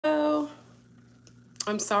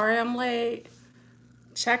I'm sorry I'm late.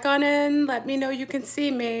 Check on in. Let me know you can see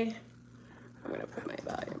me. I'm gonna put my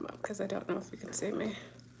volume up because I don't know if you can see me.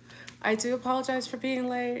 I do apologize for being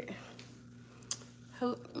late.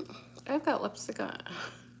 Hello. I've got lipstick on.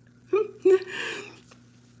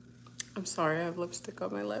 I'm sorry, I have lipstick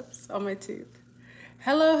on my lips, on my teeth.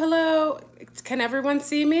 Hello, hello. Can everyone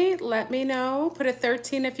see me? Let me know. Put a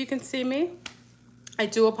 13 if you can see me. I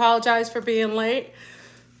do apologize for being late.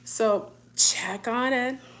 So check on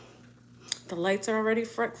in. The lights are already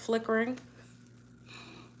flickering.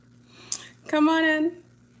 Come on in.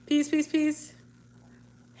 Peace, peace, peace.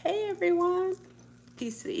 Hey, everyone.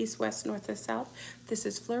 Peace to the east, west, north, and south. This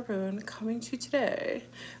is Florboon coming to you today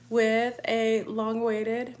with a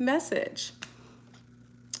long-awaited message.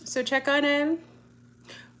 So check on in.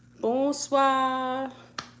 Bonsoir.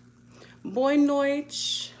 Boa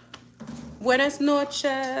noite. Buenas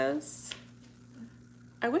noches.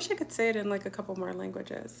 I wish I could say it in like a couple more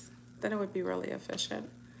languages. Then it would be really efficient.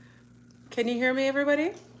 Can you hear me,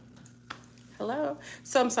 everybody? Hello.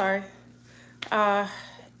 So I'm sorry.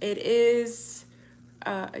 It is,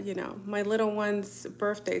 you know, my little one's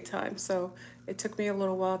birthday time. So it took me a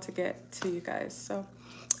little while to get to you guys. So,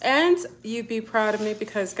 and you'd be proud of me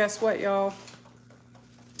because guess what, y'all?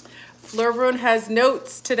 Florboon has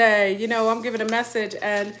notes today. You know, I'm giving a message.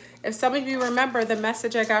 And if some of you remember the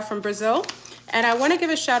message I got from Brazil, and I want to give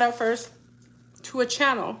a shout out first to a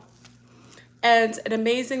channel and an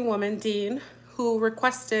amazing woman, Dean, who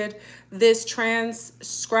requested this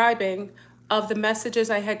transcribing of the messages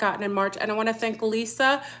I had gotten in March. And I want to thank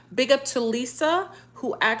Lisa. Big up to Lisa,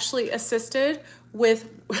 who actually assisted with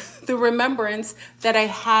the remembrance that I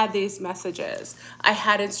had these messages. I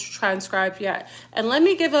hadn't transcribed yet. And let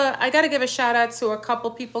me I got to give a shout out to a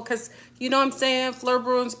couple people because, you know what I'm saying,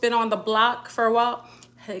 Florboon's been on the block for a while.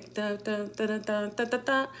 Hey,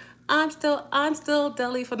 I'm still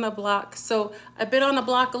Deli from the block. So I've been on the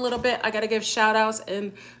block a little bit. I got to give shout outs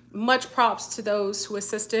and much props to those who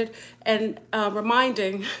assisted and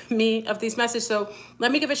reminding me of these messages. So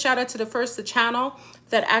let me give a shout out to the channel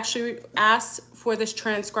that actually asked for this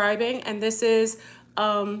transcribing. And this is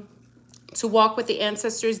To Walk with the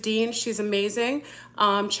Ancestors, Dean. She's amazing.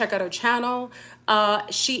 Check out her channel.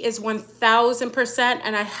 She is 1000%,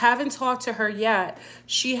 and I haven't talked to her yet.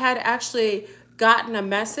 She had actually gotten a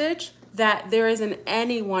message that there isn't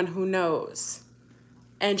anyone who knows,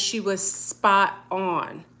 and she was spot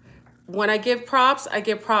on. When I give props, I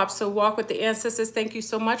give props. So Walk with the Ancestors, thank you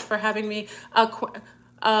so much for having me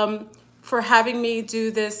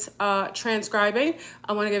do this transcribing.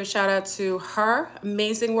 I want to give a shout out to her.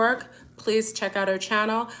 Amazing work. Please check out her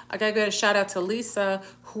channel. I gotta give a shout out to Lisa,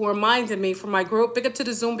 who reminded me from my group. Big up to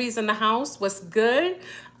the Zombies in the house. What's good?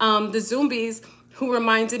 The Zombies who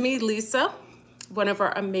reminded me, Lisa, one of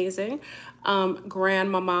our amazing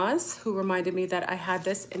grandmamas, who reminded me that I had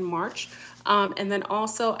this in March. And then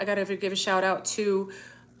also I gotta give a shout out to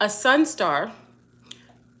a Sunstar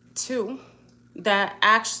too, that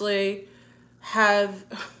actually have,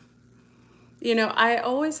 you know, I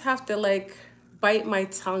always have to like bite my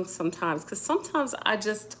tongue sometimes because sometimes I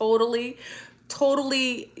just totally,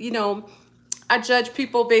 you know, I judge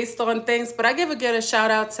people based on things, but I give a shout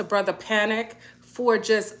out to Brother Panic for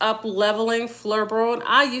just up leveling Florboon.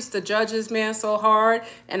 I used to judge this man so hard,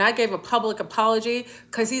 and I gave a public apology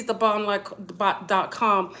because he's the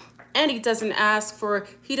bomb.com. And he doesn't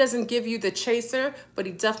he doesn't give you the chaser, but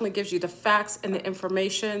he definitely gives you the facts and the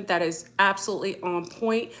information that is absolutely on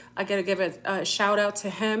point. I gotta give a shout out to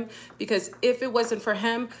him because if it wasn't for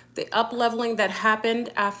him, the up leveling that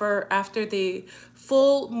happened after the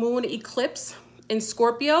full moon eclipse in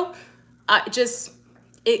Scorpio,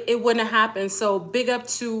 it wouldn't have happened. So big up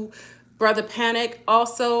to Brother Panic.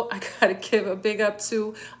 Also, I gotta give a big up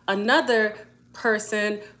to another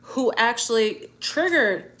person who actually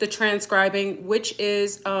triggered the transcribing, which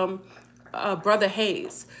is Brother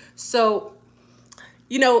Hayes. So,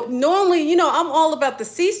 you know, normally, you know, I'm all about the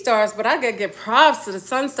sea stars, but I gotta give props to the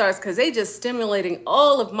sun stars because they just stimulating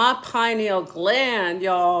all of my pineal gland,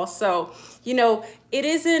 y'all. So, you know, it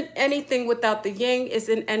isn't anything without the yin,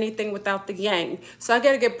 isn't anything without the yang. So I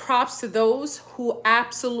gotta give props to those who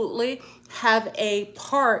absolutely have a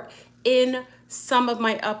part in some of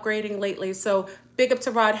my upgrading lately. So big up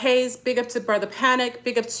to Rod Hayes, big up to Brother Panic,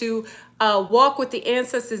 big up to Walk with the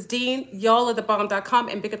Ancestors, Dean, y'all at thebomb.com,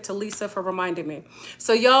 and big up to Lisa for reminding me.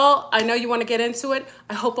 So y'all, I know you want to get into it.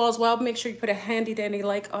 I hope all's well. Make sure you put a handy dandy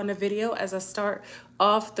like on the video as I start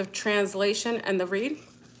off the translation and the read.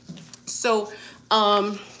 So,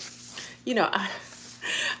 you know,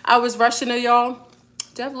 I was rushing to y'all.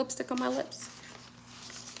 Do I have lipstick on my lips?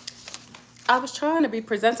 I was trying to be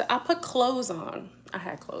presentable. I put clothes on. I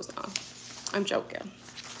had clothes on. I'm joking.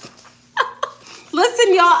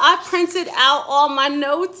 Listen, y'all, I printed out all my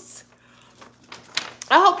notes.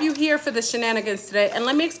 I hope you're here for the shenanigans today. And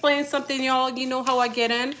let me explain something, y'all. You know how I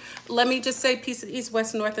get in. Let me just say peace, east,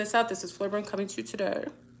 west, north, and south. This is Florburn coming to you today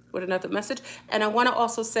with another message. And I want to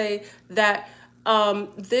also say that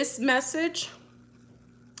this message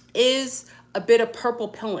is a bit of purple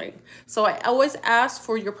pilling. So I always ask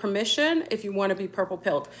for your permission if you want to be purple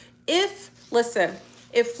pilled. Listen,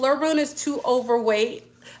 if Florburn is too overweight,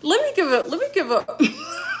 let me give a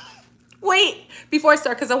wait, before I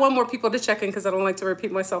start, because I want more people to check in because I don't like to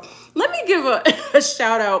repeat myself. Let me give a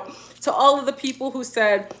shout out to all of the people who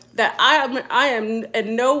said that I am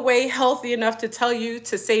in no way healthy enough to tell you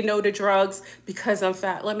to say no to drugs because I'm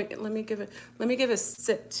fat. Let me give a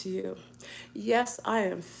sip to you. Yes, I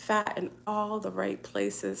am fat in all the right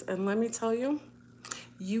places. And let me tell you,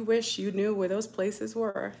 you wish you knew where those places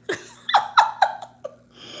were.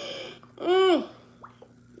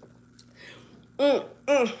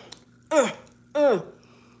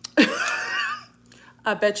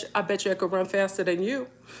 I bet you I could run faster than you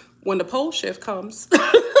when the pole shift comes.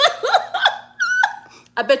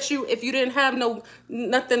 I bet you if you didn't have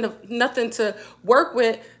nothing to work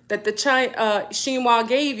with that the Shinwa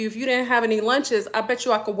gave you, if you didn't have any lunches, I bet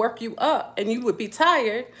you I could work you up and you would be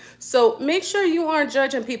tired. So make sure you aren't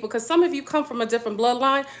judging people, because some of you come from a different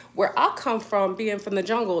bloodline. Where I come from, being from the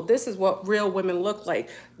jungle, this is what real women look like.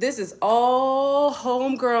 This is all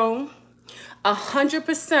homegrown,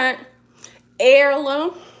 100%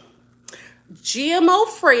 heirloom, GMO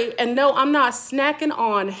free. And no, I'm not snacking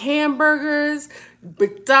on hamburgers,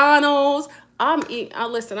 McDonald's.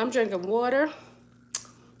 Listen, I'm drinking water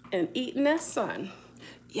and eating that sun.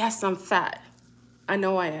 Yes, I'm fat. I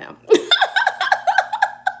know I am.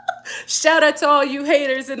 Shout out to all you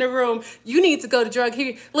haters in the room. You need to go to drug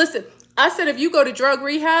here. Listen, I said if you go to drug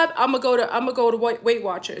rehab, I'm gonna go to Weight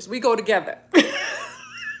Watchers. We go together.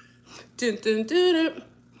 Dun, dun, dun, dun.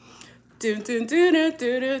 Dun, dun, dun, dun,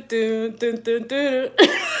 dun, dun, dun, dun, dun.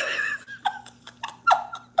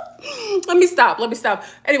 Let me stop.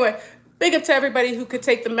 Anyway, big up to everybody who could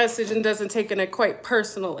take the message and doesn't take it quite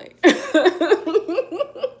personally.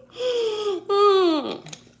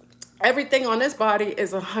 Everything on this body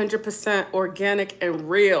is 100% organic and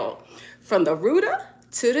real, from the rooter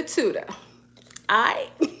to the tutor.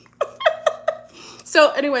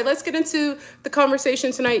 So anyway, let's get into the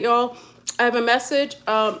conversation tonight, y'all. I have a message.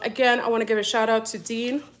 Again, I want to give a shout out to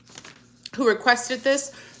Dean, who requested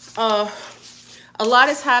this. A lot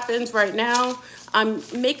has happened right now. I'm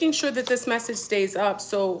making sure that this message stays up,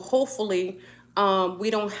 so hopefully we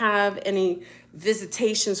don't have any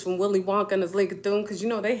visitations from Willy Wonka and his Lake of Doom, because you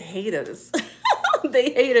know they hate us.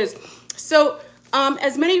 They hate us. So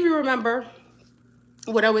as many of you remember,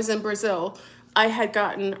 when I was in Brazil, I had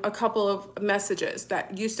gotten a couple of messages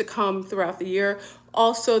that used to come throughout the year.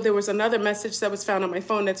 Also, there was another message that was found on my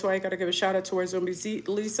phone. That's why I got to give a shout out to our zombie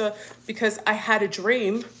Lisa, because I had a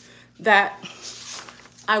dream that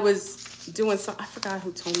I was doing something. I forgot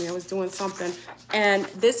who told me I was doing something. And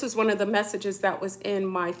this was one of the messages that was in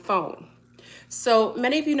my phone. So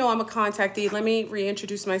many of you know I'm a contactee. Let me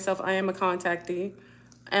reintroduce myself. I am a contactee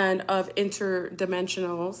and of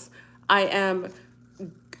interdimensionals. I am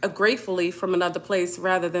gratefully from another place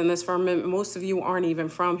rather than this firm. Most of you aren't even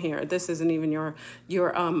from here. This isn't even your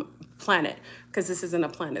planet, because this isn't a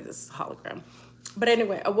planet. This is a hologram. But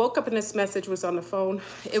anyway, I woke up and this message was on the phone.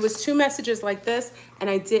 It was 2 messages like this, and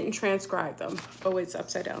I didn't transcribe them. Oh, it's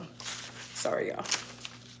upside down. Sorry, y'all.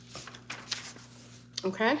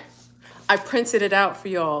 Okay? I printed it out for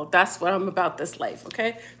y'all. That's what I'm about, this life,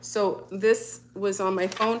 okay? So this was on my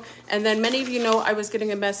phone. And then many of you know I was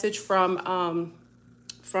getting a message from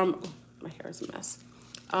my hair is a mess.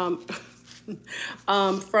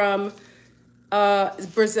 From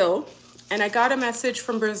Brazil. And I got a message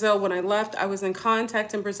from Brazil when I left. I was in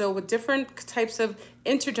contact in Brazil with different types of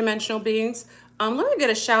interdimensional beings. Let me get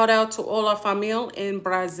a shout out to all our family in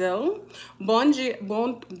Brazil. Boa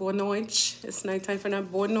noite. It's nighttime for now.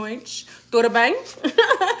 Boa noite. Tudo bem?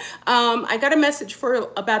 I got a message for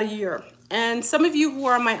about a year. And some of you who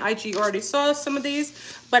are on my IG already saw some of these,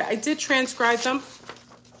 but I did transcribe them.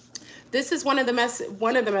 This is one of the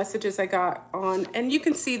messages I got on, and you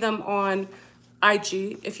can see them on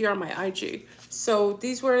IG if you're on my IG. So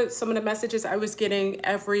these were some of the messages I was getting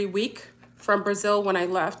every week from Brazil when I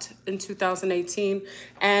left in 2018,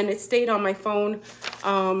 and it stayed on my phone.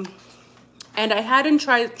 And I hadn't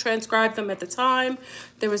transcribed them at the time.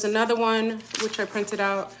 There was another one which I printed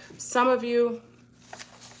out. Some of you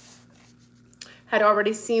had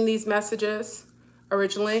already seen these messages.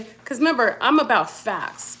 originally. Because remember, I'm about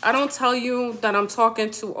facts. I don't tell you that I'm talking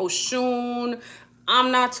to Oshun.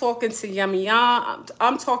 I'm not talking to Yamiya.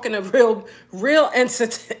 I'm talking to real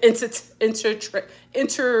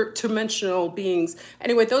interdimensional beings.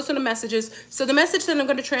 Anyway, those are the messages. So the message that I'm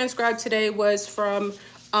going to transcribe today was from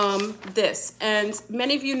this. And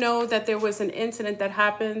many of you know that there was an incident that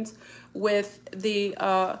happened with the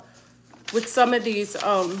with some of these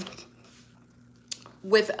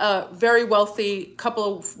with a very wealthy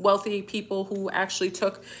couple of wealthy people who actually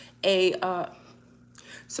took a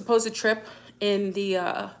supposed trip in the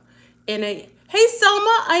in a hey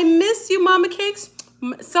Selma, I miss you, Mama Cakes.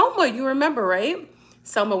 Selma, you remember, right?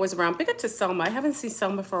 Selma was around. Big up to Selma. I haven't seen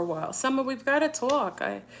Selma for a while. Selma, we've got to talk.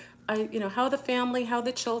 You know, how the family, how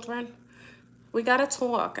the children. We got to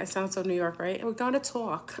talk. I sound so New York, right? We got to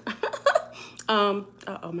talk.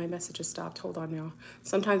 Uh-oh, my messages stopped. Hold on now.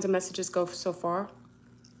 Sometimes the messages go so far.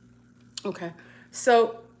 Okay.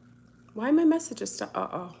 So, why my messages stop?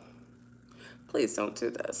 Uh-oh. Please don't do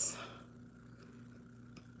this.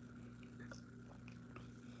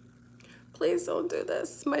 Please don't do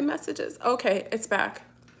this. My messages. Okay, it's back.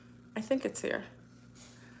 I think it's here.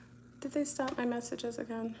 Did they stop my messages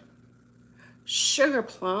again? Sugar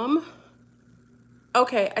Plum.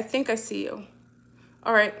 Okay, I think I see you.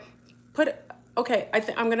 All right. Put it. Okay,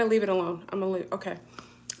 I'm going to leave it alone. I'm going to leave. Okay.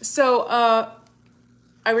 So,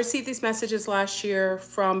 I received these messages last year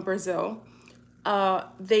from Brazil.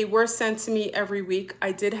 They were sent to me every week.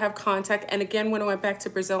 I did have contact. And again, when I went back to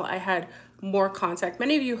Brazil, I had more contact.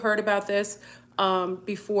 Many of you heard about this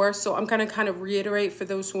before, so I'm going to kind of reiterate for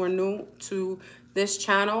those who are new to this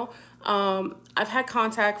channel. I've had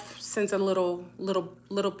contact since a little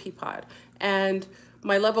peapod, and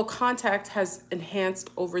my level of contact has enhanced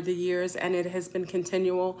over the years, and it has been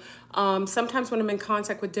continual. Sometimes when I'm in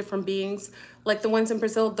contact with different beings, like the ones in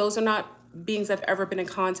Brazil, those are not beings I've ever been in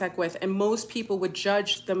contact with, and most people would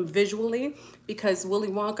judge them visually because Willy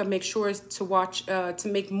Wonka makes sure to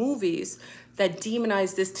make movies that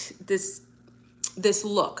demonize this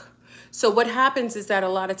look. So what happens is that a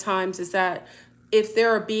lot of times is that if there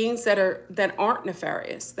are beings that aren't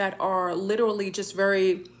nefarious, that are literally just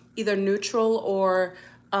very either neutral or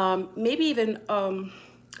maybe even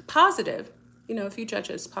positive, you know, if you judge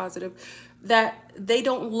it as positive, that they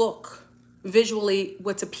don't look visually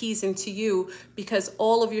what's appeasing to you because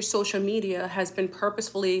all of your social media has been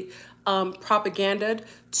purposefully propagandized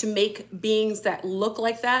to make beings that look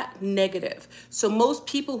like that negative. So most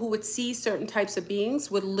people who would see certain types of beings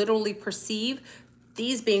would literally perceive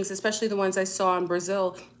these beings, especially the ones I saw in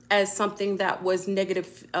Brazil, as something that was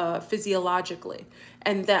negative physiologically.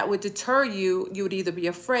 And that would deter you. You would either be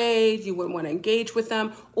afraid, you wouldn't want to engage with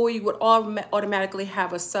them, or you would automatically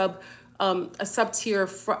have a sub-tier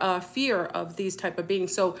fear of these type of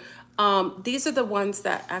beings. So these are the ones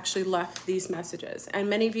that actually left these messages. And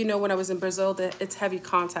many of you know when I was in Brazil that it's heavy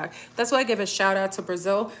contact. That's why I give a shout out to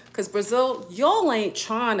Brazil, because Brazil, y'all ain't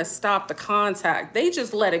trying to stop the contact. They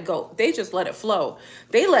just let it go. They just let it flow.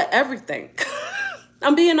 They let everything.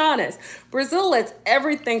 I'm being honest. Brazil lets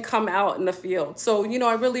everything come out in the field. So, you know,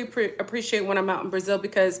 I really appreciate when I'm out in Brazil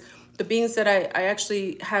because the beings that I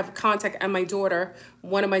actually have contact, and my daughter,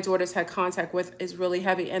 one of my daughters had contact with, is really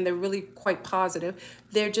heavy, and they're really quite positive.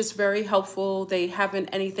 They're just very helpful. They haven't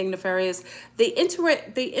anything nefarious. They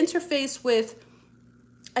interface with,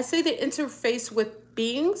 I say they interface with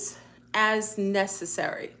beings as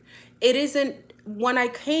necessary. It isn't, when I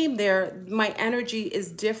came there, my energy is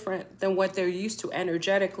different than what they're used to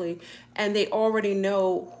energetically, and they already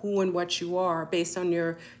know who and what you are based on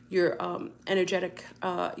your energetic,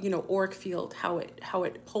 you know, auric field, how it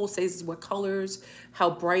pulsates, what colors, how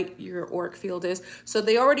bright your auric field is. So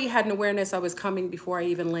they already had an awareness I was coming before I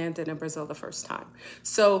even landed in Brazil the first time.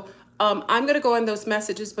 So I'm going to go on those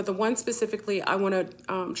messages, but the one specifically I want to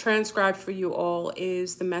transcribe for you all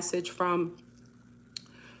is the message from,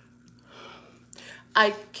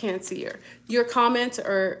 I can't see your comments,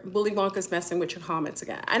 or Willy Wonka's messing with your comments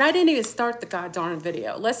again. And I didn't even start the goddamn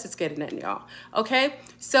video. Let's just get it in, y'all. Okay?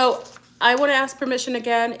 So I want to ask permission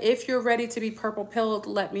again. If you're ready to be purple pilled,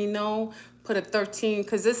 let me know. Put a 13,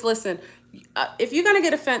 because this, listen, if you're going to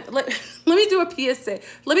get offended, let me do a PSA.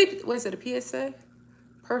 What is it, a PSA?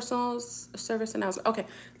 Personal service announcement. Okay,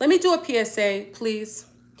 let me do a PSA, please.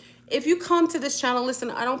 If you come to this channel, listen,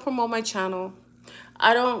 I don't promote my channel.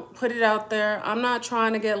 I don't put it out there. I'm not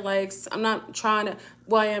trying to get likes. I'm not trying to,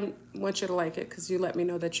 well, I want you to like it because you let me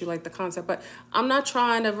know that you like the concept, but I'm not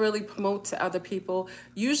trying to really promote to other people.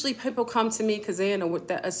 Usually people come to me because they're in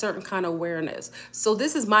a certain kind of awareness. So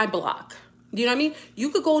this is my block. You know what I mean? You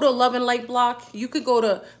could go to Love and Light block. You could go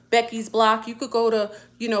to Becky's block. You could go to,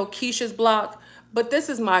 you know, Keisha's block. but this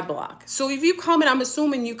is my block. So if you come in, I'm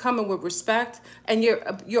assuming you come in with respect and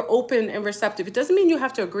you're open and receptive. It doesn't mean you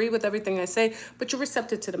have to agree with everything I say, but you're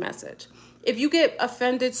receptive to the message. If you get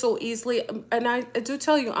offended so easily, and I do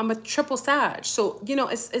tell you, I'm a triple Sag. So, you know,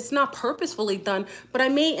 it's not purposefully done, but I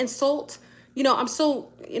may insult, you know, I'm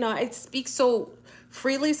so, you know, I speak so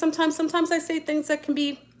freely sometimes. Sometimes I say things that can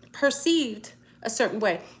be perceived a certain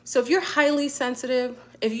way. So if you're highly sensitive,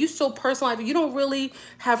 if you so personal, if you don't really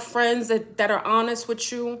have friends that are honest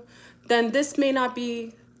with you, then this may not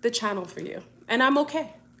be the channel for you. And I'm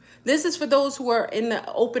okay. This is for those who are in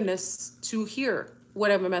the openness to hear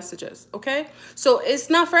whatever message is, okay? So it's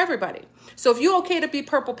not for everybody. So if you're okay to be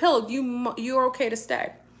purple pilled, you're okay to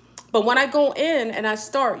stay. But when I go in and I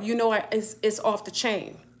start, you know, it's off the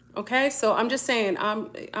chain, okay? So I'm just saying, I'm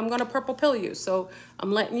gonna purple pill you. So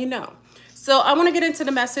I'm letting you know. So I want to get into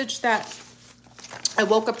the message that I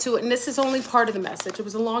woke up to, and this is only part of the message. It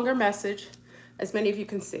was a longer message, as many of you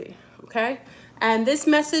can see, okay? And this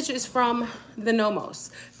message is from the Nommos.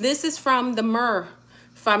 This is from the Mer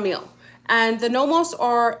family. And the Nommos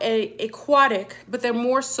are aquatic, but they're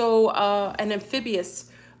more so an amphibious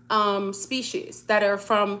species that are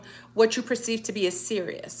from what you perceive to be as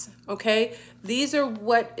Sirius, okay? This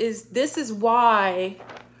is why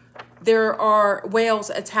there are whales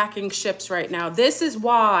attacking ships right now. This is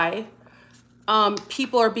why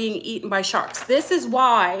people are being eaten by sharks. This is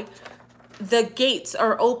why the gates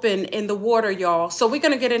are open in the water, y'all. So we're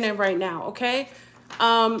gonna get in there right now, okay?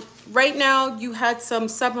 Right now, you had some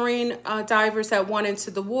submarine divers that went into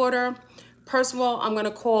the water. First of all, I'm gonna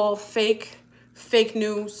call fake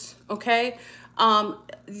news, okay?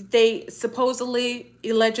 They supposedly,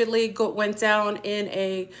 allegedly went down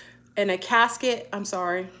in a casket. I'm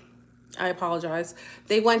sorry. I apologize.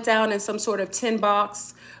 They went down in some sort of tin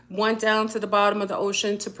box, went down to the bottom of the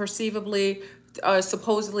ocean to perceivably,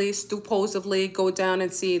 supposedly go down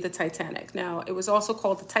and see the Titanic. Now, it was also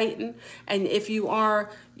called the Titan. And if you are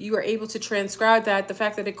able to transcribe that, the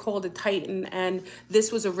fact that it called it Titan, and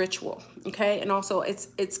this was a ritual, okay? And also it's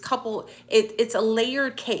a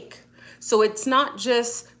layered cake. So it's not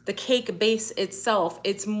just the cake base itself,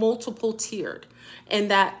 it's multiple tiered. And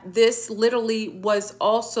that this literally was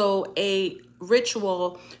also a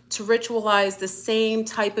ritual to ritualize the same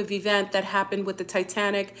type of event that happened with the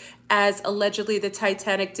Titanic, as allegedly the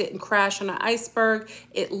Titanic didn't crash on an iceberg.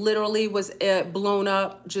 It literally was blown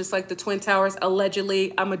up just like the Twin Towers.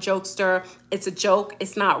 Allegedly, I'm a jokester. It's a joke.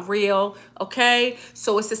 It's not real, okay?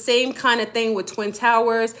 So it's the same kind of thing with Twin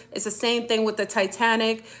Towers. It's the same thing with the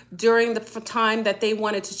Titanic. During the time that they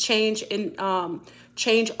wanted to change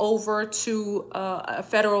over to a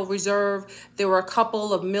Federal Reserve, there were a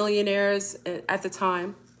couple of millionaires at the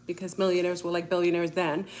time, because millionaires were like billionaires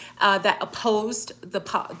then, that opposed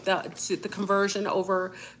the conversion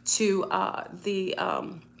over to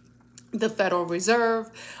the Federal Reserve.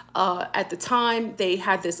 At the time, they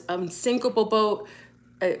had this unsinkable boat.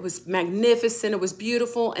 It was magnificent. It was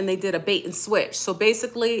beautiful. And they did a bait and switch. So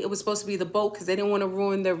basically, it was supposed to be the boat because they didn't want to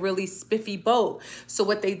ruin their really spiffy boat. So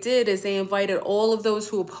what they did is they invited all of those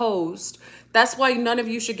who opposed. That's why none of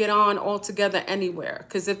you should get on all together anywhere.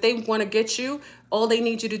 Because if they want to get you, all they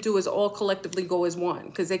need you to do is all collectively go as one,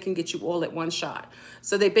 because they can get you all at one shot.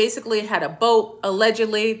 So they basically had a boat,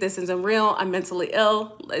 allegedly. This isn't real. I'm mentally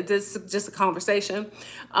ill. This is just a conversation.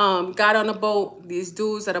 Got on the boat. These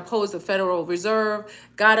dudes that opposed the Federal Reserve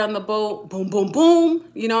got on the boat. Boom, boom, boom.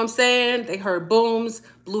 You know what I'm saying? They heard booms,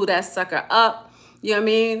 blew that sucker up. You know what I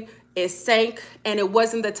mean? It sank, and it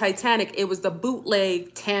wasn't the Titanic. It was the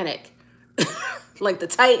bootleg Titanic. Like the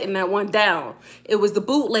Titan that went down. It was the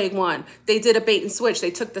bootleg one. They did a bait and switch.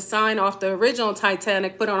 They took the sign off the original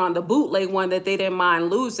Titanic, put it on the bootleg one that they didn't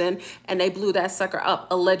mind losing, and they blew that sucker up,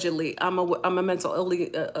 allegedly. I'm a mental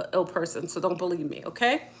ill person, so don't believe me,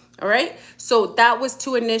 okay? All right? So that was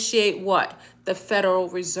to initiate what? The Federal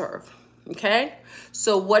Reserve, okay?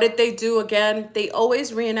 So what did they do again? They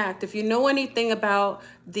always reenact. If you know anything about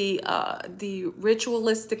the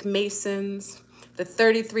ritualistic Masons, the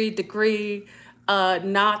 33-degree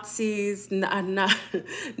Nazis,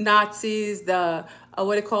 Nazis, the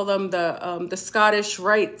what do you call them? The Scottish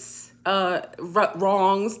rights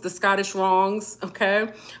wrongs, the Scottish wrongs. Okay,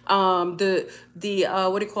 what do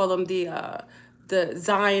you call them? The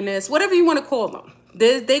Zionists, whatever you want to call them.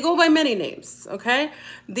 They go by many names, okay?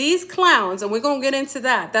 These clowns, and we're going to get into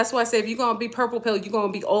that. That's why I say if you're going to be purple pilled, you're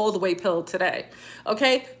going to be all the way pilled today,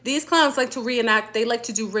 okay? These clowns like to reenact. They like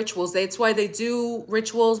to do rituals. That's why they do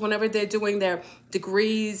rituals whenever they're doing their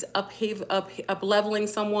degrees, up leveling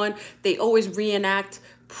someone. They always reenact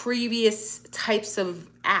previous types of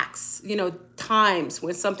acts, you know, times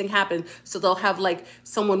when something happened. So they'll have like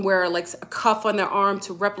someone wear like a cuff on their arm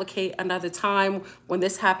to replicate another time when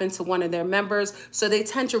this happened to one of their members. So they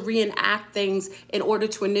tend to reenact things in order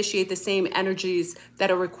to initiate the same energies that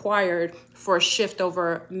are required for a shift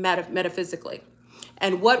over metaphysically.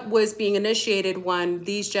 And what was being initiated when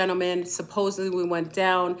these gentlemen supposedly went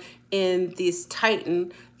down in this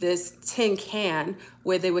Titan, this tin can,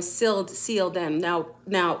 where they were sealed in.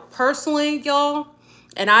 Now, personally, y'all,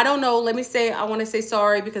 and I don't know, let me say, I want to say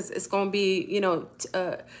sorry because it's going to be, it's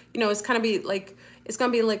going to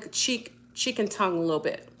be like cheek and tongue a little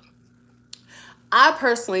bit. I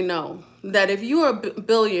personally know that if you're a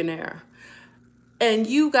billionaire and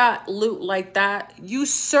you got loot like that, you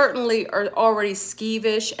certainly are already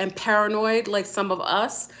skeevish and paranoid like some of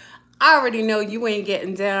us. I already know you ain't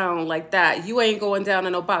getting down like that. You ain't going down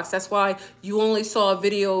in no box. That's why you only saw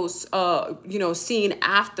videos, seen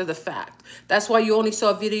after the fact. That's why you only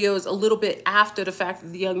saw videos a little bit after the fact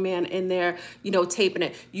of the young man in there, taping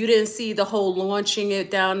it. You didn't see the whole launching it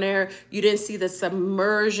down there. You didn't see the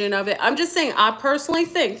submersion of it. I'm just saying, I personally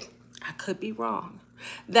think, I could be wrong,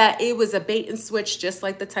 that it was a bait and switch, just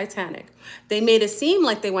like the Titanic. They made it seem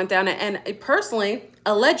like they went down, and personally,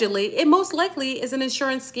 allegedly, it most likely is an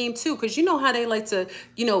insurance scheme too, because you know how they like to,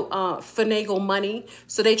 finagle money.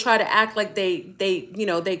 So they try to act like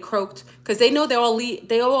they croaked, because they know they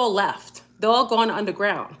all left. They're all gone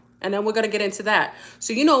underground. And then we're going to get into that.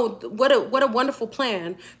 So, what a wonderful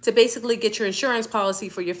plan to basically get your insurance policy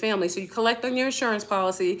for your family. So you collect on your insurance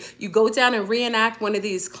policy, you go down and reenact one of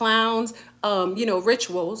these clowns,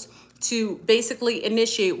 rituals to basically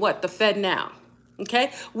initiate what? The Fed Now.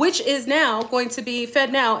 Okay, which is now going to be,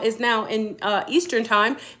 Fed Now is now in Eastern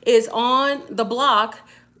time, is on the block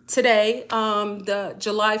today, the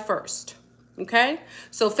July 1st. Okay,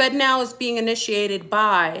 so Fed Now is being initiated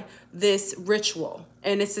by this ritual.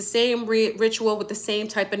 And it's the same ritual with the same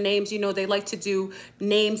type of names. They like to do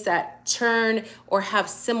names that turn or have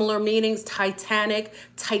similar meanings. Titanic,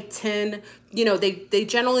 Titan. They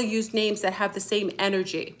generally use names that have the same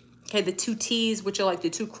energy. Okay, the two T's, which are like the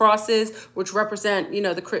two crosses, which represent,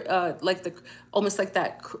 almost like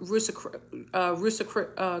that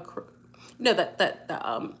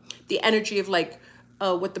the energy of like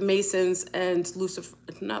with the Masons and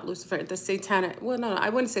Lucifer, the satanic. Well, no, I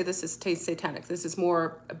wouldn't say this is satanic. This is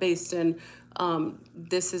more based in,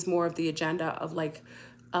 this is more of the agenda of like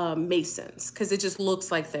Masons, because it just looks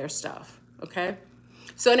like their stuff. Okay,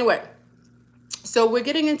 so anyway. So we're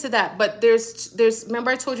getting into that, but there's remember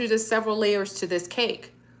I told you there's several layers to this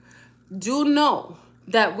cake. Do know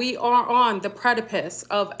that we are on the precipice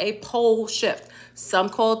of a pole shift. Some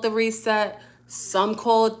call it the reset, some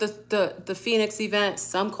call it the Phoenix event,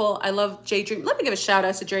 some call, I love J Dream. Let me give a shout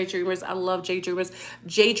out to J Dreamers. I love J Dreamers.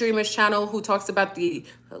 J Dreamers channel, who talks about the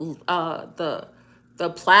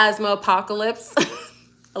plasma apocalypse.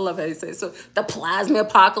 I love how you say it. So the plasma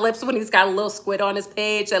apocalypse, when he's got a little squid on his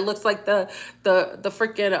page that looks like the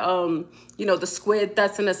freaking the squid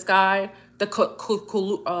that's in the sky, the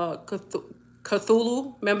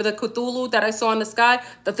Cthulhu. Remember the Cthulhu that I saw in the sky?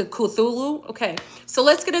 The Cthulhu. Okay, so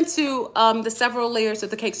let's get into the several layers of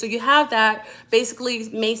the cake. So you have that, basically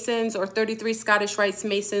Masons or 33 Scottish Rites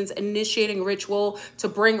Masons initiating ritual to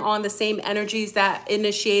bring on the same energies that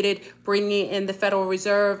initiated bringing in the Federal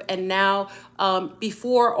Reserve. And now,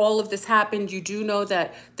 before all of this happened, you do know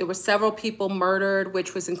that there were several people murdered,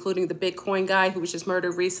 which was including the Bitcoin guy who was just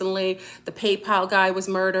murdered recently. The PayPal guy was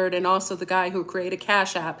murdered, and also the guy who created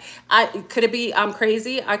Cash App. Could it be I'm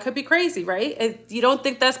crazy? I could be crazy, right? You don't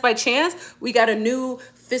think that's by chance? We got a new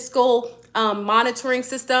fiscal monitoring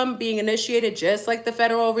system being initiated, just like the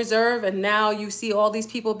Federal Reserve, and now you see all these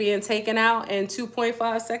people being taken out in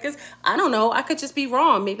 2.5 seconds. I don't know. I could just be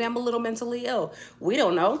wrong. Maybe I'm a little mentally ill. We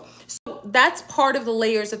don't know. So that's part of the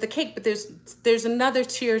layers of the cake, but there's another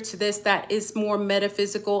tier to this that is more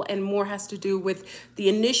metaphysical and more has to do with the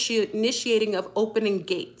initiating of opening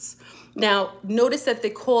gates. Now, notice that the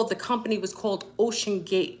company was called Ocean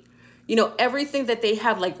Gate. Everything that they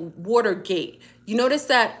have, like Watergate. You notice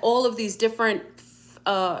that all of these different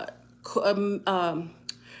Willy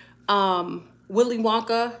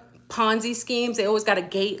Wonka Ponzi schemes, they always got a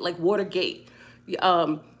gate, like Watergate,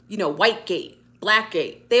 White Gate, Black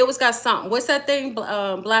Gate. They always got something. What's that thing?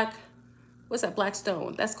 What's that?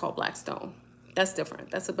 Blackstone. That's called Blackstone. That's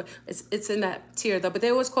different. It's in that tier though, but they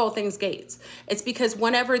always call things gates. It's because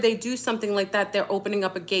whenever they do something like that, they're opening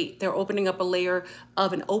up a gate. They're opening up a layer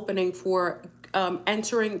of an opening for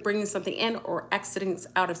entering, bringing something in, or exiting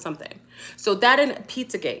out of something. So that in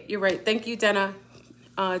Pizzagate, you're right. Thank you, Donna,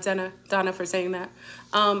 for saying that.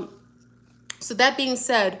 So that being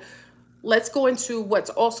said, let's go into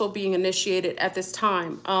what's also being initiated at this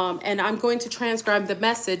time. And I'm going to transcribe the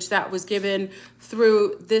message that was given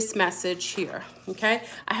through this message here, okay?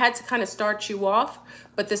 I had to kind of start you off,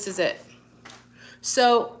 but this is it.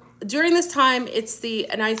 So during this time,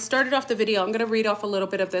 and I started off the video, I'm gonna read off a little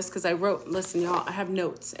bit of this because I wrote, listen y'all, I have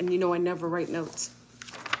notes, and you know I never write notes.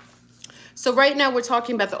 So right now we're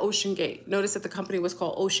talking about the Ocean Gate. Notice that the company was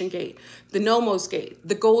called Ocean Gate, the Nommos Gate,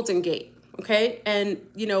 the Golden Gate, okay? And,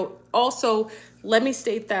 you know, also, let me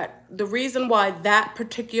state that the reason why that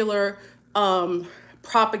particular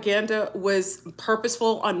propaganda was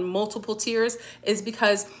purposeful on multiple tiers is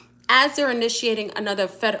because as they're initiating another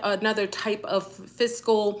type of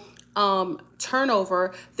fiscal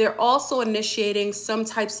turnover, they're also initiating some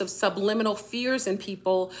types of subliminal fears in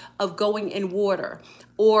people of going in water,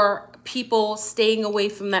 or people staying away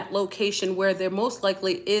from that location where there most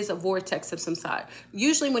likely is a vortex of some side.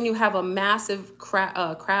 Usually when you have a massive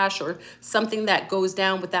crash or something that goes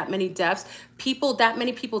down with that many deaths, that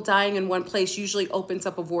many people dying in one place usually opens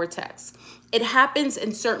up a vortex. It happens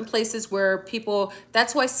in certain places where people,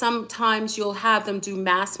 that's why sometimes you'll have them do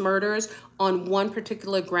mass murders on one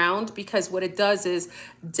particular ground, because what it does is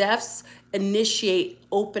deaths initiate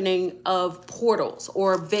opening of portals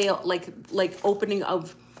or veil, like opening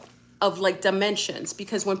of like dimensions,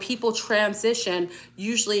 because when people transition,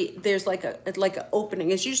 usually there's like an opening.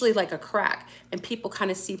 It's usually like a crack, and people kind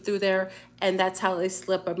of seep through there, and that's how they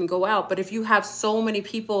slip up and go out. But if you have so many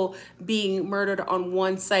people being murdered on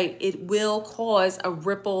one site, it will cause a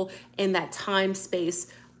ripple in that time space,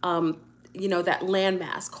 you know, that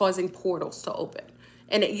landmass, causing portals to open.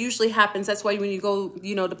 And it usually happens. That's why when you go,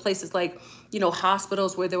 you know, to places like, you know,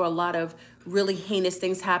 hospitals where there were a lot of really heinous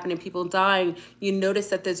things happening, people dying, you notice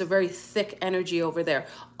that there's a very thick energy over there.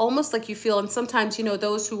 Almost like you feel, and sometimes, you know,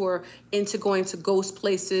 those who are into going to ghost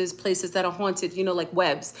places, places that are haunted, you know, like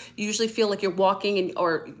webs, you usually feel like you're walking in,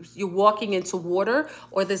 or you're walking into water,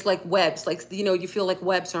 or there's like webs, like, you know, you feel like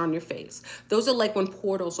webs are on your face. Those are like when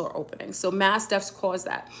portals are opening. So mass deaths cause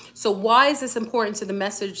that. So why is this important to the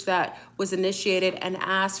message that was initiated and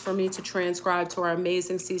asked for me to transcribe to our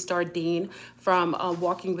amazing Sea Star Dean from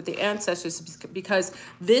Walking with the Ancestors? Because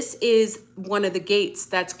this is one of the gates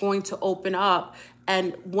that's going to open up.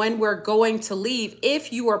 And when we're going to leave,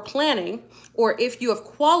 if you are planning, or if you have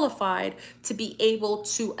qualified to be able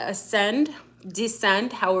to ascend,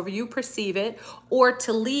 descend, however you perceive it, or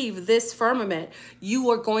to leave this firmament, you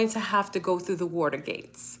are going to have to go through the water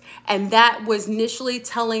gates. And that was initially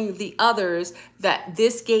telling the others that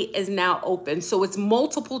this gate is now open. So it's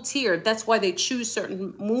multiple tiered. That's why they choose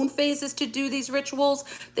certain moon phases to do these rituals.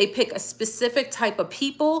 They pick a specific type of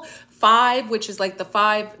people. 5, which is like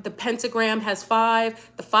the pentagram has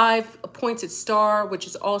 5, the 5 pointed star, which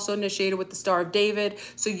is also initiated with the Star of David.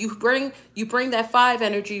 So you bring that 5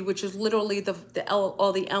 energy, which is literally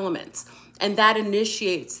all the elements. And that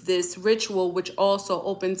initiates this ritual, which also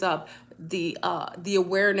opens up the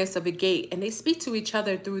awareness of a gate. And they speak to each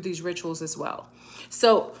other through these rituals as well.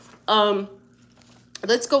 So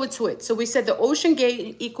let's go into it. So we said the Ocean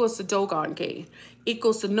Gate equals the Dogon Gate,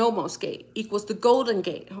 equals the Nommos Gate, equals the Golden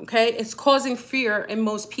Gate, okay? It's causing fear in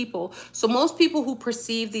most people. So most people who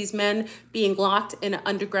perceive these men being locked in an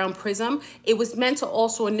underground prison, it was meant to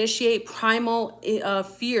also initiate primal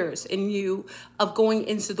fears in you of going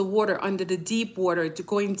into the water, under the deep water, to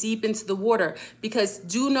going deep into the water. Because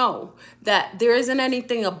do know that there isn't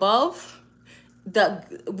anything above.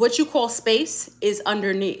 What you call space is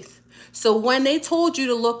underneath. So when they told you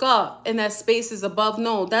to look up and that space is above,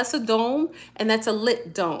 no, that's a dome, and that's a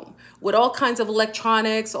lit dome with all kinds of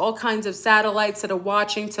electronics, all kinds of satellites that are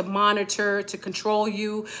watching to monitor, to control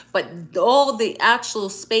you, but all the actual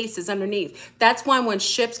space is underneath. That's why when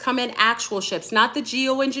ships come in, actual ships, not the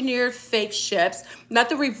geo-engineered fake ships, not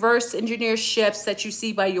the reverse engineered ships that you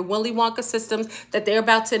see by your Willy Wonka systems that they're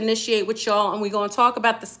about to initiate with y'all, and we're going to talk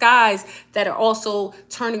about the skies that are also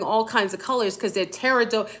turning all kinds of colors, because the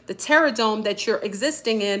terra dome that you're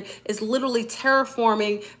existing in is literally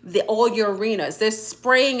terraforming all your arenas. They're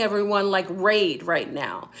spraying everyone like Raid right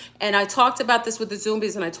now. And I talked about this with the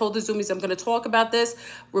Zoomies, and I told the Zoomies I'm going to talk about this.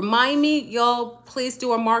 Remind me, y'all, please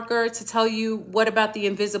do a marker to tell you what about the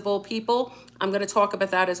invisible people. I'm going to talk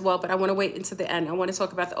about that as well, but I want to wait until the end. I want to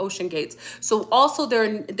talk about the Ocean Gates. So also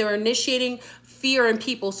they're initiating fear in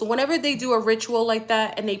people. So whenever they do a ritual like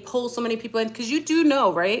that and they pull so many people in, because you do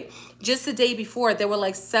know, right? Just the day before, there were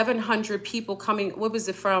like 700 people coming. What was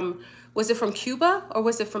it from? Was it from Cuba or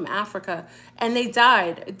was it from Africa? And they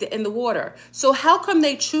died in the water. So how come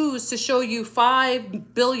they choose to show you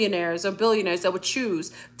 5 billionaires or billionaires that would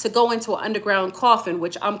choose to go into an underground coffin,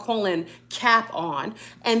 which I'm calling cap on,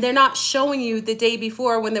 and they're not showing you the day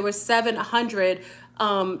before when there were 700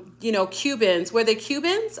 Cubans? Were they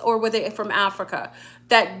Cubans or were they from Africa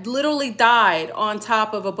that literally died on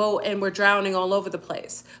top of a boat and were drowning all over the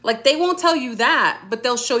place? Like, they won't tell you that, but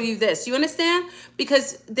they'll show you this. You understand?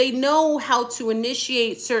 Because they know how to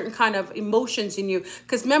initiate certain kind of emotions in you.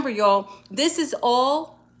 Because remember, y'all, this is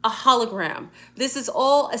all a hologram. This is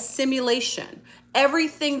all a simulation.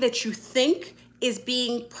 Everything that you think is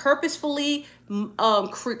being purposefully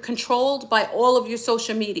controlled by all of your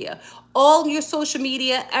social media. All your social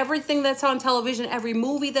media, everything that's on television, every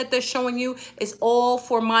movie that they're showing you is all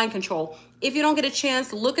for mind control. If you don't get a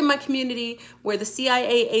chance, look in my community where the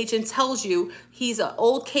CIA agent tells you, he's an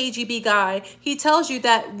old KGB guy, he tells you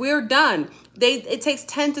that we're done. It takes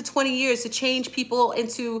 10 to 20 years to change people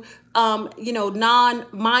into,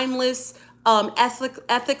 non-mindless,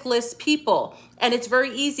 ethicless people. And it's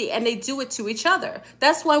very easy, and they do it to each other.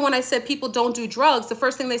 That's why when I said people don't do drugs, the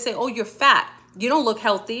first thing they say, oh, you're fat. You don't look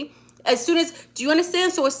healthy. Do you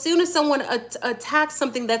understand? So as soon as someone attacks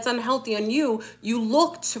something that's unhealthy on you, you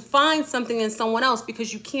look to find something in someone else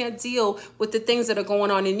because you can't deal with the things that are going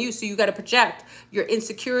on in you. So you got to project your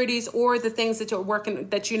insecurities or the things that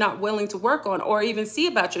you're not willing to work on or even see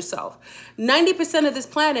about yourself. 90% of this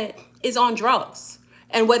planet is on drugs.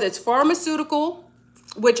 And whether it's pharmaceutical,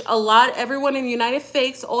 which everyone in the United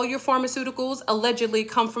fakes, all your pharmaceuticals allegedly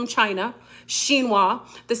come from China, Xinhua,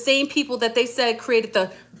 the same people that they said created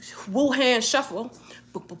the Wuhan shuffle,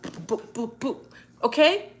 boop, boop, boop, boop, boop, boop.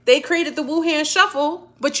 Okay? They created the Wuhan shuffle,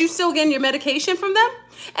 but you still getting your medication from them?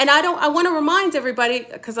 And I want to remind everybody,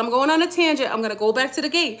 because I'm going on a tangent, I'm going to go back to the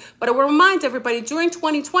gate, but I will remind everybody, during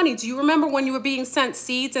 2020, do you remember when you were being sent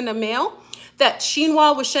seeds in the mail? That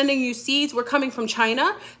Xinhua was sending you seeds were coming from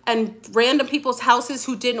China and random people's houses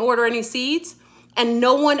who didn't order any seeds, and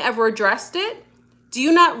no one ever addressed it? Do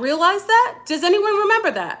you not realize that? Does anyone remember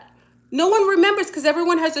that? No one remembers because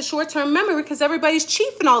everyone has a short-term memory because everybody's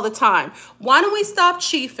chiefing all the time. Why don't we stop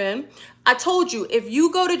chiefing? I told you, if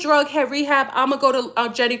you go to drug rehab, I'm going to go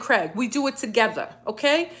to Jenny Craig. We do it together,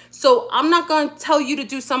 okay? So I'm not going to tell you to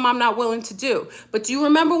do something I'm not willing to do. But do you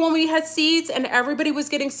remember when we had seeds and everybody was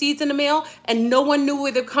getting seeds in the mail and no one knew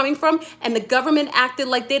where they're coming from and the government acted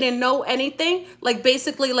like they didn't know anything? Like,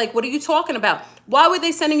 basically, like, what are you talking about? Why were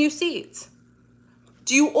they sending you seeds?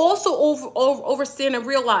 Do you also understand and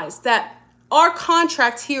realize that our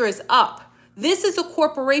contract here is up? This is a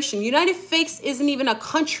corporation. United Fakes isn't even a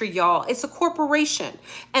country, y'all. It's a corporation.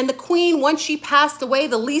 And the queen, once she passed away,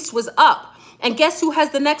 the lease was up. And guess who has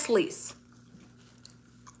the next lease?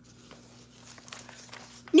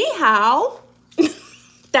 Ni hao.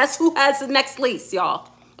 That's who has the next lease, y'all.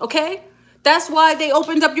 Okay? That's why they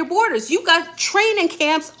opened up your borders. You got training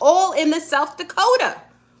camps all in the South Dakota.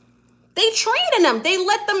 They training them. They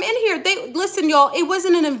let them in here. Listen, y'all, it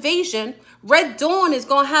wasn't an invasion. Red Dawn is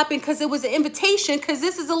going to happen because it was an invitation because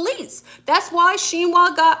this is a lease. That's why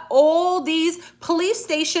Xinhua got all these police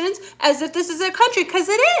stations as if this is their country, because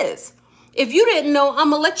it is. If you didn't know, I'm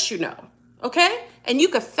going to let you know, okay? And you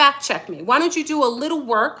can fact check me. Why don't you do a little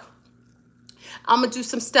work? I'm going to do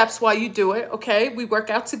some steps while you do it, okay? We work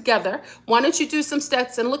out together. Why don't you do some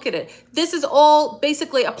steps and look at it? This is all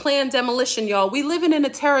basically a planned demolition, y'all. We living in a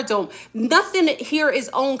terror dome. Nothing here is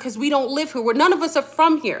owned because we don't live here. None of us are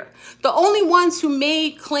from here. The only ones who lay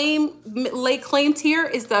claim to here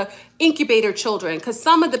is the incubator children, because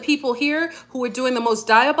some of the people here who are doing the most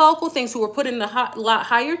diabolical things, who are put in the lot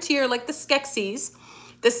higher tier, like the Skeksis.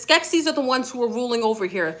 The Skeksis are the ones who are ruling over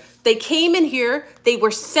here. They came in here. They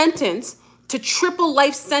were sentenced to triple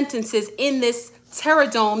life sentences in this terror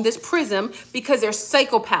dome, this prison, because they're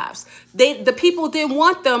psychopaths. The people didn't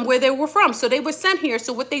want them where they were from, so they were sent here.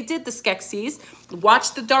 So what they did, the Skeksis,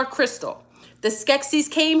 watch the Dark Crystal. The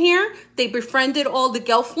Skeksis came here, they befriended all the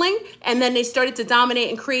Gelfling, and then they started to dominate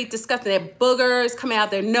and create disgust. They had boogers coming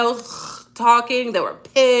out their nose, talking, there were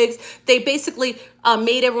pigs. They basically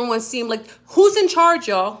made everyone seem like, who's in charge,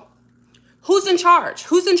 y'all? Who's in charge?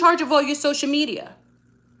 Who's in charge of all your social media?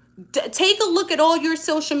 Take a look at all your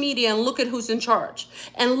social media and look at who's in charge.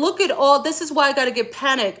 And look at all, this is why I got to give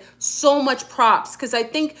Panic so much props, because I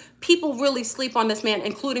think people really sleep on this man,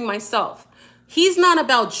 including myself. He's not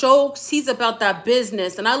about jokes. He's about that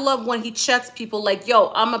business. And I love when he checks people like,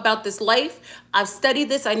 yo, I'm about this life. I've studied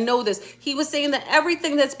this. I know this. He was saying that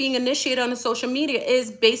everything that's being initiated on the social media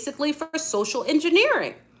is basically for social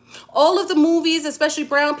engineering. All of the movies, especially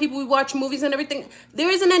brown people, we watch movies and everything. There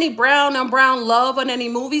isn't any brown on brown love on any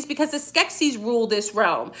movies because the Skeksis rule this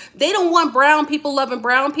realm. They don't want brown people loving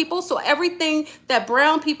brown people. So everything that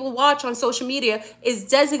brown people watch on social media is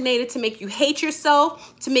designated to make you hate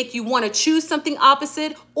yourself, to make you want to choose something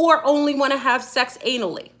opposite, or only want to have sex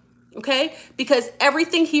anally. Okay, because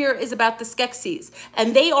everything here is about the Skeksis,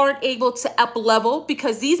 and they aren't able to up level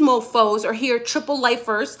because these mofos are here triple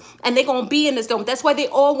lifers, and they're gonna be in this dome. That's why they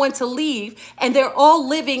all want to leave, and they're all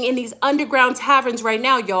living in these underground taverns right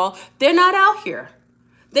now, y'all. They're not out here.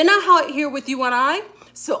 They're not out here with you and I.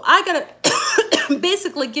 So I gotta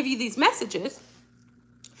basically give you these messages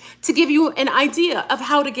to give you an idea of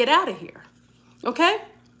how to get out of here. Okay,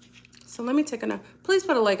 so let me take a note. Please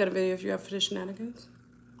put a like on the video if you have for the shenanigans.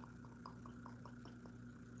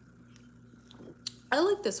 I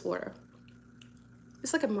like this water.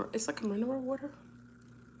 It's like a mineral water.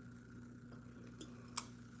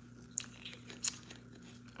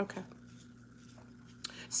 Okay.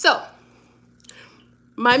 So,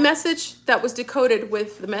 my message that was decoded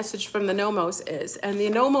with the message from the Nommos is, and the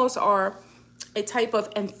Nommos are a type of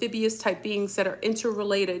amphibious type beings that are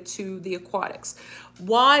interrelated to the aquatics.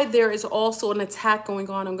 Why there is also an attack going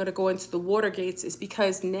on, I'm going to go into the water gates, is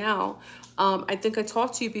because now, I think I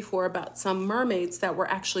talked to you before about some mermaids that were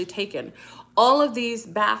actually taken. All of these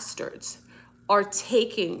bastards are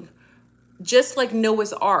taking, just like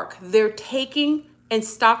Noah's Ark, they're taking and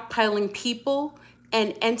stockpiling people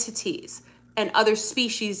and entities and other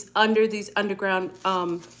species under these underground,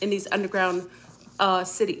 in these underground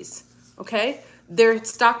cities. Okay, they're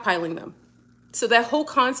stockpiling them. So that whole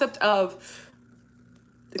concept of,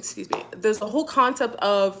 excuse me, there's a whole concept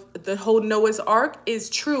of the whole Noah's Ark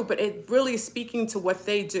is true, but it really is speaking to what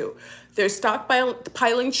they do. They're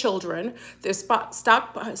stockpiling children, they're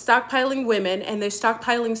stockpiling women, and they're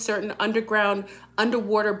stockpiling certain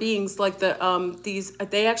underwater beings like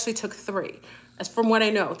they actually took 3. As from what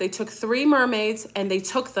I know, they took 3 mermaids and they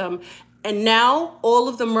took them. And now all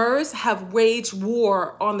of the Mers have waged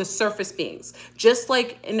war on the surface beings, just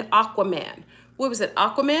like in Aquaman. What was it,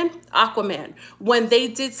 Aquaman? Aquaman. When they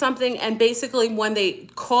did something, and basically when they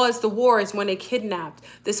caused the war is when they kidnapped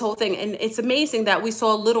this whole thing. And it's amazing that we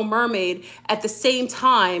saw Little Mermaid at the same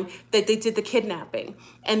time that they did the kidnapping.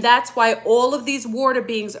 And that's why all of these water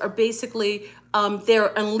beings are basically,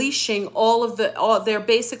 they're unleashing they're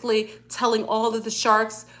basically telling all of the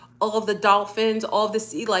sharks, all of the dolphins, all of the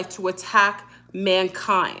sea life to attack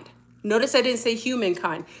mankind. Notice I didn't say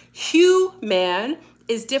humankind. Human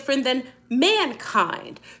is different than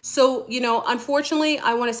mankind. So, you know, unfortunately,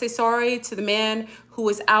 I want to say sorry to the man who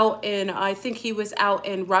was out in, I think he was out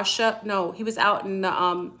in Russia. No, he was out in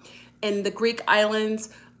the Greek islands.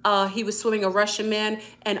 He was swimming, a Russian man,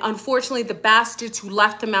 and unfortunately the bastards who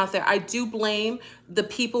left him out there, I do blame the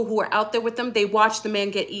people who were out there with them. They watched the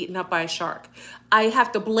man get eaten up by a shark. I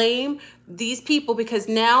have to blame these people because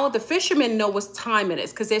now the fishermen know what time it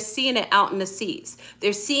is because they're seeing it out in the seas.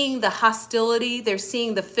 They're seeing the hostility. They're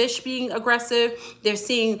seeing the fish being aggressive. They're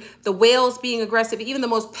seeing the whales being aggressive. Even the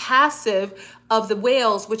most passive of the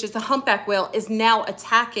whales, which is the humpback whale, is now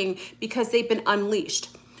attacking because they've been unleashed.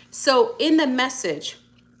 So in the message,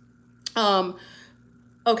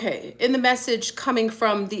 okay, in the message coming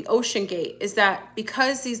from the Ocean Gate is that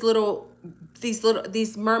because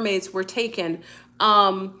these mermaids were taken,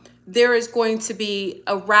 there is going to be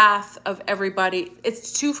a wrath of everybody.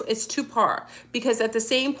 It's two-part because at the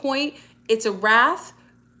same point, it's a wrath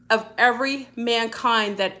of every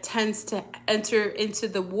mankind that tends to enter into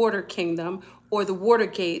the water kingdom or the water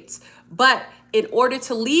gates. But in order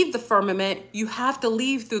to leave the firmament, you have to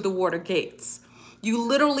leave through the water gates. You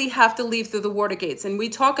literally have to leave through the water gates. And we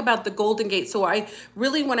talk about the Golden Gate. So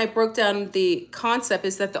when I broke down the concept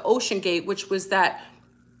is that the Ocean Gate, which was that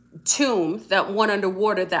tomb, that one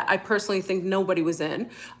underwater that I personally think nobody was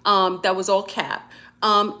in, that was all cap,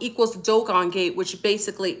 equals the Dogon Gate, which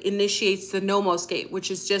basically initiates the Nommos Gate,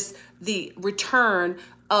 which is just the return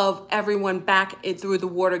of everyone back through the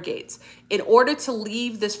water gates. In order to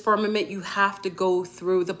leave this firmament, you have to go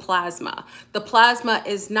through the plasma. The plasma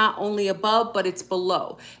is not only above, but it's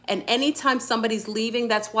below. And anytime somebody's leaving,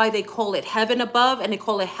 that's why they call it heaven above and they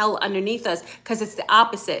call it hell underneath us, because it's the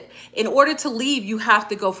opposite. In order to leave, you have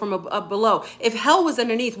to go from below. If hell was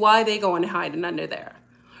underneath, why are they going and hiding under there?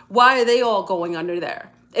 Why are they all going under there?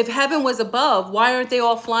 If heaven was above, why aren't they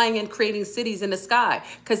all flying and creating cities in the sky?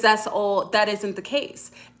 Because that isn't the case.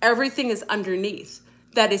 Everything is underneath.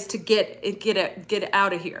 That is to get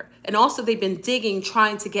out of here. And also they've been digging,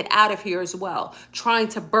 trying to get out of here as well, trying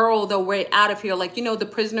to burrow their way out of here. Like, you know, the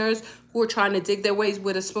prisoners who are trying to dig their ways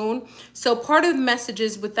with a spoon. So part of the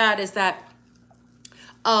messages with that is that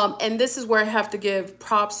And this is where I have to give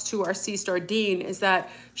props to our C-Star Dean, is that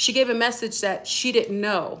she gave a message that she didn't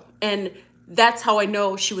know. And that's how I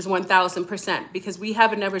know she was 1000%, because we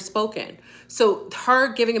haven't never spoken. So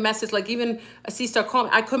her giving a message, like even a C-Star called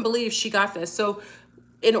me, I couldn't believe she got this. So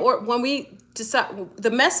when we decide,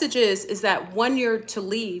 the message is that when you're to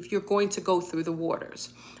leave, you're going to go through the waters.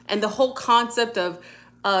 And the whole concept of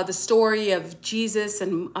the story of Jesus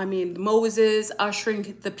and Moses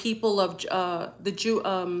ushering the people of the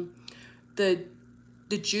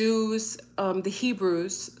Jews, the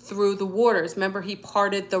Hebrews, through the waters. Remember, he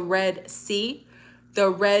parted the Red Sea,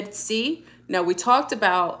 Now, we talked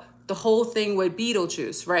about the whole thing with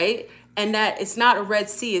Beetlejuice, right? And that it's not a Red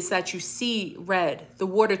Sea, it's that you see red. The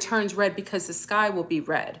water turns red because the sky will be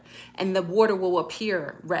red, and the water will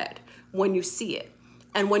appear red when you see it.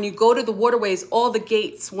 And when you go to the waterways, all the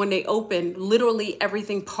gates, when they open, literally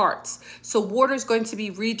everything parts. So water is going to be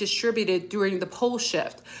redistributed during the pole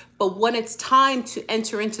shift. But when it's time to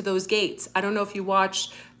enter into those gates, I don't know if you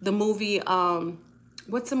watched the movie,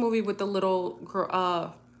 what's the movie with the little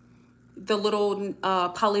girl,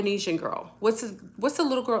 Polynesian girl? What's the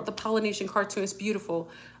little girl, the Polynesian cartoon? It's beautiful.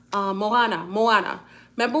 Moana.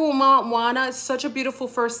 Remember when Moana? It's such a beautiful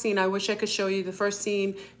first scene. I wish I could show you. The first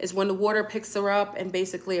scene is when the water picks her up and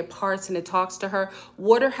basically it parts and it talks to her.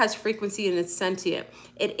 Water has frequency and it's sentient.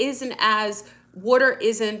 Water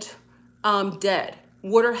isn't dead.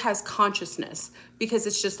 Water has consciousness, because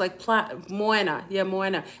it's just like Moana. Yeah,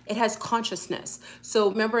 Moana. It has consciousness. So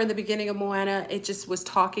remember in the beginning of Moana, it just was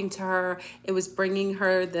talking to her. It was bringing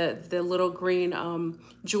her the little green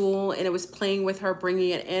jewel, and it was playing with her, bringing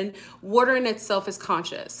it in. Water in itself is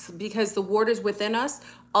conscious, because the waters within us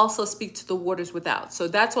also speak to the waters without. So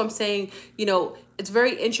that's what I'm saying. It's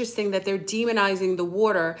very interesting that they're demonizing the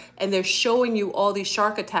water, and they're showing you all these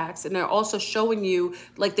shark attacks, and they're also showing you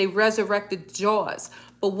like they resurrected Jaws.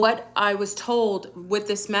 But what I was told with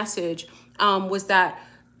this message was that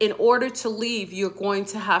in order to leave, you're going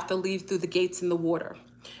to have to leave through the gates in the water.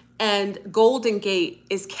 And Golden Gate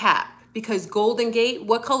is capped. Because Golden Gate,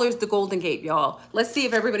 what color is the Golden Gate, y'all? Let's see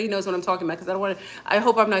if everybody knows what I'm talking about, because I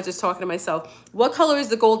hope I'm not just talking to myself. What color is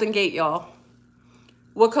the Golden Gate, y'all?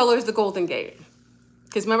 What color is the Golden Gate?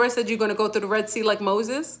 Because remember I said you're going to go through the Red Sea like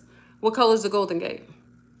Moses? What color is the Golden Gate?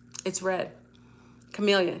 It's red.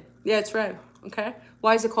 Chameleon. Yeah, it's red. Okay.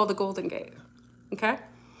 Why is it called the Golden Gate? Okay.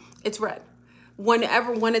 It's red. When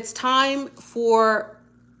it's time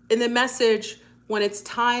in the message, when it's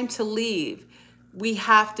time to leave, we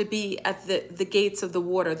have to be at the gates of the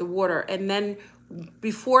water. And then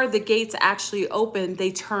before the gates actually open,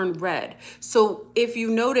 they turn red. So if you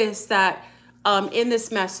notice that in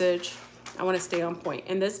this message, I want to stay on point.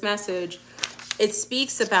 In this message, it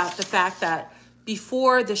speaks about the fact that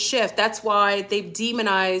before the shift, that's why they've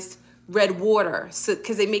demonized red water,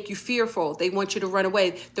 because they make you fearful. They want you to run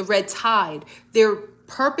away. The red tide. They're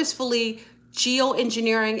purposefully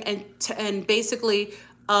geoengineering and basically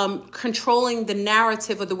controlling the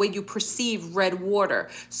narrative of the way you perceive red water.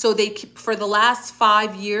 So for the last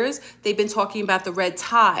 5 years, they've been talking about the red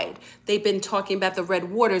tide. They've been talking about the red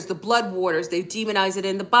waters, the blood waters. They demonize it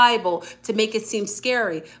in the Bible to make it seem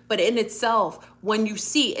scary. But in itself, when you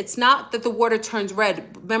see, it's not that the water turns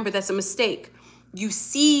red. Remember, that's a mistake. You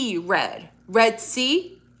see red. Red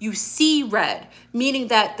Sea, you see red, meaning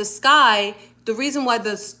that the sky, the reason why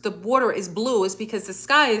the water is blue is because the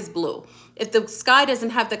sky is blue. If the sky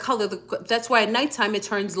doesn't have the color, that's why at nighttime it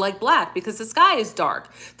turns like black, because the sky is dark.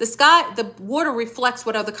 The water reflects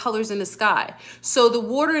what are the colors in the sky. So the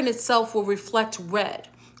water in itself will reflect red.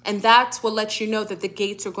 And that's what lets you know that the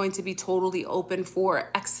gates are going to be totally open for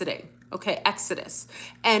exiting. Okay, Exodus.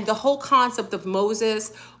 And the whole concept of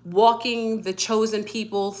Moses walking the chosen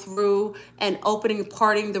people through and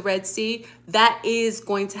parting the Red Sea, that is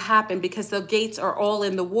going to happen because the gates are all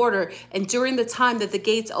in the water. And during the time that the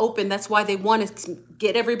gates open, that's why they want to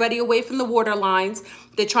get everybody away from the water lines.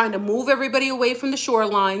 They're trying to move everybody away from the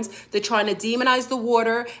shorelines. They're trying to demonize the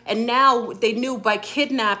water. And now they knew by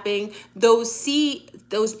kidnapping those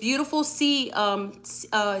beautiful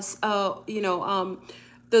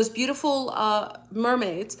those beautiful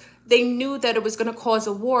mermaids, they knew that it was going to cause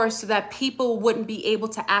a war so that people wouldn't be able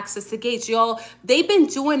to access the gates. Y'all, they've been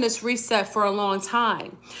doing this reset for a long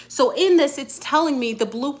time. So in this, it's telling me the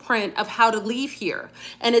blueprint of how to leave here.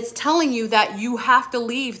 And it's telling you that you have to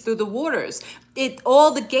leave through the waters.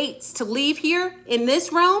 All the gates to leave here in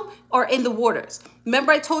this realm are in the waters.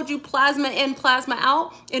 Remember I told you plasma in, plasma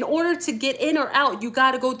out? In order to get in or out, you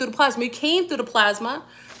got to go through the plasma. You came through the plasma.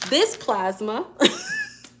 This plasma...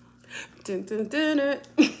 Dun, dun, dun,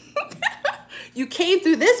 dun. You came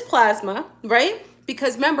through this plasma, right?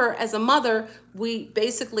 Because remember, as a mother, we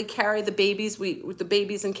basically carry the babies. The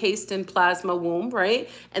baby's encased in plasma womb, right?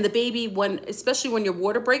 And the baby, especially when your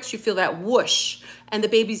water breaks, you feel that whoosh, and the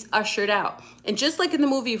baby's ushered out. And just like in the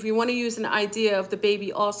movie, if you want to use an idea of the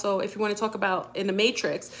baby, also, if you want to talk about in the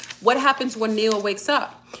Matrix, what happens when Neo wakes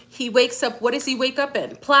up? He wakes up. What does he wake up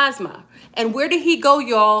in? Plasma. And where did he go,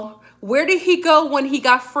 y'all? Where did he go when he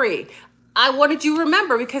got free? I wanted you to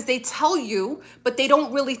remember, because they tell you, but they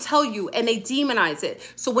don't really tell you, and they demonize it.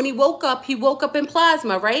 So when he woke up in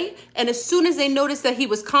plasma, right? And as soon as they noticed that he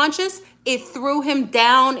was conscious, it threw him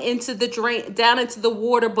down into the drain, down into the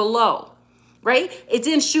water below, right? It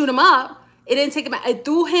didn't shoot him up. It didn't take him out. It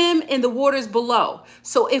threw him in the waters below.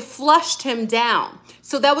 So it flushed him down.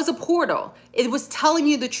 So that was a portal. It was telling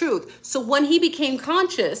you the truth. So when he became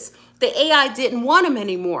conscious, the AI didn't want him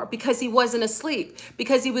anymore, because he wasn't asleep,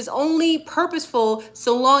 because he was only purposeful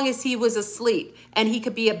so long as he was asleep, and he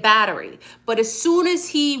could be a battery. But as soon as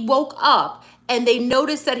he woke up and they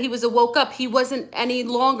noticed that he was woke up, he wasn't any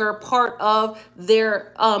longer part of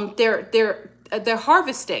their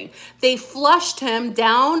harvesting. They flushed him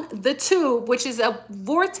down the tube, which is a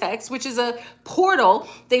vortex, which is a portal.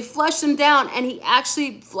 They flushed him down, and he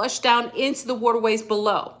actually flushed down into the waterways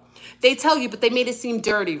below. They tell you, but they made it seem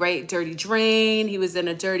dirty, right? Dirty drain. He was in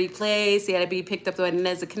a dirty place. He had to be picked up by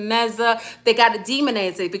Nebuchadnezzar. They got to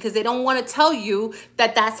demonize it, because they don't want to tell you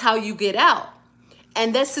that that's how you get out.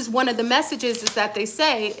 And this is one of the messages is that they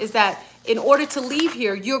say is that in order to leave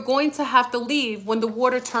here, you're going to have to leave when the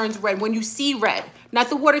water turns red, when you see red. Not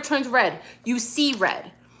the water turns red. You see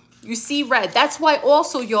red. You see red. That's why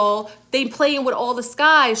also, y'all, they playing with all the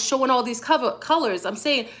skies, showing all these colors. I'm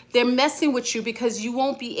saying they're messing with you, because you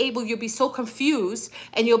won't be able, you'll be so confused,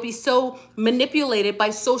 and you'll be so manipulated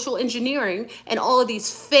by social engineering and all of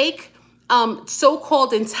these fake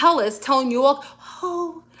so-called intelligences telling you all,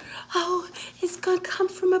 oh, it's going to come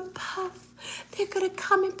from above. They're going to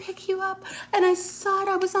come and pick you up. And I saw it.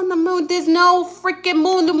 I was on the moon. There's no freaking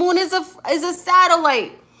moon. The moon is a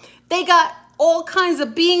satellite. They got all kinds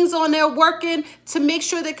of beings on there working to make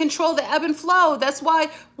sure they control the ebb and flow. That's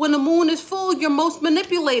why when the moon is full, you're most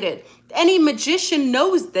manipulated. Any magician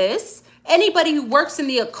knows this. Anybody who works in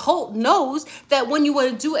the occult knows that when you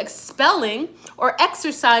want to do expelling or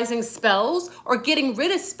exercising spells or getting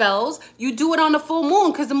rid of spells, you do it on the full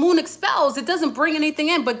moon, because the moon expels. It doesn't bring anything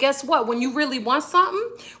in. But guess what? When you really want something,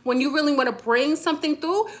 when you really want to bring something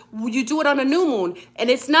through, you do it on a new moon.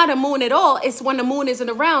 And it's not a moon at all. It's when the moon isn't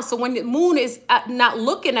around. So when the moon is not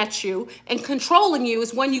looking at you and controlling you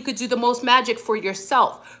is when you could do the most magic for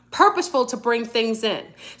yourself. Purposeful to bring things in.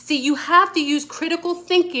 See, you have to use critical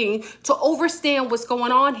thinking to understand what's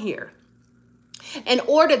going on here. In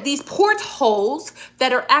order, these portholes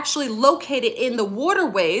that are actually located in the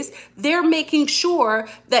waterways, they're making sure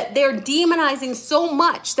that they're demonizing so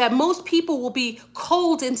much that most people will be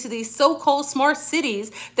culled into these so-called smart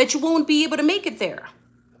cities that you won't be able to make it there.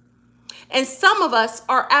 And some of us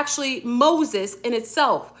are actually Moses in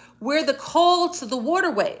itself. We're the call to the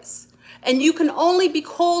waterways. And you can only be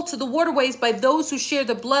called to the waterways by those who share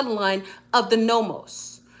the bloodline of the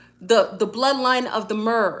Nommos, the bloodline of the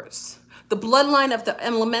Murs, the bloodline of the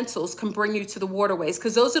elementals can bring you to the waterways,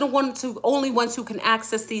 because those are the only ones who can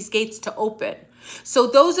access these gates to open. So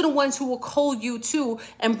those are the ones who will call you to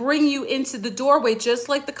and bring you into the doorway, just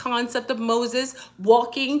like the concept of Moses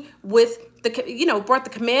walking with brought the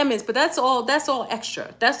commandments, but that's all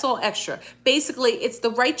extra. That's all extra. Basically, it's the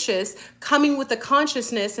righteous coming with the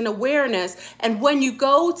consciousness and awareness. And when you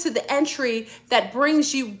go to the entry that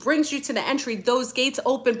brings you to the entry, those gates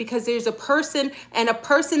open, because there's a person, and a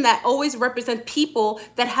person that always represent people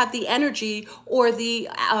that have the energy or the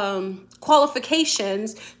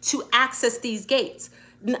qualifications to access these gates.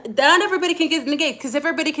 Not everybody can get in the gate, because if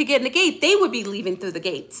everybody could get in the gate, they would be leaving through the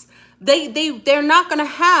gates. They're not going to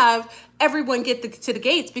have everyone get to the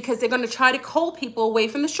gates, because they're going to try to cull people away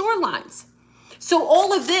from the shorelines. So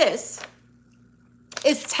all of this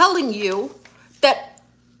is telling you that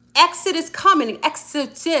Exodus is coming,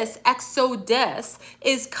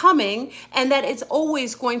 and that it's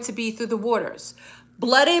always going to be through the waters.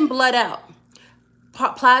 Blood in, blood out.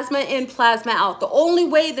 Plasma in, plasma out. The only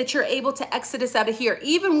way that you're able to exodus out of here,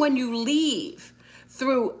 even when you leave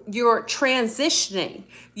through your transitioning,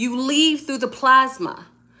 you leave through the plasma.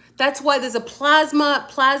 That's why there's a plasma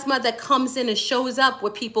that comes in and shows up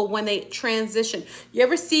with people when they transition. You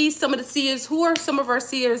ever see some of the seers? Who are some of our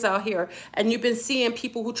seers out here? And you've been seeing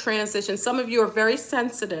people who transition. Some of you are very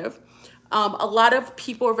sensitive. A lot of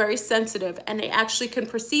people are very sensitive, and they actually can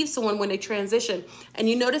perceive someone when they transition. And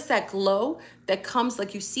you notice that glow that comes,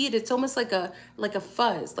 like you see it. It's almost like a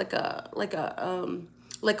fuzz, like a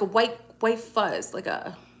white white fuzz, like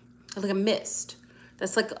a mist.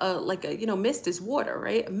 That's like a, you know, mist is water,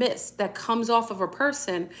 right? A mist that comes off of a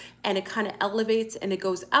person and it kind of elevates and it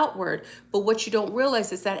goes outward. But what you don't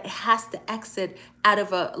realize is that it has to exit out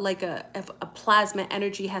of a plasma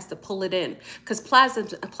energy has to pull it in, because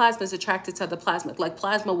plasma is attracted to the plasma. Like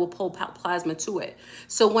plasma will pull plasma to it.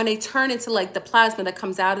 So when they turn into like the plasma that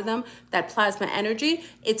comes out of them, that plasma energy,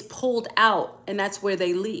 it's pulled out, and that's where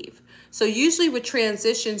they leave. So usually with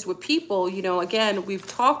transitions with people, you know, again, we've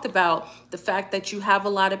talked about the fact that you have a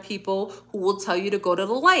lot of people who will tell you to go to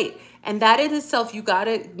the light. And that in itself, you got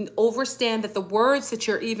to understand that the words that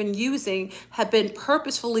you're even using have been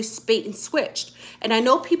purposefully bait and switched. And I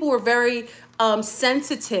know people were very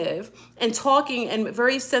sensitive and talking, and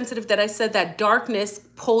very sensitive that I said that darkness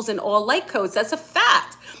pulls in all light codes. That's a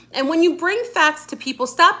fact. And when you bring facts to people,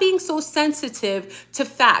 stop being so sensitive to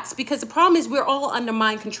facts, because the problem is we're all under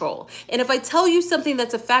mind control. And if I tell you something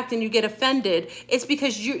that's a fact and you get offended, it's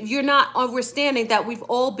because you're not understanding that we've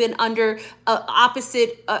all been under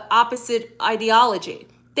opposite ideology.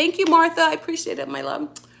 Thank you, Martha. I appreciate it, my love.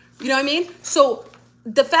 You know what I mean? So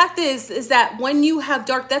the fact is that when you have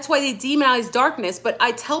dark, that's why they demonize darkness. But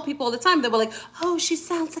I tell people all the time, they were like, oh, she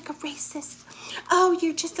sounds like a racist. Oh,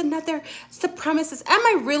 you're just another supremacist. Am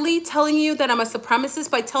I really telling you that I'm a supremacist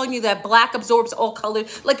by telling you that black absorbs all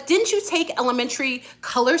colors? Like, didn't you take elementary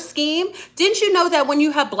color scheme? Didn't you know that when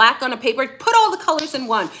you have black on a paper, put all the colors in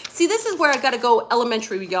one? See, this is where I got to go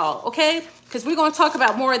elementary, y'all, okay? Because we're going to talk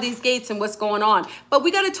about more of these gates and what's going on. But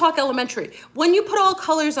we got to talk elementary. When you put all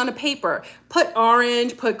colors on a paper, put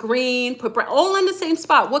orange, put green, put brown, all in the same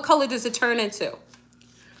spot, what color does it turn into?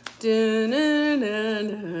 Okay,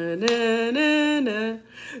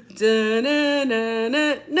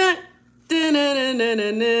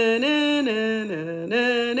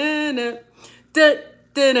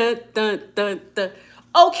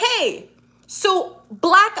 so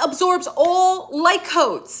black absorbs all light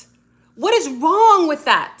codes. What is wrong with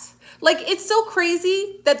that? Like, it's so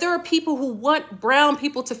crazy that there are people who want brown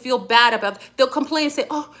people to feel bad about it. They'll complain and say,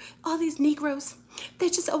 oh, all these Negroes, they're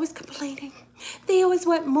just always complaining. They always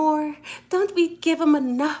want more. Don't we give them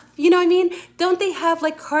enough? You know what I mean? Don't they have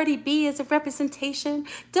like Cardi B as a representation?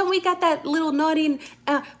 Don't we got that little naughty,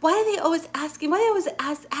 why are they always asking? Why are they always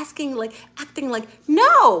asking, like, acting like,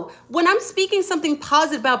 no. When I'm speaking something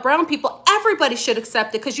positive about brown people, everybody should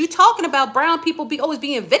accept it, because you're talking about brown people always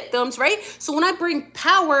being victims, right? So when I bring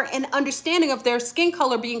power and understanding of their skin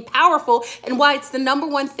color being powerful and why it's the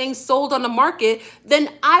 #1 thing sold on the market, then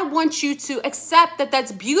I want you to accept that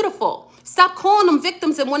that's beautiful. Stop calling them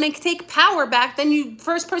victims, and when they take power back, then you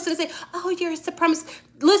first person to say, oh, you're a supremacist.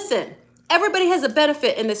 Listen, everybody has a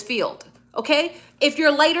benefit in this field, okay? If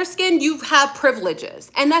you're lighter skinned, you have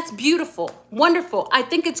privileges, and that's beautiful, wonderful. I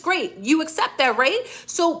think it's great. You accept that, right?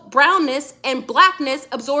 So brownness and blackness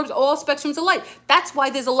absorbs all spectrums of light. That's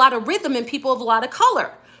why there's a lot of rhythm in people of a lot of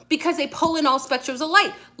color, because they pull in all spectrums of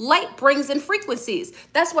light. Light brings in frequencies.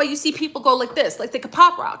 That's why you see people go like this, like they could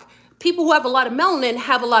pop rock. People who have a lot of melanin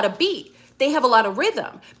have a lot of beat. They have a lot of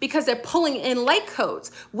rhythm because they're pulling in light codes.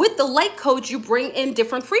 With the light codes, you bring in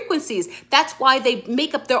different frequencies. That's why they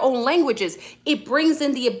make up their own languages. It brings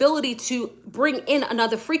in the ability to bring in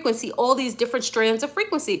another frequency, all these different strands of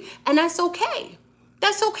frequency. And that's okay.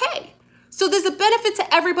 That's okay. So there's a benefit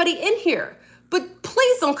to everybody in here. But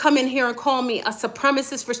please don't come in here and call me a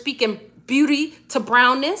supremacist for speaking beauty to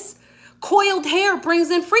brownness. Coiled hair brings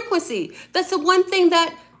in frequency. That's the one thing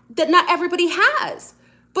that not everybody has.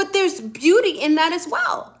 But there's beauty in that as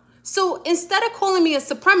well. So instead of calling me a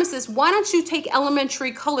supremacist, why don't you take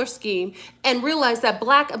elementary color scheme and realize that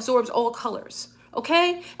black absorbs all colors,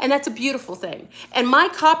 okay? And that's a beautiful thing. And my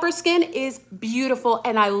copper skin is beautiful,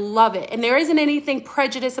 and I love it. And there isn't anything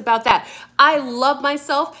prejudiced about that. I love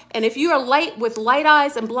myself, and if you are light with light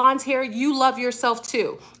eyes and blonde hair, you love yourself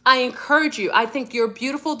too. I encourage you. I think you're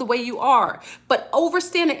beautiful the way you are, but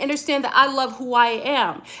understand and understand that I love who I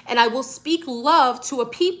am. And I will speak love to a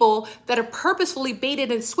people that are purposefully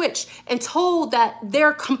baited and switched and told that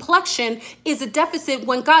their complexion is a deficit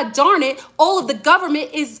when, God darn it, all of the government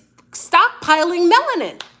is stockpiling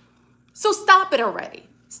melanin. So stop it already.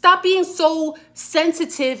 Stop being so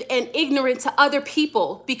sensitive and ignorant to other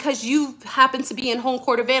people because you happen to be in home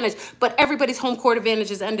court advantage, but everybody's home court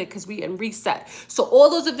advantage is ended because we in reset. So all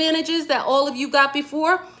those advantages that all of you got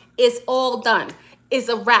before is all done. It's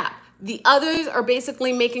a wrap. The others are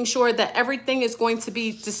basically making sure that everything is going to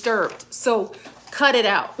be disturbed. So cut it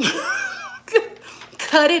out.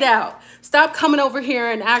 Cut it out. Stop coming over here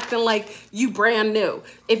and acting like you brand new.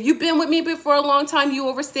 If you've been with me before a long time, you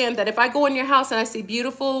understand that if I go in your house and I see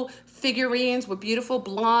beautiful, figurines with beautiful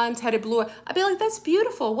blonde headed blue. I'd be like, that's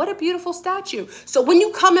beautiful. What a beautiful statue. So when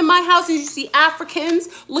you come in my house and you see Africans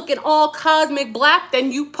looking all cosmic black,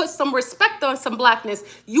 then you put some respect on some blackness.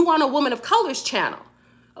 You on a Woman of Color's channel.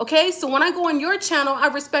 Okay, so when I go on your channel, I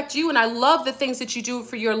respect you and I love the things that you do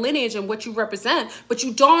for your lineage and what you represent. But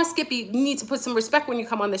you darn Skippy need to put some respect when you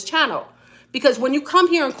come on this channel. Because when you come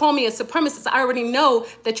here and call me a supremacist, I already know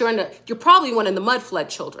that you're probably one of the mud flood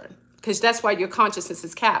children. Because that's why your consciousness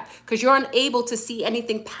is capped. Because you're unable to see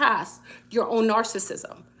anything past your own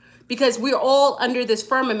narcissism. Because we're all under this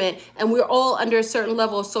firmament and we're all under a certain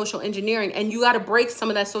level of social engineering. And you got to break some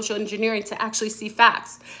of that social engineering to actually see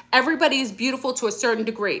facts. Everybody is beautiful to a certain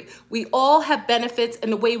degree. We all have benefits in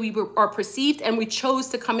the way we are perceived and we chose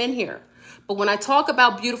to come in here. But when I talk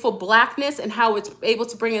about beautiful blackness and how it's able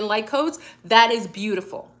to bring in light codes, that is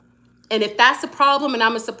beautiful. And if that's the problem and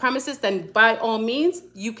I'm a supremacist, then by all means,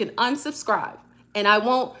 you can unsubscribe. And I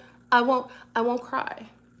won't cry.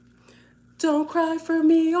 Don't cry for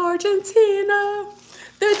me, Argentina.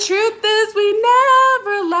 The truth is we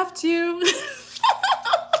never left you.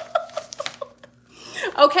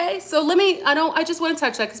 Okay, so I just want to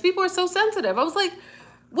touch that because people are so sensitive. I was like,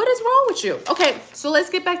 what is wrong with you? Okay, so let's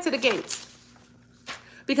get back to the gates.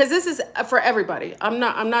 Because this is for everybody. I'm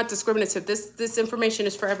not discriminative. This information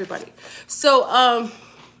is for everybody. So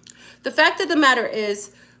the fact of the matter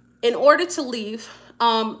is, in order to leave,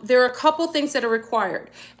 there are a couple things that are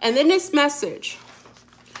required. And in this message,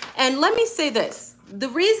 and let me say this, the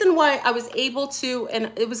reason why I was able to,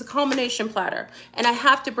 and it was a culmination platter, and I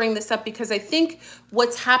have to bring this up because I think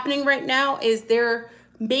what's happening right now is they're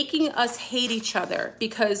making us hate each other.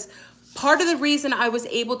 Because part of the reason I was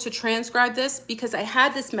able to transcribe this, because I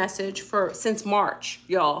had this message since March,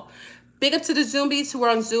 y'all. Big up to the Zombies who are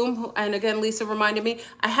on Zoom. And again, Lisa reminded me,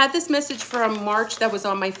 I had this message from March that was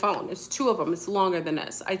on my phone. It's 2 of them. It's longer than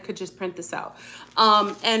this. I could just print this out.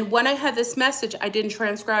 And when I had this message, I didn't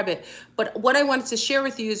transcribe it. But what I wanted to share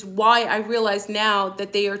with you is why I realize now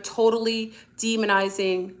that they are totally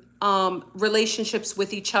demonizing relationships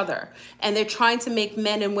with each other. And they're trying to make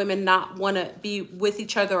men and women not want to be with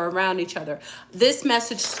each other or around each other. This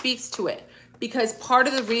message speaks to it. Because part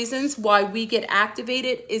of the reasons why we get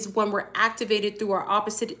activated is when we're activated through our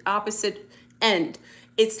opposite end.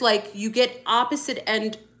 It's like you get opposite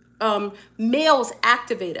end, males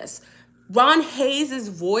activate us. Ron Hayes'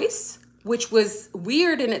 voice, which was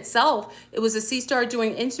weird in itself. It was a C-Star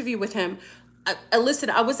doing an interview with him.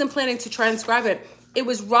 Listen, I wasn't planning to transcribe it. It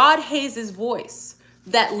was Rod Hayes' voice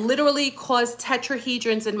that literally caused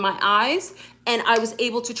tetrahedrons in my eyes. And I was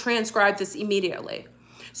able to transcribe this immediately.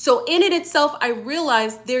 So in it itself, I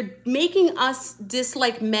realized they're making us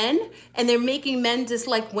dislike men and they're making men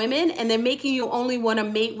dislike women and they're making you only want to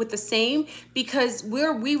mate with the same because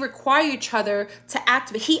we require each other to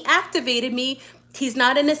activate. He activated me. He's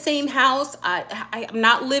not in the same house. I'm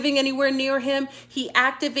not living anywhere near him. He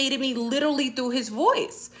activated me literally through his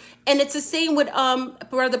voice. And it's the same with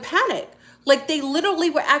Brother Panic. Like they literally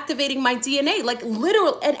were activating my DNA, like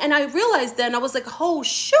literal. And I realized then I was like, oh,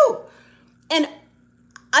 shoot. And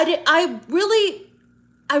I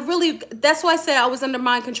really, that's why I say I was under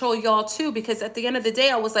mind control, y'all, too, because at the end of the day,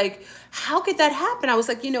 I was like, how could that happen? I was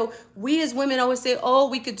like, you know, we as women always say, oh,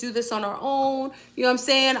 we could do this on our own. You know what I'm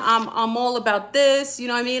saying? I'm all about this. You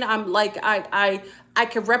know what I mean? I'm like, I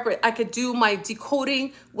could do my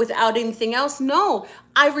decoding without anything else. No,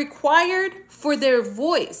 I required for their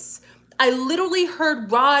voice. I literally heard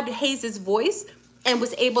Rod Hayes' voice and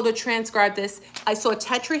was able to transcribe this. I saw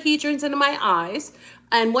tetrahedrons in my eyes.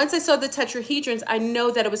 And once I saw the tetrahedrons, I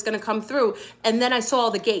know that it was going to come through. And then I saw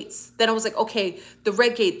all the gates. Then I was like, okay, the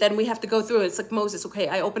red gate, then we have to go through it. It's like Moses. Okay,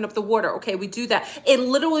 I open up the water. Okay, we do that. It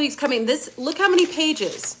literally is coming. Look how many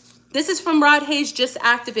pages. This is from Rod Hayes just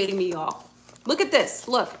activating me, y'all. Look at this.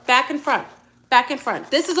 Look, back and front, back and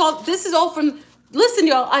front. This is all from, listen,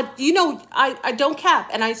 y'all, I don't cap.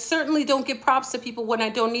 And I certainly don't give props to people when I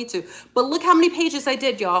don't need to. But look how many pages I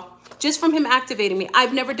did, y'all, just from him activating me.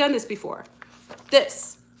 I've never done this before.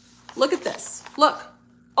 This, look at this, look,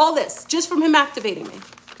 all this, just from him activating me,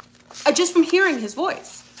 just from hearing his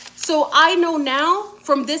voice. So I know now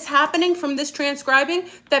from this happening, from this transcribing,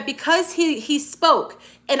 that because he spoke,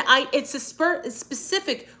 and it's a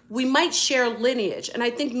specific, we might share lineage. And I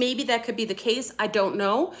think maybe that could be the case. I don't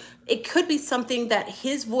know. It could be something that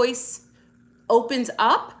his voice opens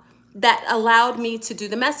up that allowed me to do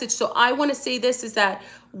the message. So I want to say this is that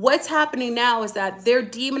what's happening now is that they're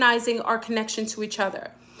demonizing our connection to each other.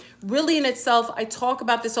 really in itself, I talk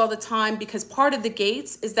about this all the time because part of the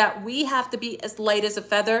gates is that we have to be as light as a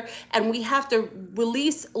feather, and we have to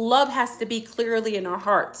release, love has to be clearly in our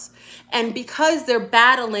hearts. And because they're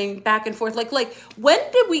battling back and forth, like when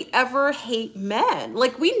did we ever hate men?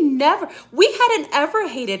 Like we hadn't ever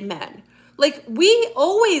hated men. Like we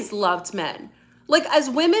always loved men. Like as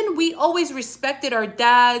women, we always respected our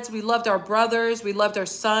dads. We loved our brothers. We loved our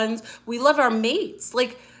sons. We loved our mates.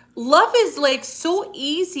 Like love is like so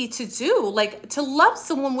easy to do. Like to love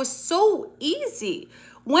someone was so easy.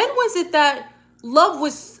 When was it that love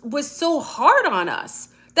was so hard on us?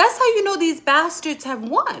 That's how you know these bastards have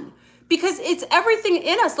won. Because it's everything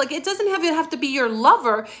in us. Like it doesn't even have to be your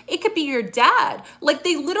lover. It could be your dad. Like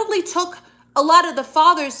they literally took, a lot of the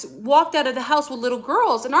fathers walked out of the house with little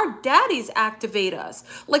girls, and our daddies activate us.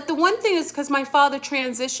 Like the one thing is, because my father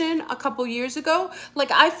transitioned a couple years ago,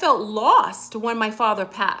 like I felt lost when my father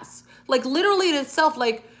passed. Like literally in itself,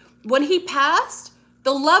 like when he passed,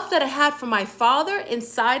 the love that I had for my father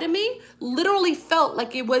inside of me literally felt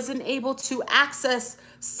like it wasn't able to access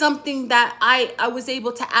something that I was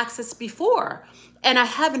able to access before. And I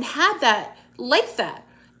haven't had that like that.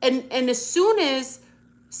 And as soon as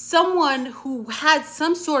someone who had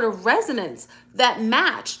some sort of resonance that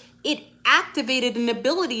matched, it activated an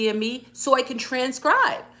ability in me so I can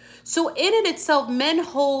transcribe. So in it itself, men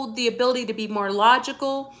hold the ability to be more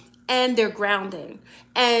logical, and they're grounding.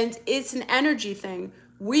 And it's an energy thing.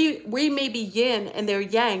 We may be yin and they're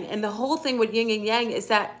yang. And the whole thing with yin and yang is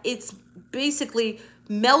that it's basically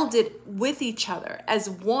melded with each other as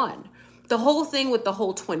one. The whole thing with the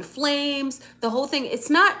whole twin flames, the whole thing, it's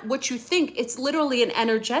not what you think. It's literally an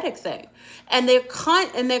energetic thing. And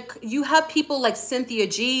you have people like Cynthia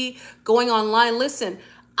G going online. Listen,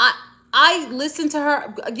 I listen to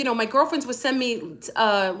her. You know, my girlfriends would send me,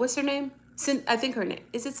 what's her name? I think her name,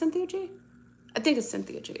 is it Cynthia G? I think it's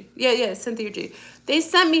Cynthia G. Yeah, Cynthia G. They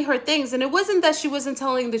sent me her things, and it wasn't that she wasn't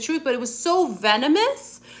telling the truth, but it was so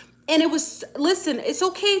venomous. And it was, listen, it's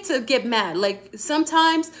okay to get mad. Like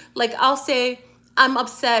sometimes, like I'll say I'm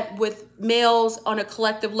upset with males on a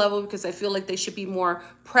collective level because I feel like they should be more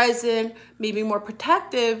present, maybe more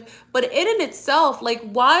protective. But in itself, like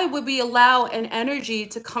why would we allow an energy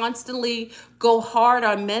to constantly go hard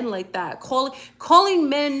on men like that? Calling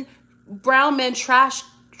men, brown men, trash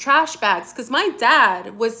bags, because my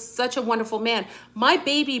dad was such a wonderful man. My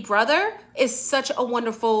baby brother is such a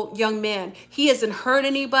wonderful young man. He hasn't hurt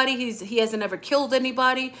anybody. He hasn't ever killed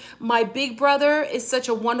anybody. My big brother is such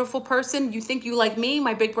a wonderful person. You think you like me?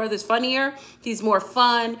 My big brother's funnier. He's more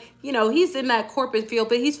fun. You know, he's in that corporate field,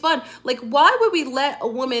 but he's fun. Like, why would we let a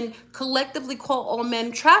woman collectively call all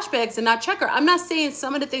men trash bags and not check her? I'm not saying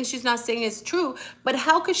some of the things she's not saying is true, but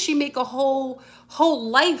how could she make a whole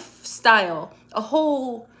lifestyle, a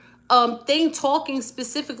whole thing talking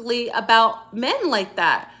specifically about men like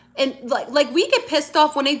that? And like we get pissed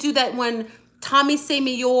off when they do that. When Tommy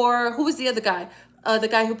Seymour, who was the other guy? The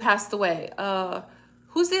guy who passed away.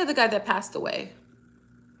 Who's the other guy that passed away?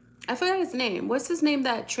 I forgot his name. What's his name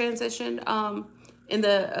that transitioned in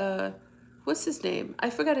the what's his name? I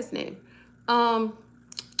forgot his name. I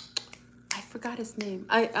forgot his name.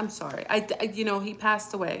 I'm sorry. You know, he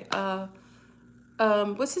passed away.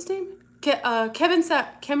 What's his name? Kevin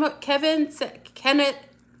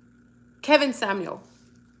Samuel.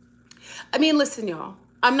 I mean, listen, y'all.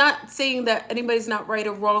 I'm not saying that anybody's not right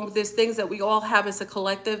or wrong. There's things that we all have as a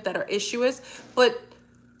collective that are issues, but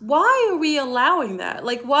why are we allowing that?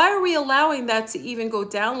 Like, why are we allowing that to even go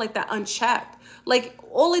down like that unchecked? Like,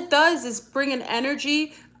 all it does is bring an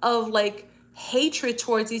energy of like hatred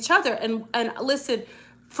towards each other. And listen,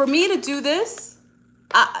 for me to do this,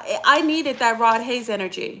 I needed that Rod Hayes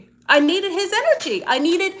energy. I needed his energy. I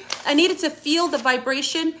needed to feel the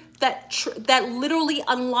vibration that literally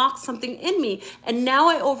unlocked something in me. And now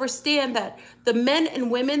I understand that the men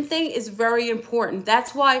and women thing is very important.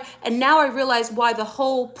 That's why, and now I realize why the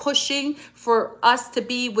whole pushing for us to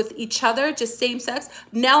be with each other, just same sex,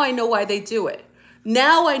 now I know why they do it.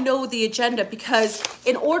 Now I know the agenda, because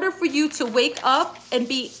in order for you to wake up and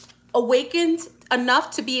be awakened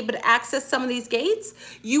enough to be able to access some of these gates,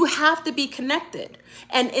 you have to be connected.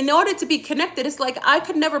 And in order to be connected, it's like I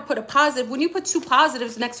could never put a positive. When you put two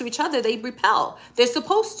positives next to each other, they repel. They're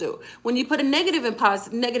supposed to. When you put a negative and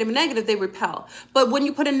positive, negative and negative, they repel. But when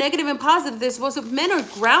you put a negative and positive, they're supposed to. Men are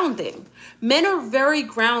grounding. Men are very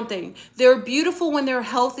grounding. They're beautiful when they're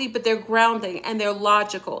healthy, but they're grounding and they're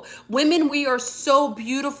logical. Women, we are so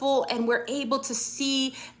beautiful, and we're able to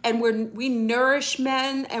see, and we nourish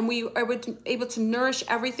men, and we are able to nourish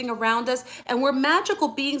everything around us. And we're magical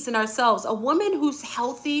beings in ourselves. A woman who's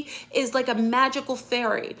healthy is like a magical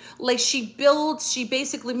fairy. Like she builds, she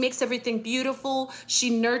basically makes everything beautiful. She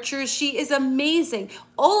nurtures, she is amazing.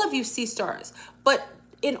 All of you sea stars. But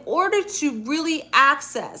in order to really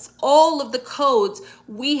access all of the codes,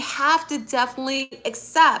 we have to definitely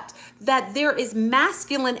accept that there is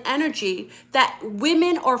masculine energy that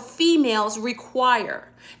women or females require.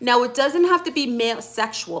 Now, it doesn't have to be male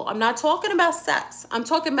sexual. I'm not talking about sex. I'm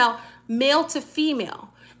talking about male to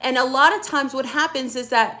female. And a lot of times what happens is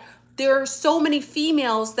that there are so many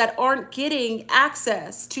females that aren't getting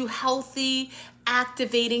access to healthy,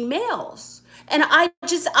 activating males. And I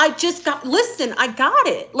just got, listen, I got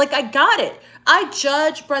it. Like, I got it. I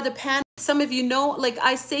judge Brother Panic. Some of you know, like,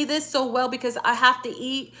 I say this so well because I have to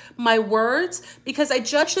eat my words, because I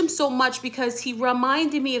judged him so much because he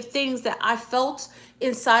reminded me of things that I felt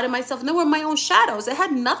inside of myself. And they were my own shadows. It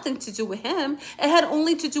had nothing to do with him. It had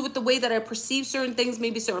only to do with the way that I perceived certain things,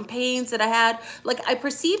 maybe certain pains that I had. Like, I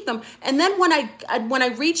perceived them. And then when I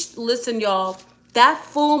reached, listen, y'all, that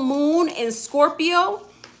full moon in Scorpio,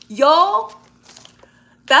 y'all,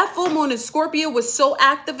 that full moon in Scorpio was so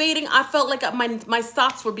activating. I felt like my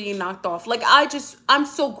socks were being knocked off. Like, I'm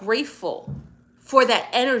so grateful for that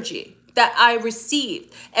energy that I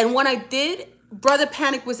received. And when I did, Brother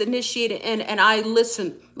Panic was initiated in, and I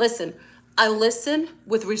listened. Listen, I listen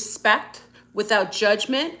with respect, without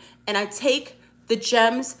judgment, and I take the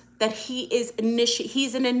gems that he's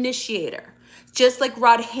an initiator, just like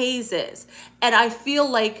Rod Hayes is. And I feel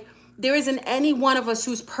like there isn't any one of us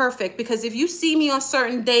who's perfect, because if you see me on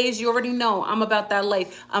certain days, you already know I'm about that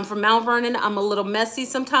life. I'm from Mount Vernon. I'm a little messy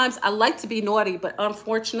sometimes. I like to be naughty, but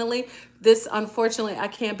unfortunately, I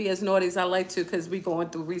can't be as naughty as I like to, because we're going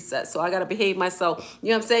through reset. So I got to behave myself. You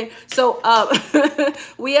know what I'm saying? So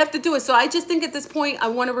we have to do it. So I just think at this point, I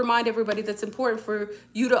want to remind everybody that's important for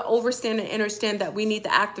you to understand and understand that we need the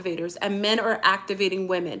activators, and men are activating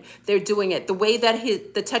women. They're doing it. The way that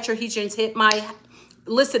the tetrahedrons hit my...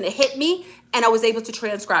 Listen, it hit me, and I was able to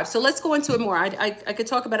transcribe. So let's go into it more. I could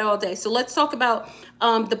talk about it all day. So let's talk about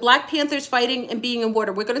the Black Panthers fighting and being in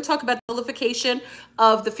water. We're going to talk about the nullification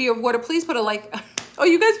of the fear of water. Please put a like. Oh,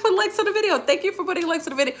 you guys put likes on the video. Thank you for putting likes on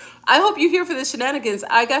the video. I hope you're here for the shenanigans.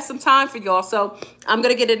 I got some time for y'all, so I'm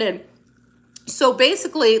going to get it in. So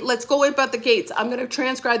basically, let's go about the gates. I'm going to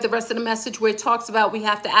transcribe the rest of the message where it talks about we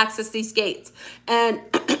have to access these gates. And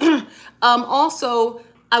also...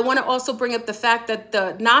 I want to also bring up the fact that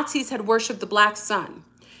the Nazis had worshipped the black sun.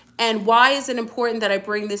 And why is it important that I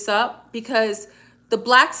bring this up? Because the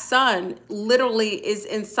black sun literally is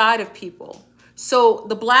inside of people. So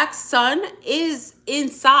the black sun is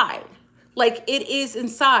inside. Like, it is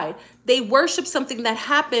inside. They worship something that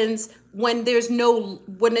happens when there's no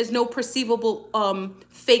perceivable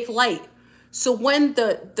fake light. So when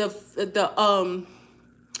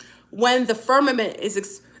when the firmament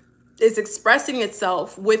is expressing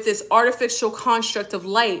itself with this artificial construct of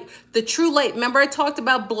light, the true light. Remember, I talked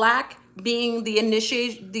about black being the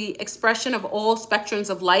expression of all spectrums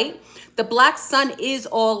of light. The black sun is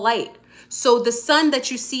all light. So the sun that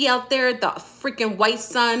you see out there, the freaking white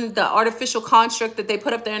sun, the artificial construct that they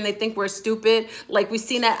put up there and they think we're stupid, like we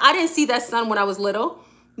seen that. I didn't see that sun when I was little.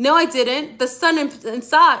 No, I didn't. The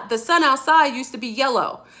sun outside used to be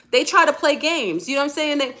yellow. They try to play games. You know what I'm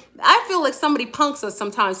saying? I feel like somebody punks us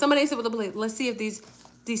sometimes. Somebody said, let's see if these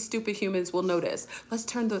stupid humans will notice. Let's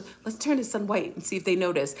turn the sun white and see if they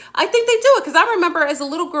notice. I think they do it, because I remember as a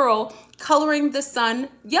little girl coloring the sun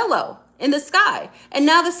yellow in the sky. And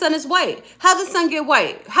now the sun is white. How the sun get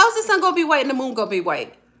white? How's the sun gonna be white and the moon gonna be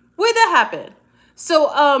white? Where'd that happen?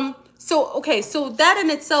 Okay, so that in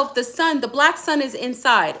itself, the black sun is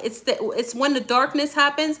inside. It's when the darkness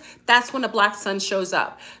happens, that's when the black sun shows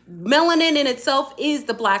up. Melanin in itself is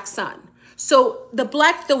the black sun. So the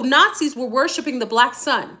Nazis were worshiping the black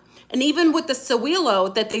sun. And even with the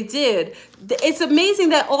Sawilo that they did, it's amazing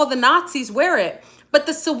that all the Nazis wear it. But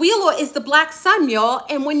the Sawilo is the black sun, y'all.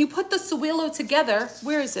 And when you put the Sawilo together,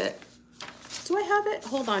 where is it? Do I have it?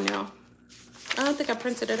 Hold on, y'all. I don't think I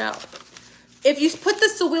printed it out. If you put the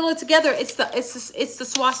Sawilo together, it's the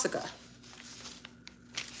swastika.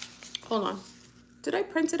 Hold on. Did I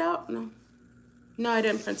print it out? No. No, I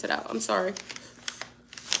didn't print it out. I'm sorry.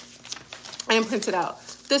 I didn't print it out.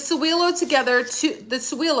 The Sawilo together, the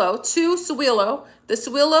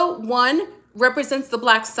Sawilo, one represents the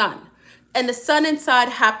black sun. And the sun inside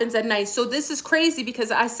happens at night. So this is crazy,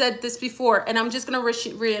 because I said this before, and I'm just going to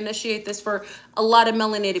reinitiate this for a lot of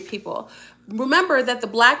melanated people. Remember that the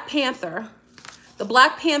Black Panther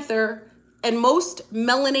and most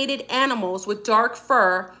melanated animals with dark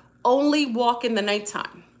fur only walk in the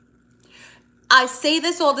nighttime. I say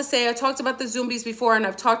this all to say, I talked about the zombies before, and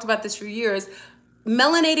I've talked about this for years.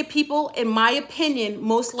 Melanated people, in my opinion,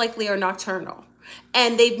 most likely are nocturnal.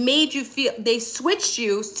 And they've made you feel, they switched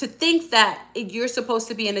you to think that you're supposed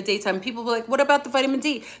to be in the daytime. People were like, what about the vitamin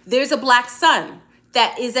D? There's a black sun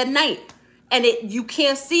that is at night. And you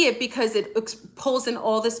can't see it because it pulls in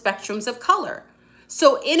all the spectrums of color.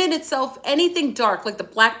 So in it itself, anything dark, like the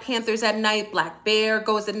Black Panthers at night, Black Bear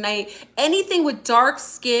goes at night, anything with dark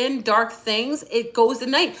skin, dark things, it goes at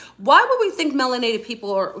night. Why would we think melanated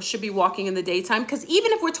people should be walking in the daytime? Because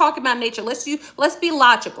even if we're talking about nature, let's be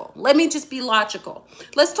logical. Let me just be logical.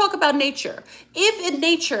 Let's talk about nature. If in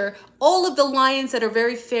nature, all of the lions that are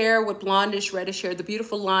very fair with blondish, reddish hair, the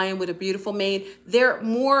beautiful lion with a beautiful mane, they're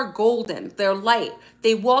more golden, they're light.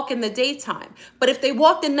 They walk in the daytime. But if they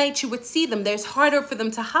walked at night, you would see them. There's harder for them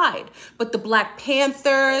to hide. But the Black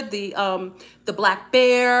Panther, the Black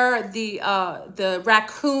Bear, the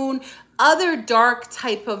raccoon, other dark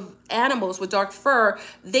type of animals with dark fur,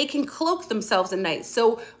 they can cloak themselves at night.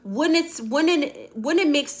 So wouldn't it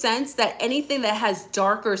make sense that anything that has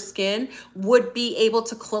darker skin would be able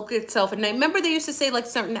to cloak itself at night? Remember they used to say like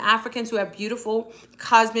certain Africans who have beautiful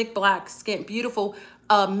cosmic black skin, beautiful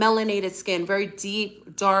melanated skin, very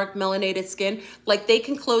deep, dark melanated skin, like they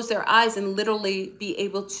can close their eyes and literally be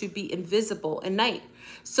able to be invisible at night.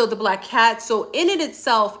 So the black cat, so in it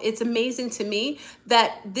itself, it's amazing to me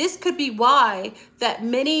that this could be why that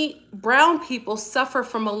many brown people suffer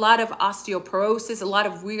from a lot of osteoporosis, a lot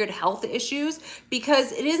of weird health issues,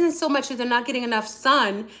 because it isn't so much that they're not getting enough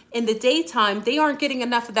sun in the daytime, they aren't getting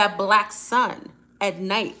enough of that black sun at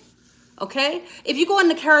night. Okay, if you go in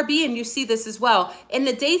the Caribbean, you see this as well. In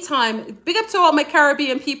the daytime, big up to all my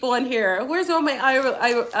Caribbean people in here. Where's all my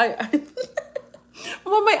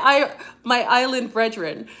my island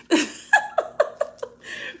brethren?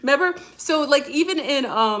 Remember, so like even in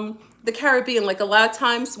the Caribbean, like a lot of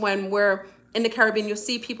times when we're in the Caribbean, you'll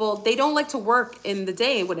see people, they don't like to work in the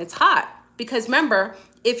day when it's hot, because remember,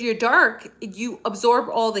 if you're dark, you absorb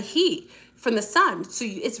all the heat from the sun. So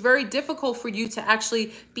it's very difficult for you to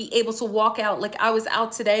actually be able to walk out. Like I was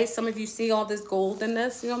out today. Some of you see all this gold in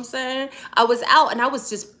this, you know what I'm saying? I was out and I was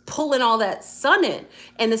just pulling all that sun in,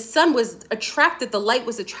 and the sun was attracted, the light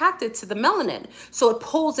was attracted to the melanin. So it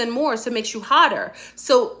pulls in more, so it makes you hotter.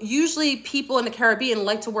 So usually people in the Caribbean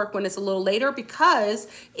like to work when it's a little later because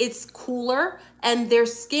it's cooler and their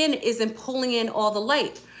skin isn't pulling in all the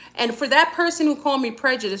light. And for that person who called me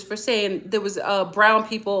prejudiced for saying there was brown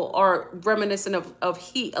people are reminiscent of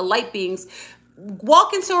heat, light beings,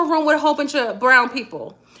 walk into a room with a whole bunch of brown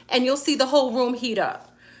people and you'll see the whole room heat up.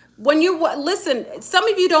 When you listen, some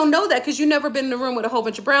of you don't know that because you've never been in a room with a whole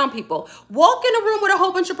bunch of brown people. Walk in a room with a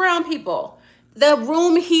whole bunch of brown people. The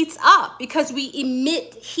room heats up because we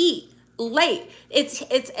emit heat. Light. We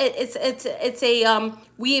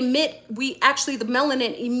actually, the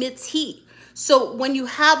melanin emits heat. So when you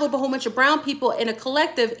have a whole bunch of brown people in a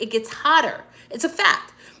collective, it gets hotter. It's a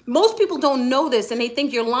fact. Most people don't know this and they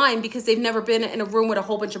think you're lying because they've never been in a room with a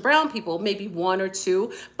whole bunch of brown people, maybe one or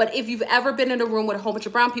two. But if you've ever been in a room with a whole bunch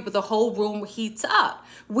of brown people, the whole room heats up.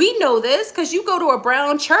 We know this because you go to a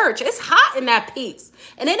brown church. It's hot in that piece.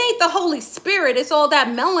 And it ain't the Holy Spirit. It's all that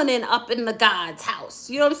melanin up in the God's house.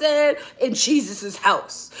 You know what I'm saying? In Jesus's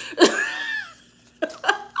house. You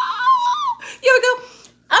ever go?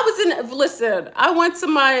 I went to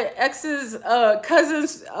my ex's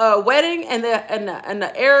cousin's wedding and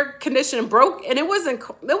the air conditioning broke, and it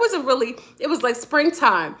wasn't really, it was like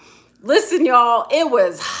springtime. Listen, y'all, it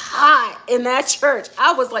was hot in that church.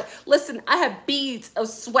 I was like, listen, I had beads of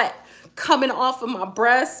sweat coming off of my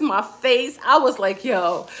breasts, my face. I was like,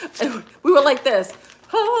 yo, and we were like this.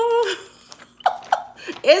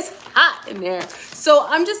 It's hot in there. So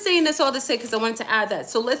I'm just saying this all to say because I wanted to add that.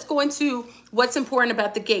 So let's go into what's important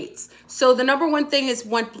about the gates. So the number one thing is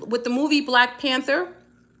with the movie Black Panther.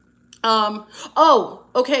 Oh,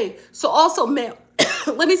 okay. So also male.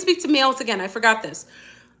 Let me speak to males again. I forgot this.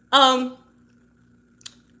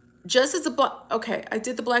 Just as okay, I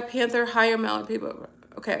did the Black Panther, higher male people.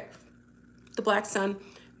 Okay, the Black Sun.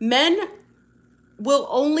 Men will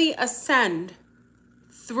only ascend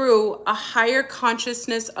through a higher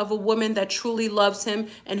consciousness of a woman that truly loves him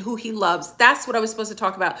and who he loves. That's what I was supposed to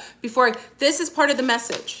talk about before. This is part of the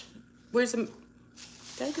message. Where's the,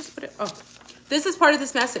 did I just put it? Oh, this is part of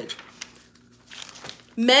this message.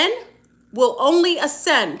 Men will only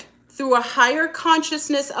ascend through a higher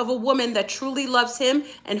consciousness of a woman that truly loves him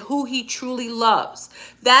and who he truly loves.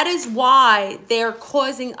 That is why they're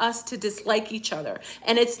causing us to dislike each other.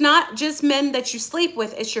 And it's not just men that you sleep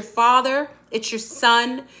with. It's your father, it's your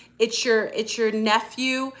son, it's your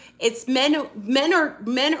nephew. It's men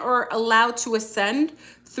are allowed to ascend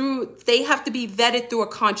through, they have to be vetted through a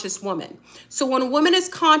conscious woman. So when a woman is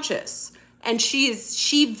conscious and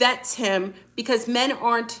she vets him, because men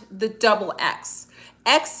aren't the double X.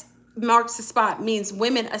 X marks the spot, means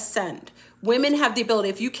women ascend. Women have the ability,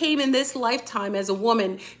 if you came in this lifetime as a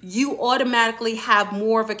woman, you automatically have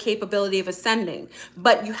more of a capability of ascending,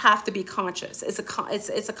 but you have to be conscious. It's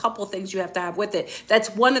a couple of things you have to have with it. That's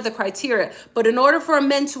one of the criteria. But in order for a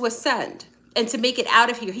man to ascend and to make it out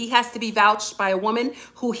of here, he has to be vouched by a woman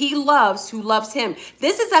who he loves, who loves him.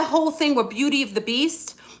 This is that whole thing with Beauty of the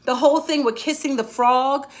Beast. The whole thing with kissing the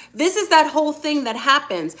frog. This is that whole thing that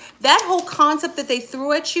happens. That whole concept that they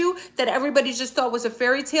threw at you that everybody just thought was a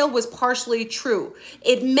fairy tale was partially true.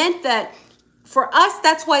 It meant that for us,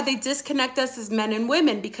 that's why they disconnect us as men and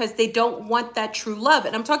women, because they don't want that true love.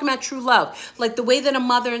 And I'm talking about true love, like the way that a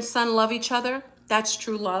mother and son love each other. That's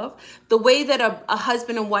true love. The way that a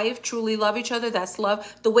husband and wife truly love each other, that's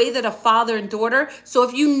love. The way that a father and daughter. So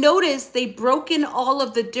if you notice, they've broken all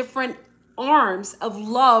of the different arms of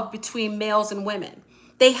love between males and women.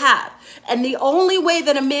 They have. And the only way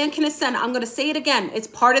that a man can ascend, I'm going to say it again, it's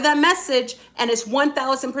part of that message, and it's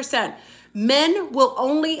 1000%. Men will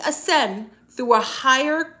only ascend through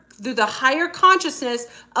the higher consciousness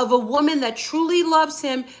of a woman that truly loves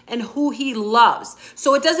him and who he loves.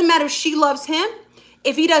 So it doesn't matter if she loves him.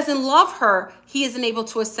 If he doesn't love her, he isn't able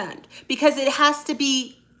to ascend, because it has to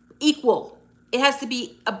be equal. It has to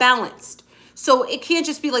be balanced. So it can't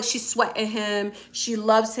just be like she's sweating him, she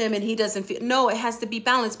loves him, and he doesn't feel. No, it has to be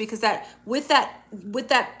balanced, because that with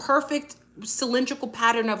that perfect cylindrical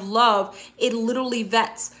pattern of love, it literally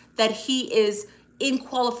vets that he is in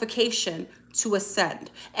qualification to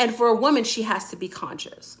ascend. And for a woman, she has to be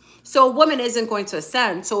conscious. So a woman isn't going to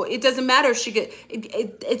ascend. So it doesn't matter if she get.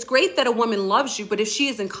 It's great that a woman loves you, but if she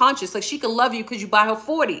isn't conscious, like she can love you because you buy her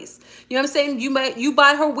 40s. You know what I'm saying? You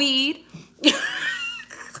buy her weed.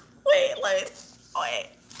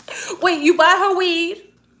 Wait, you buy her weed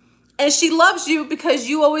and she loves you because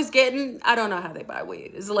you always getting, I don't know how they buy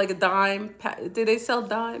weed. Is it like a dime? Did they sell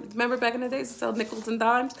dimes? Remember back in the days, they sell nickels and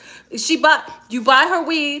dimes? You buy her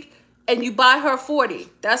weed and you buy her 40.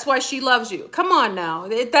 That's why she loves you. Come on now.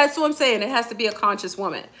 That's what I'm saying. It has to be a conscious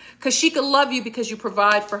woman, because she could love you because you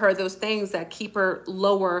provide for her those things that keep her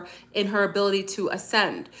lower in her ability to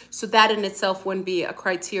ascend. So that in itself wouldn't be a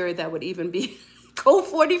criteria that would even be Code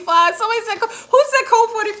 45. Somebody said, who said Code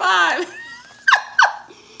 45?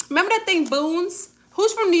 Remember that thing, Boons?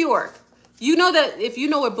 Who's from New York? You know that if you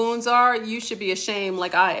know what Boons are, you should be ashamed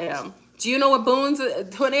like I am. Do you know what Boons is?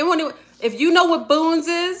 If you know what Boons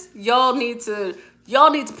is, y'all need to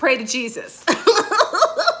pray to Jesus.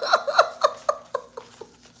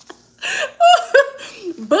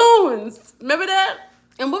 Boons. Remember that?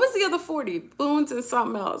 And what was the other 40? Boons and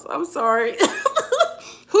something else. I'm sorry.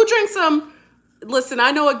 Who drinks some? Listen, I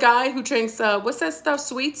know a guy who drinks, what's that stuff?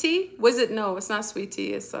 Sweet tea? Was it? No, it's not sweet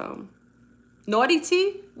tea. It's naughty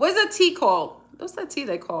tea. What's that tea called? What's that tea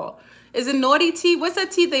they call? Is it naughty tea? What's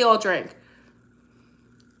that tea they all drink?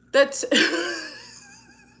 That's,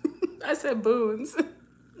 I said Boons.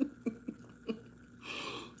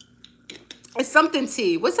 It's something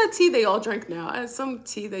tea. What's that tea they all drink now? It's some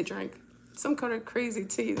tea they drink. Some kind of crazy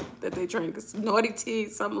tea that they drink. It's naughty tea,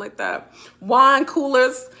 something like that. Wine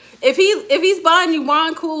coolers. If he's buying you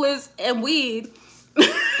wine coolers and weed,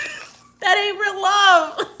 that ain't real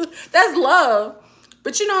love. That's love.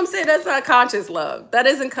 But you know what I'm saying? That's not conscious love. That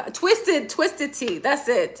isn't twisted tea. That's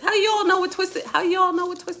it. How y'all know what twisted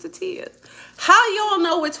tea is? How y'all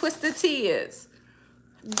know what twisted tea is?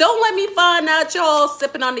 Don't let me find out y'all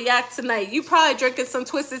sipping on the yak tonight. You probably drinking some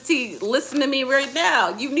twisted tea. Listen to me right now.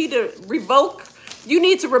 You need to rebuke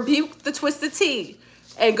the twisted tea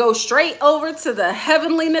and go straight over to the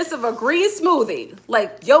heavenliness of a green smoothie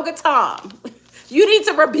like Yoga Tom. You need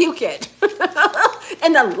to rebuke it.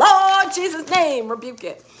 In the Lord Jesus' name, rebuke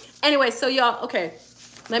it. Anyway, so y'all, okay.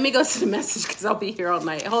 Let me go to the message because I'll be here all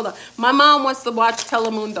night. Hold on. My mom wants to watch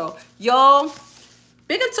Telemundo. Y'all,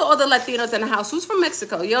 big up to all the Latinos in the house. Who's from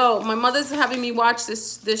Mexico? Yo, my mother's having me watch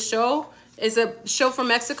this show. It's a show from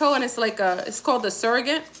Mexico, and it's like it's called The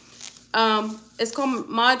Surrogate. It's called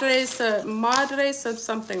Madres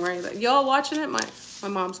something, right? Y'all watching it? My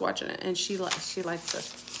mom's watching it, and she likes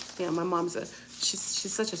it. Yeah, my mom's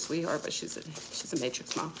she's such a sweetheart, but she's a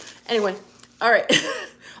Matrix mom. Anyway, all right.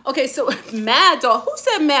 Okay, so Mad Dog. Who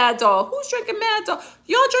said Mad Dog? Who's drinking Mad Dog?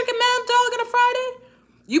 Y'all drinking Mad Dog on a Friday?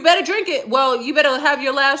 You better drink it. Well, you better have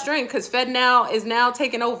your last drink because Fed now is now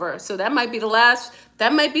taking over. So that might be the last.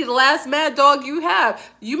 That might be the last Mad Dog you have.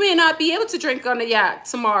 You may not be able to drink on the yacht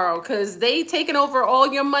tomorrow because they taking over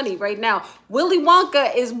all your money right now. Willy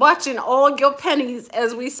Wonka is watching all your pennies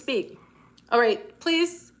as we speak. All right,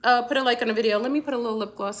 please put a like on the video. Let me put a little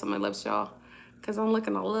lip gloss on my lips, y'all, because I'm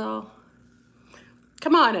looking a little.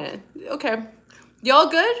 Come on in. Okay, y'all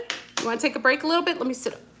good? You want to take a break a little bit? Let me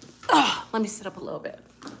sit up. Let me sit up a little bit.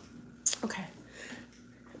 Okay.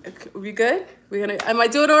 We good? Am I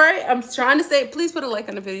doing all right? I'm trying to say, please put a like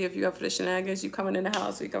on the video if you up for the shenanigans. You coming in the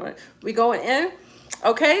house, we going in.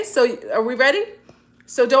 Okay, so are we ready?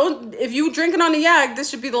 So if you drinking on the yak,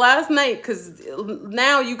 this should be the last night because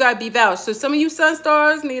now you gotta be vouched. So some of you sun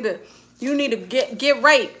stars need to get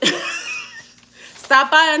right.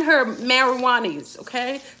 Stop buying her marijuanas,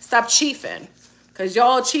 okay? Stop chiefing. Cause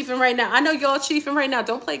y'all chiefing right now. I know y'all chiefing right now.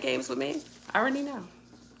 Don't play games with me. I already know.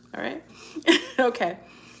 All right. Okay.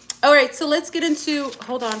 All right. So let's get into,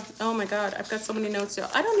 hold on. Oh my God. I've got so many notes here.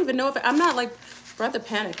 I don't even know if I'm not like Brother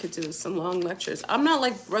Panic could do some long lectures. I'm not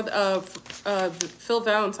like Brother Phil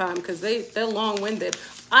Valentine because they're long-winded.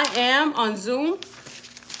 I am on Zoom,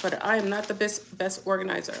 but I am not the best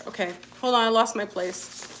organizer. Okay. Hold on. I lost my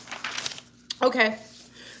place. Okay.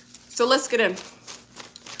 So let's get in.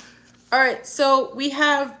 All right. So we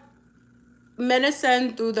have men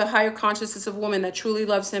ascend through the higher consciousness of woman that truly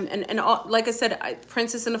loves him. And all, like I said,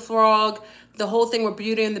 Princess and the Frog, the whole thing with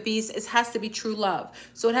Beauty and the Beast, it has to be true love.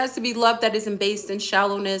 So it has to be love that isn't based in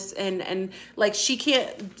shallowness and like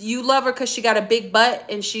you love her because she got a big butt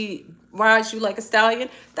and she rides you like a stallion.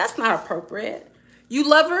 That's not appropriate. You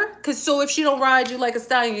love her because so if she don't ride you like a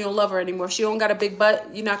stallion, you don't love her anymore. If she don't got a big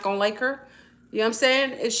butt, you're not going to like her. You know what I'm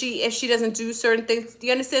saying? If she doesn't do certain things, do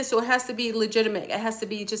you understand? So it has to be legitimate. It has to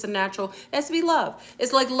be just a natural, it has to be love.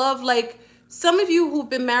 It's like love, like some of you who've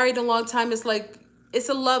been married a long time, it's like, it's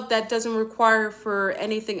a love that doesn't require for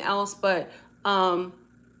anything else, but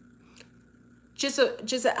just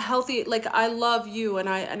a healthy, like I love you and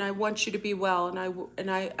I want you to be well. And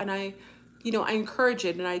I, you know, I encourage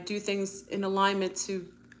it and I do things in alignment to,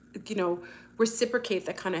 you know, reciprocate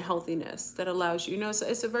that kind of healthiness that allows you, you know, so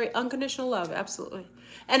it's a very unconditional love. Absolutely.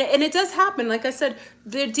 And it does happen. Like I said,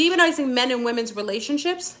 they're demonizing men and women's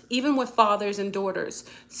relationships, even with fathers and daughters.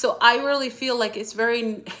 So I really feel like it's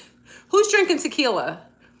very, who's drinking tequila?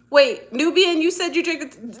 Wait, Nubian, you said you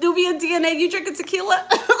drink Nubian DNA, you drinking tequila?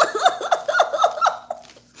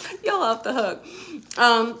 Y'all off the hook.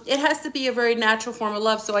 It has to be a very natural form of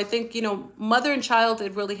love. So I think, you know, mother and child,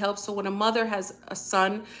 it really helps. So when a mother has a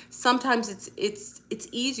son, sometimes it's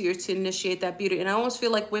easier to initiate that beauty. And I almost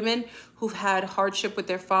feel like women who've had hardship with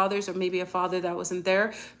their fathers or maybe a father that wasn't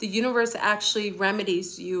there, the universe actually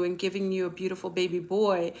remedies you in giving you a beautiful baby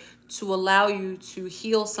boy to allow you to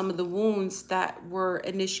heal some of the wounds that were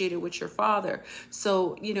initiated with your father.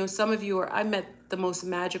 So, you know, some of you I met the most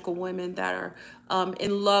magical women that are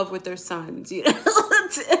in love with their sons, you know,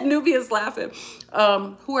 Nubia's laughing,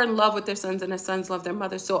 who are in love with their sons and their sons love their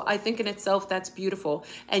mother. So I think in itself, that's beautiful.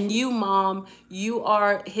 And you, mom, you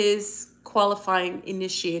are his qualifying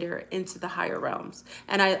initiator into the higher realms.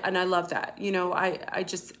 And I love that. You know, I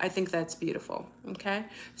think that's beautiful. Okay.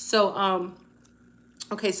 So,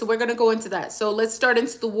 okay, so we're going to go into that. So let's start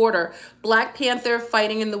into the water. Black Panther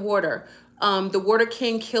fighting in the water. The Water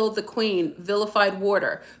King killed the Queen, vilified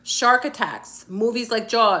water. Shark attacks, movies like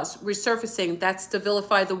Jaws, resurfacing, that's to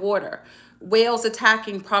vilify the water. Whales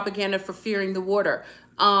attacking, propaganda for fearing the water.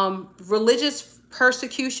 Religious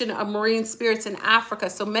persecution of marine spirits in Africa.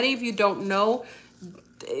 So many of you don't know.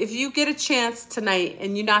 If you get a chance tonight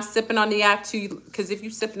and you're not sipping on the yak too, because if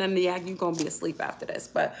you're sipping on the yak, you're going to be asleep after this.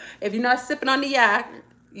 But if you're not sipping on the yak,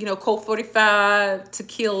 you know, Colt 45,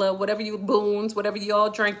 tequila, whatever you, boons, whatever you all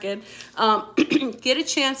drinking, get a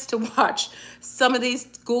chance to watch some of these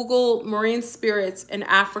Google marine spirits in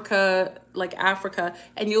Africa, like Africa,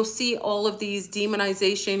 and you'll see all of these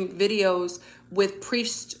demonization videos with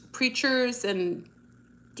preachers and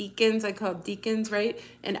deacons, I call them deacons, right,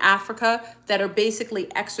 in Africa, that are basically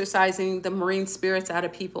exorcising the marine spirits out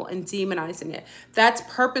of people and demonizing it. That's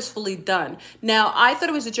purposefully done. Now, I thought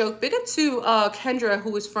it was a joke. Big up to Kendra,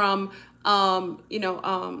 who was from, you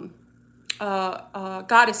know,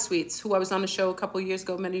 Goddess Suites, who I was on the show a couple years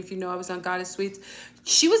ago. Many of you know I was on Goddess Suites.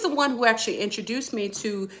 She was the one who actually introduced me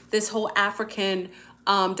to this whole African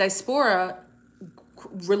diaspora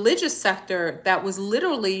religious sector that was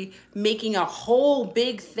literally making a whole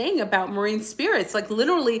big thing about marine spirits, like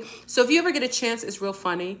literally. So if you ever get a chance, it's real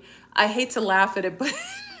funny. I hate to laugh at it, but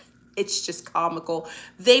It's just comical.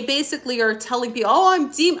 They basically are telling people, oh,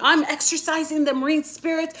 I'm exercising the marine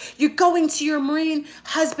spirits. You're going to your marine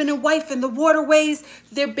husband and wife in the waterways.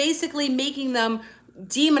 They're basically making them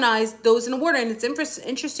demonize those in the water. And it's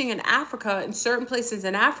interesting in Africa, in certain places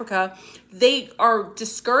in Africa, they are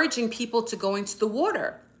discouraging people to go into the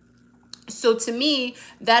water. So to me,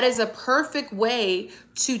 that is a perfect way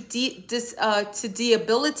to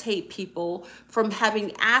debilitate people from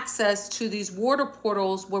having access to these water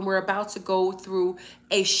portals when we're about to go through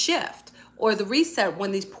a shift or the reset,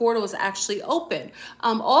 when these portals actually open.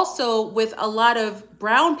 Also, with a lot of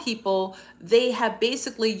brown people, they have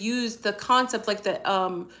basically used the concept, like the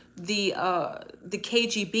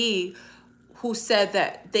KGB, who said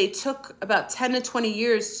that they took about 10 to 20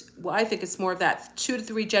 years, well, I think it's more of that, 2 to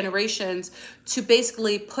 3 generations, to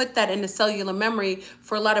basically put that into cellular memory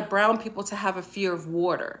for a lot of brown people to have a fear of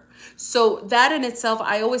water. So that in itself,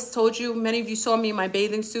 I always told you, many of you saw me in my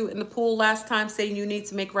bathing suit in the pool last time saying you need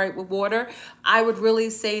to make right with water. I would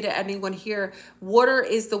really say to anyone here, water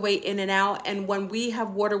is the way in and out. And when we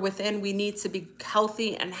have water within, we need to be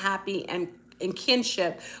healthy and happy and in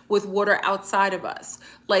kinship with water outside of us.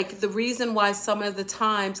 Like the reason why some of the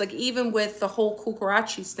times, like even with the whole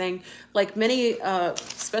cucarachas thing, like many,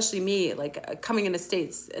 especially me, like coming in the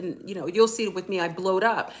States, and you know, you'll see it with me, I blowed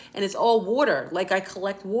up and it's all water. Like I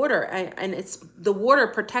collect water and it's the water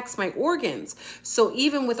protects my organs. So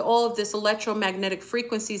even with all of this electromagnetic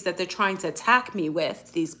frequencies that they're trying to attack me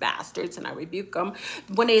with, these bastards, and I rebuke them,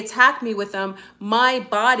 when they attack me with them, my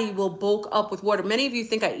body will bulk up with water. Many of you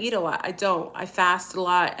think I eat a lot. I don't. I fast a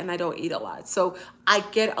lot and I don't eat a lot. So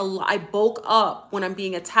I bulk up when I'm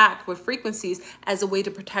being attacked with frequencies as a way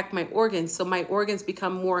to protect my organs. So my organs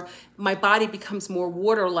become more, my body becomes more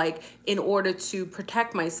water-like in order to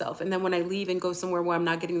protect myself. And then when I leave and go somewhere where I'm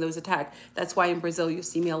not getting those attacks, that's why in Brazil you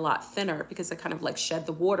see me a lot thinner, because I kind of like shed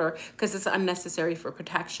the water because it's unnecessary for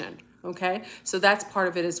protection. Okay, so that's part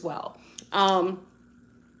of it as well.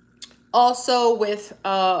 Also with,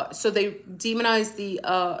 so they demonize the,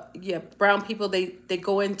 brown people, they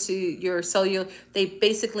go into your cellular, they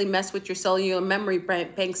basically mess with your cellular memory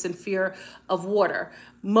banks in fear of water.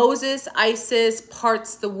 Moses, Isis,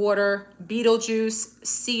 parts the water, Beetlejuice,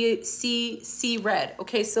 see red.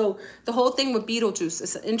 Okay, so the whole thing with Beetlejuice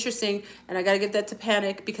is interesting, and I gotta give that to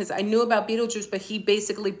Panic because I knew about Beetlejuice, but he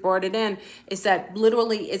basically brought it in, is that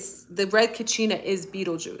literally it's the red Kachina is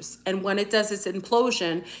Beetlejuice. And when it does its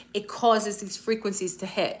implosion, it causes these frequencies to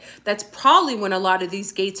hit. That's probably when a lot of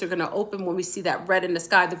these gates are gonna open, when we see that red in the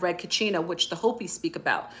sky, the red Kachina, which the Hopis speak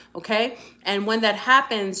about, okay? And when that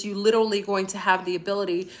happens, you literally going to have the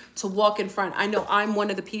ability to walk in front. I know I'm one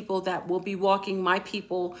of the people that will be walking my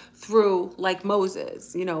people through like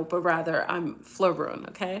Moses, you know, but rather I'm Fleurun,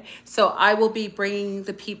 okay? So I will be bringing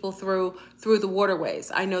the people through the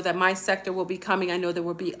waterways. I know that my sector will be coming. I know there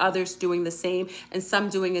will be others doing the same, and some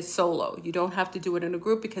doing it solo. You don't have to do it in a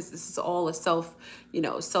group because this is all a self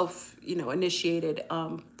initiated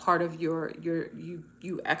part of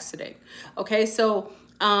you exiting. Okay, so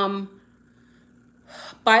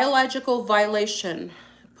biological violation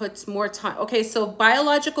puts more time. Okay, so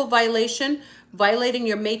biological violation, violating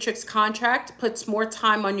your matrix contract, puts more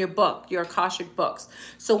time on your book, your Akashic books.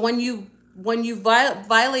 So when you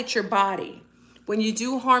violate your body, when you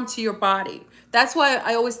do harm to your body, that's why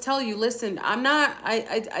I always tell you, listen,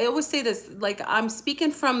 I always say this, like I'm speaking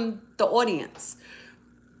from the audience.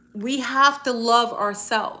 We have to love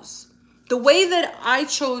ourselves. The way that I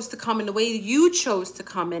chose to come in, the way you chose to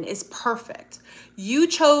come in is perfect. You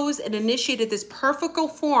chose and initiated this perfect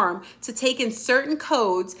form to take in certain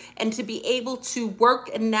codes and to be able to work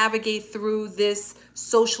and navigate through this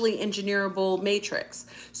socially engineerable matrix.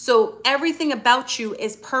 So everything about you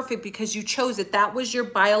is perfect because you chose it. That was your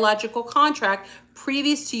biological contract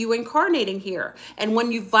previous to you incarnating here. And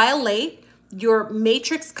when you violate your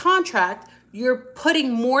matrix contract, you're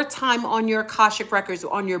putting more time on your Akashic records,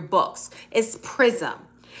 on your books. It's prism.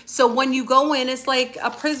 So when you go in, it's like a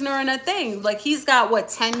prisoner in a thing. Like he's got, what,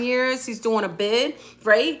 10 years? He's doing a bid,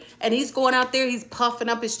 right? And he's going out there, he's puffing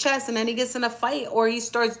up his chest, and then he gets in a fight or he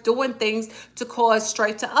starts doing things to cause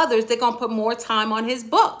strife to others. They're going to put more time on his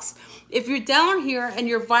books. If you're down here and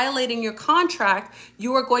you're violating your contract,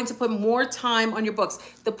 you are going to put more time on your books.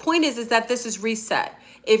 The point is that this is reset.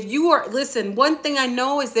 If you are, listen, one thing I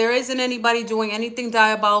know is there isn't anybody doing anything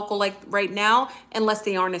diabolical like right now unless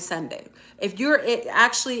they aren't ascending. If you're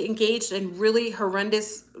actually engaged in really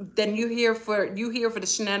horrendous, then you're here for the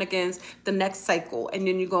shenanigans the next cycle. And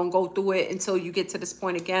then you're going to go through it until you get to this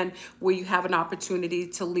point again where you have an opportunity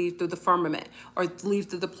to leave through the firmament, or leave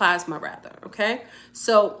through the plasma rather, okay?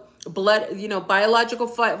 So blood, biological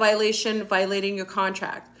violation, violating your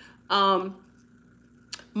contract.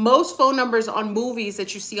 Most phone numbers on movies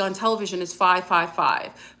that you see on television is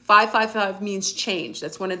 555. 555 means change.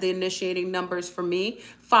 That's one of the initiating numbers for me.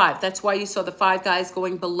 5. That's why you saw the 5 guys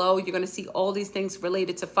going below. You're going to see all these things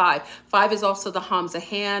related to 5. 5 is also the Hamza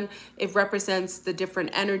hand. It represents the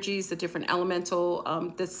different energies, the different elemental,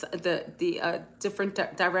 the different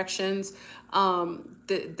directions,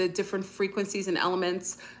 the different frequencies and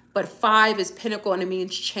elements. But 5 is pinnacle and it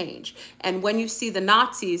means change. And when you see the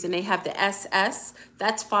Nazis and they have the SS,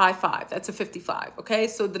 that's 5-5. That's a 55. Okay,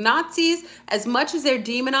 so the Nazis, as much as they're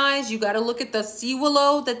demonized, you got to look at the sea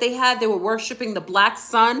willow that they had. They were worshiping the black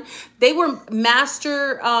sun. They were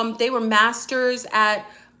masters at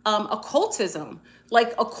occultism.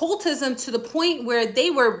 Like occultism to the point where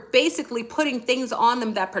they were basically putting things on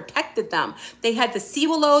them that protected them. They had the sea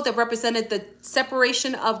willow that represented the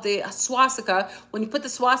separation of the swastika. When you put the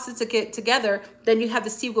swastika together, then you have the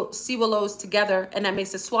sea willows together, and that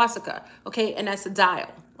makes a swastika, okay? And that's a dial,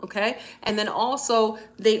 okay? And then also,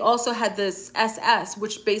 they also had this SS,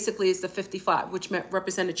 which basically is the 55, which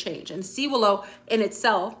represented change. And sea willow in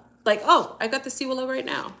itself, like, oh, I got the sea willow right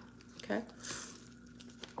now, okay?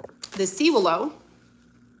 The sea willow,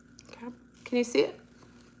 can you see it?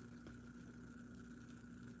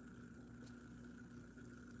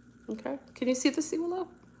 Okay. Can you see the sea willow?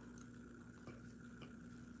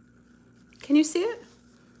 Can you see it?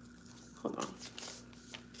 Hold on.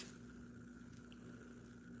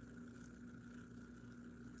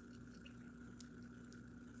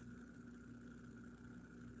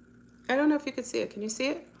 I don't know if you can see it. Can you see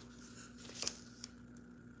it?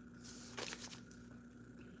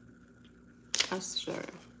 I'll show you.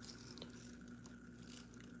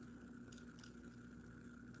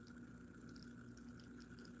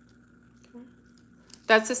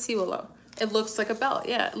 That's a sea willow. It looks like a belt.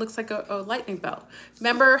 Yeah, it looks like a lightning belt.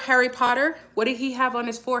 Remember Harry Potter? What did he have on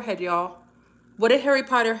his forehead, y'all? What did Harry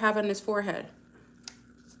Potter have on his forehead?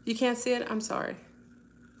 You can't see it? I'm sorry.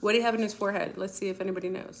 What did he have on his forehead? Let's see if anybody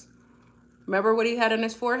knows. Remember what he had on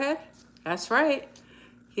his forehead? That's right.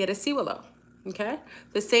 He had a sea willow, okay?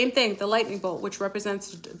 The same thing, the lightning bolt, which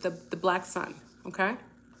represents the black sun, okay?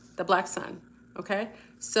 The black sun, okay?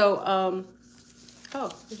 So,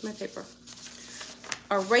 oh, here's my paper.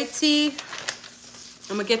 All righty,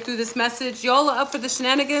 I'm gonna get through this message. Y'all are up for the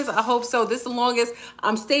shenanigans? I hope so. This is the longest.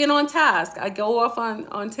 I'm staying on task. I go off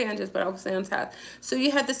on tangents, but I'll stay on task. So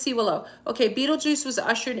you had the sea willow. Okay, Beetlejuice was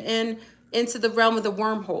ushered into the realm of the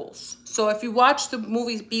wormholes. So if you watch the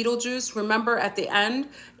movie Beetlejuice, remember at the end,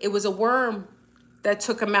 it was a worm that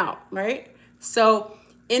took him out, right? So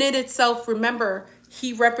in it itself, remember,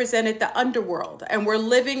 he represented the underworld, and we're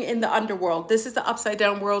living in the underworld. This is the upside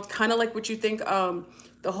down world, kind of like what you think,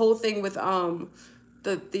 the whole thing with what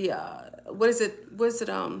is it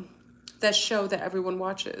that show that everyone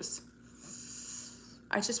watches?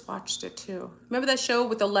 I just watched it too. Remember that show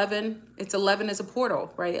with 11? It's 11 is a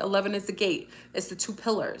portal, right? 11 is the gate. It's the 2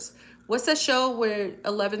 pillars. What's that show where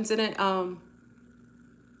 11's in it?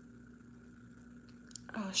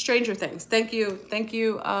 Stranger Things. Thank you,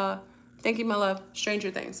 my love.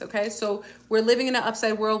 Stranger Things, okay? So we're living in an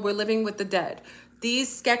upside world. We're living with the dead.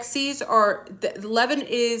 These Skeksis are, 11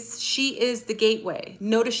 is, she is the gateway.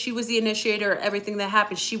 Notice she was the initiator of everything that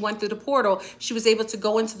happened. She went through the portal. She was able to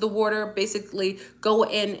go into the water, basically go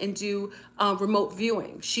in and do remote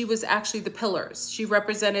viewing. She was actually the pillars. She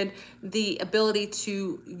represented the ability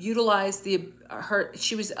to utilize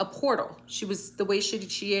she was a portal. She was, the way she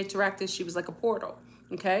interacted, she was like a portal,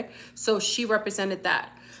 okay? So she represented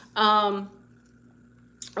that.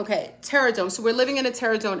 Okay, Terradome. So we're living in a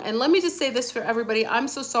Terradome. And let me just say this for everybody. I'm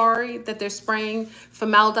so sorry that they're spraying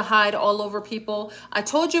formaldehyde all over people. I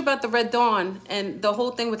told you about the Red Dawn and the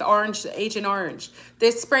whole thing with Orange, Agent Orange.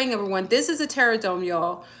 They're spraying everyone. This is a Terradome,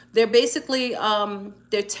 y'all. They're basically,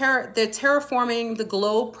 they're terraforming the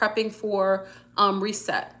globe, prepping for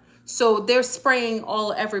reset. So they're spraying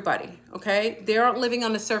everybody, okay? They aren't living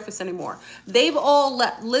on the surface anymore. They've all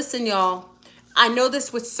listen, y'all. I know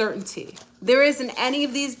this with certainty. There isn't any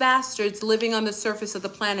of these bastards living on the surface of the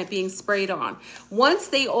planet being sprayed on. Once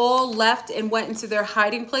they all left and went into their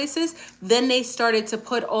hiding places, then they started to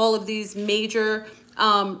put all of these major,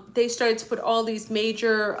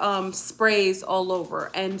 sprays all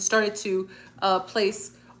over and started to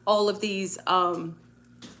place all of these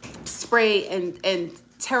spray and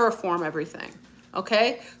terraform everything.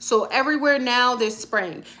 Okay, so everywhere now there's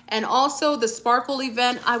spraying. And also the sparkle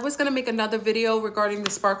event, I was going to make another video regarding the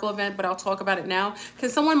sparkle event, but I'll talk about it now. Can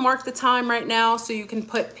someone mark the time right now so you can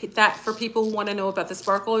put that for people who want to know about the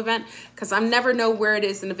sparkle event? Because I never know where it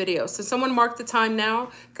is in the video. So someone mark the time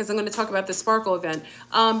now, because I'm going to talk about the sparkle event.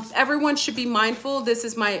 Everyone should be mindful. This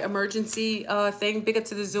is my emergency thing. Big up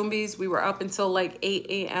to the zombies. We were up until like 8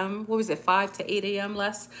 a.m. What was it, 5 to 8 a.m.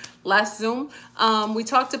 last Zoom. We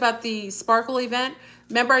talked about the sparkle event.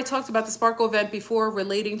 Remember, I talked about the sparkle event before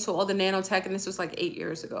relating to all the nanotech, and this was like 8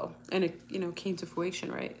 years ago, and it, you know, came to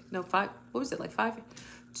fruition, right? No, 5. What was it, like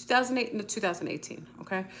 2008? No, 2018.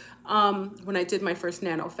 Okay, when I did my first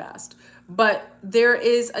nano fast. But there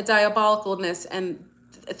is a diabolicalness, and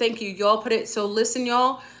thank you, y'all put it. So listen,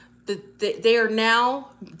 y'all. They are now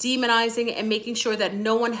demonizing and making sure that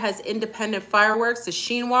no one has independent fireworks. The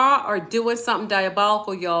Chinois are doing something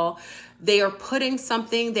diabolical, y'all. They are putting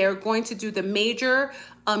something, they're going to do the major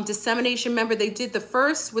dissemination. Remember, they did the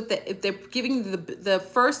first with they're giving the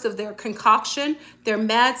first of their concoction, their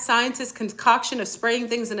mad scientist concoction of spraying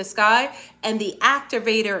things in the sky. And the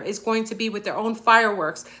activator is going to be with their own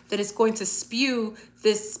fireworks that is going to spew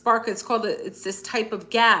this spark. It's this type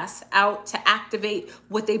of gas out to activate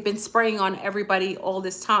what they've been spraying on everybody all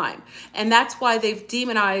this time. And that's why they've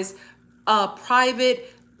demonized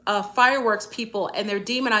private fireworks people, and they're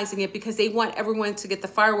demonizing it because they want everyone to get the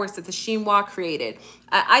fireworks that the Chinois created.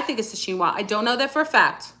 I think it's the Chinois. I don't know that for a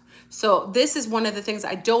fact. So this is one of the things,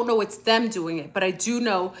 I don't know it's them doing it, but I do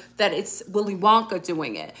know that it's Willy Wonka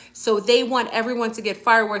doing it. So they want everyone to get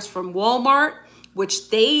fireworks from Walmart, which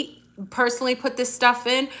they personally put this stuff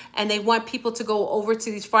in, and they want people to go over to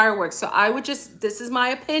these fireworks. So I would just, this is my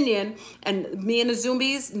opinion, and me and the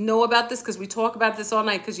zombies know about this because we talk about this all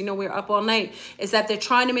night, because you know we're up all night, is that they're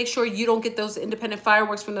trying to make sure you don't get those independent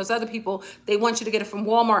fireworks from those other people. They want you to get it from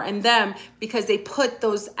Walmart and them, because they put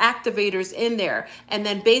those activators in there. And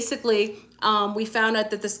then basically we found out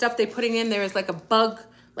that the stuff they're putting in there is like a bug,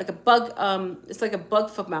 it's like a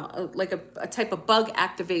bug like a type of bug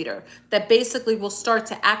activator that basically will start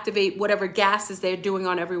to activate whatever gases they're doing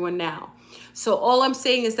on everyone now. So all I'm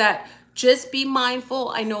saying is that just be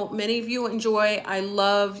mindful. I know many of you enjoy, I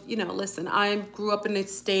love, you know, listen, I grew up in the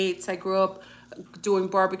States. I grew up doing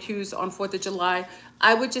barbecues on 4th of July.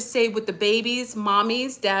 I would just say with the babies,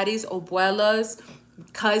 mommies, daddies, abuelas,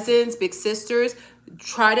 cousins, big sisters,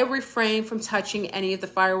 try to refrain from touching any of the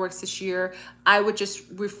fireworks this year. I would just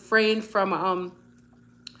refrain from,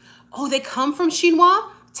 oh, they come from Chinois?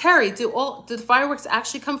 Terry, do the fireworks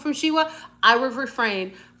actually come from Chinois? I would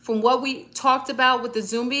refrain. From what we talked about with the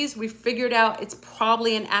zombies, we figured out it's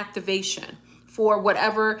probably an activation for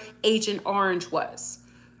whatever Agent Orange was.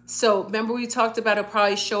 So remember we talked about it'll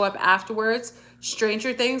probably show up afterwards.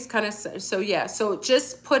 Stranger Things kind of, so yeah, so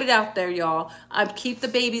just put it out there, y'all. Keep the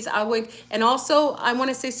babies. And also I want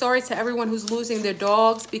to say sorry to everyone who's losing their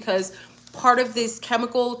dogs, because part of this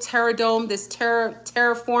chemical terradome, this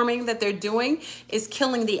terraforming that they're doing is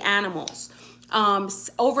killing the animals.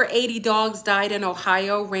 Over 80 dogs died in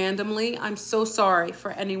Ohio randomly. I'm so sorry for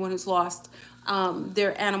anyone who's lost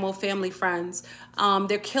their animal family friends.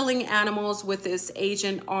 They're killing animals with this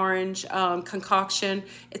Agent Orange concoction.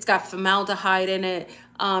 It's got formaldehyde in it.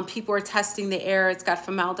 People are testing the air. It's got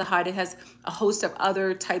formaldehyde. It has a host of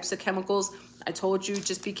other types of chemicals. I told you,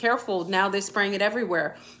 just be careful. Now they're spraying it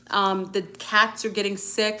everywhere. The cats are getting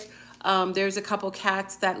sick. There's a couple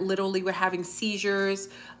cats that literally were having seizures.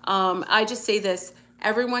 I just say this,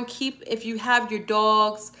 everyone if you have your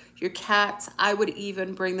dogs, your cats, I would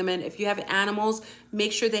even bring them in. If you have animals,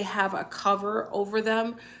 make sure they have a cover over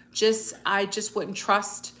them. I just wouldn't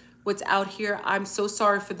trust what's out here. I'm so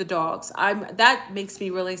sorry for the dogs. That makes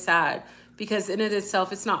me really sad, because in it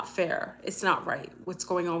itself, it's not fair. It's not right what's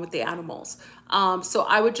going on with the animals. So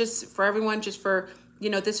I would just, for everyone, just for, you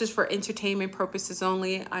know, this is for entertainment purposes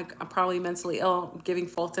only. I'm probably mentally ill, I'm giving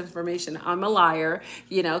false information. I'm a liar,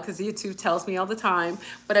 you know, because YouTube tells me all the time.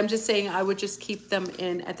 But I'm just saying I would just keep them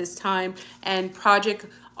in at this time. And Project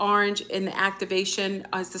Orange in the activation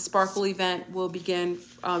as the sparkle event will begin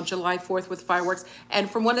July 4th with fireworks. And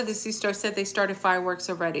from one of the C-stars said they started fireworks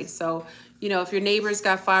already. So, you know, if your neighbors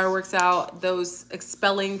got fireworks out, those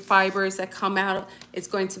expelling fibers that come out, it's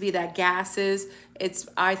going to be that gases.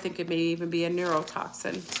 I think it may even be a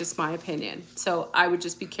neurotoxin, just my opinion. So I would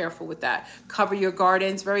just be careful with that. Cover your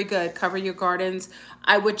gardens, very good. Cover your gardens.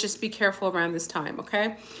 I would just be careful around this time,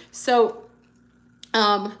 okay? So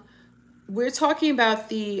we're talking about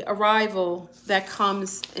the arrival that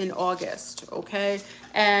comes in August, okay?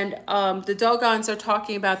 And the Dogons are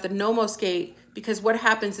talking about the Nommos gate, because what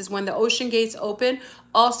happens is when the ocean gates open,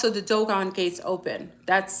 also the Dogon gates open.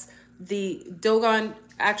 That's The Dogon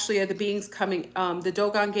actually are the beings coming, the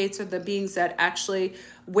Dogon gates are the beings that actually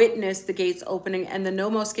witness the gates opening, and the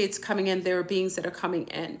Nommos gates coming in, there are beings that are coming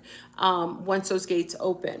in once those gates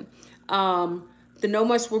open. The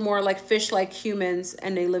Nommos were more like fish like humans,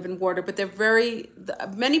 and they live in water, but they're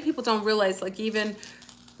many people don't realize, like, even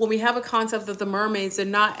when we have a concept of the mermaids, they're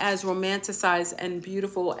not as romanticized and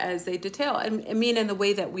beautiful as they detail. I mean, in the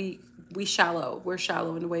way that we're shallow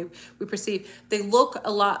in the way we perceive. They look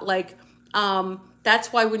a lot like,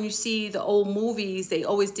 that's why when you see the old movies, they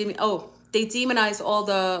always they demonize all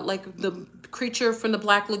the, like, the creature from the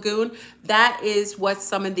Black Lagoon. That is what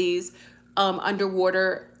some of these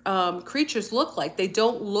underwater creatures look like. They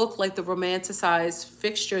don't look like the romanticized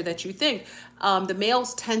fixture that you think. The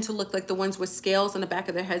males tend to look like the ones with scales on the back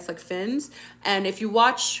of their heads, like fins. And if you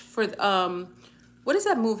watch for what is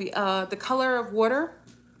that movie, The Color of Water,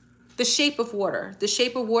 The Shape of Water, The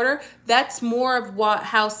Shape of Water, that's more of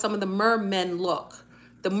how some of the mermen look.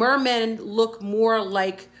 The mermen look more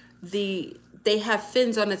like they have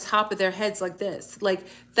fins on the top of their heads, like this, like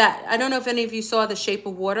that. I don't know if any of you saw The Shape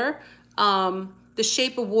of Water. The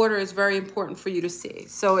Shape of Water is very important for you to see.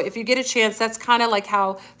 So if you get a chance, that's kind of like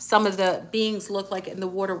how some of the beings look like in the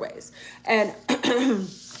waterways. And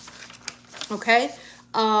okay,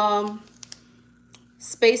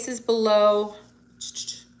 spaces below.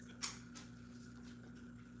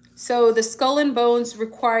 So the skull and bones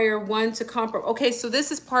require one to compromise. Okay, so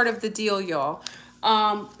this is part of the deal, y'all.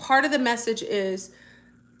 Part of the message is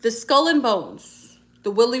the skull and bones,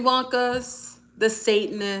 the Willy Wonkas, the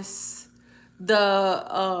Satanists, the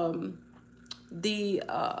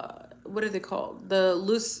what are they called?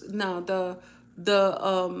 The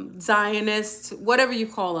Zionists, whatever you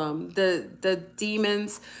call them, the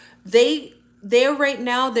demons. They're right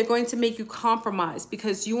now, they're going to make you compromise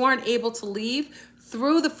because you aren't able to leave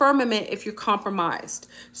through the firmament if you're compromised.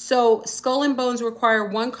 So skull and bones require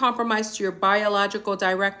one compromise to your biological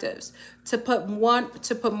directives, to put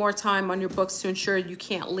more time on your books to ensure you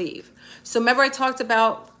can't leave. So remember I talked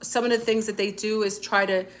about some of the things that they do is try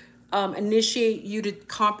to initiate you to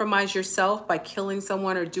compromise yourself by killing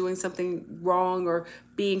someone or doing something wrong or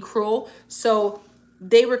being cruel. So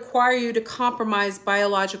they require you to compromise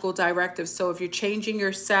biological directives. So if you're changing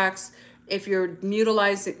your sex, if you're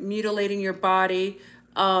mutilating your body,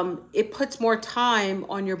 it puts more time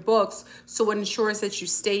on your books, so it ensures that you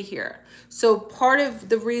stay here. So part of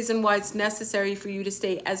the reason why it's necessary for you to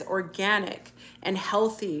stay as organic and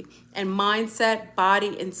healthy and mindset,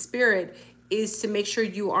 body, and spirit is to make sure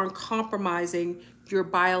you aren't compromising your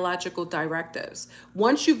biological directives.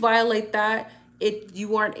 Once you violate that,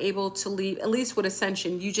 you aren't able to leave, at least with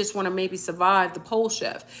ascension. You just want to maybe survive the pole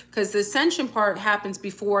shift, because the ascension part happens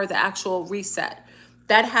before the actual reset.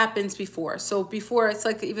 That happens before. So before, it's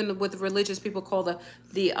like even with religious people call what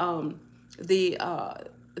do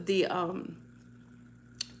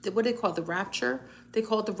they call the rapture? They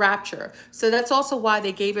call it the rapture. So that's also why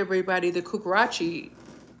they gave everybody the Kukurachi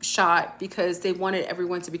shot, because they wanted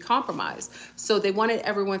everyone to be compromised. So they wanted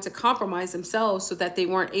everyone to compromise themselves so that they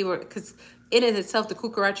weren't able, because in it itself, the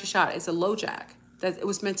Kukurachi shot is a LoJack. That it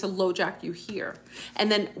was meant to LoJack you here.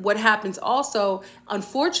 And then what happens also,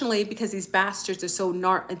 unfortunately, because these bastards are so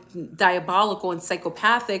diabolical and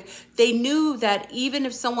psychopathic, they knew that even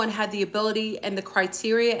if someone had the ability and the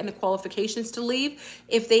criteria and the qualifications to leave,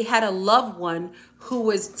 if they had a loved one who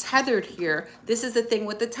was tethered here, this is the thing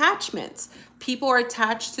with attachments. People are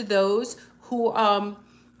attached to those who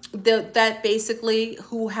that basically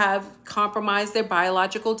who have compromised their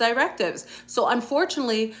biological directives. So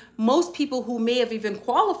unfortunately, most people who may have even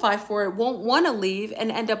qualified for it won't want to leave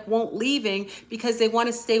and end up won't leaving because they want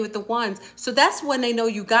to stay with the ones. So that's when they know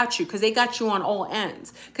you got you, because they got you on all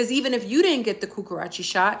ends. Because even if you didn't get the Kukurachi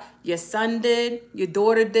shot, your son did, your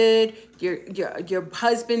daughter did, your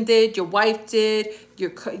husband did, your wife did,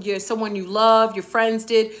 your someone you love, your friends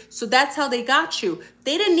did. So that's how they got you.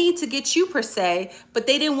 They didn't need to get you per se, but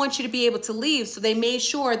they didn't want you to be able to leave. So they made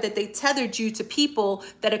sure that they tethered you to people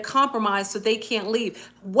that are compromised so they can't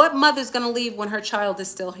leave. What mother's going to leave when her child is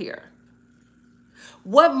still here?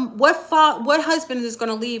 What husband is going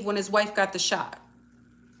to leave when his wife got the shot?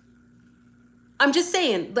 I'm just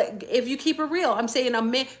saying, like, if you keep it real, I'm saying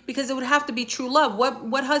because it would have to be true love.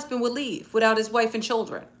 What husband would leave without his wife and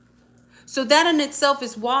children? So that in itself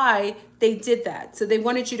is why they did that. So they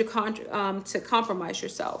wanted you to compromise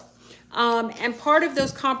yourself. And part of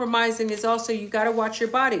those compromising is also you got to watch your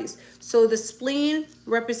bodies. So the spleen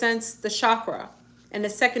represents the chakra and the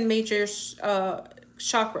second major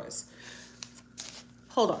chakras.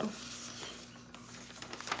 Hold on.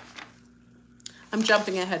 I'm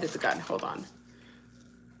jumping ahead of the gun. Hold on.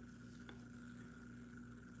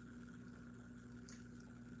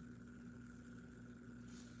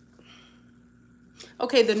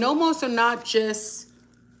 Okay, the Nommos are not just,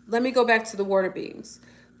 let me go back to the water beings.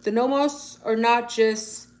 The Nommos are not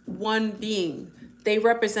just one being. They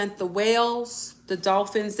represent the whales, the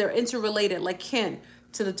dolphins. They're interrelated, like kin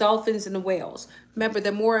to the dolphins and the whales. Remember,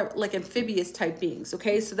 they're more like amphibious type beings,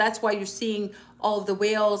 okay? So that's why you're seeing all of the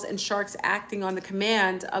whales and sharks acting on the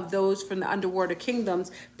command of those from the underwater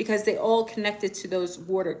kingdoms, because they all connected to those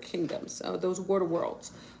water kingdoms, those water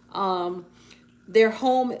worlds. Their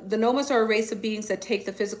home, the Nommos are a race of beings that take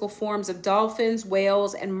the physical forms of dolphins,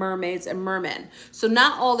 whales, and mermaids and mermen. So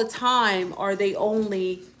not all the time are they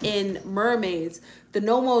only in mermaids. The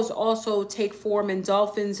Nommos also take form in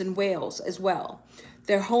dolphins and whales as well.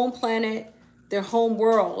 Their home planet, their home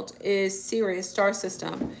world is Sirius star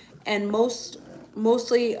system, and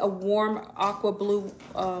mostly a warm aqua blue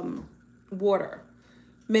water.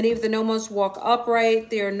 Many of the Nommos walk upright.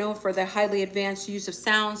 They are known for their highly advanced use of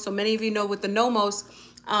sound. So many of you know with the Nommos,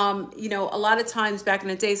 you know, a lot of times back in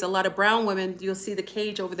the days, a lot of brown women, you'll see the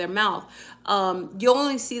cage over their mouth. You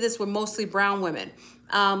only see this with mostly brown women.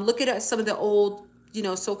 Look at some of the old, you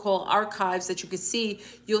know, so-called archives that you could see.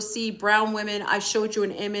 You'll see brown women. I showed you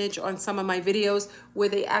an image on some of my videos where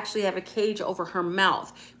they actually have a cage over her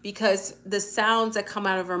mouth, because the sounds that come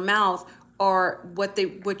out of her mouth are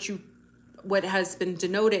what has been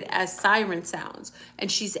denoted as siren sounds.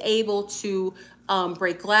 And she's able to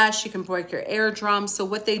break glass. She can break your eardrum. So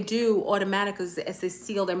what they do automatically is as they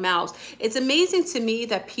seal their mouths. It's amazing to me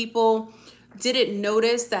that people didn't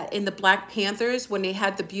notice that in the Black Panthers, when they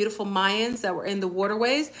had the beautiful Mayans that were in the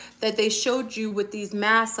waterways, that they showed you with these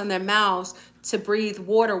masks on their mouths to breathe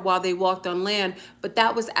water while they walked on land. But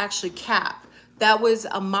that was actually cap. That was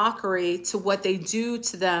a mockery to what they do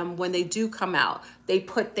to them when they do come out. They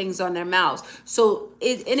put things on their mouths. So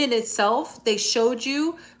in it itself, they showed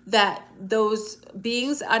you that those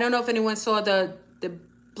beings, I don't know if anyone saw the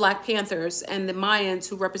Black Panthers and the Mayans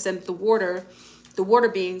who represented the water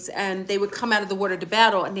beings, and they would come out of the water to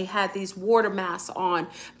battle, and they had these water masks on.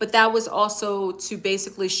 But that was also to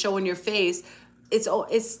basically show in your face,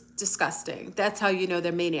 it's disgusting. That's how you know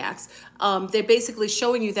they're maniacs. They're basically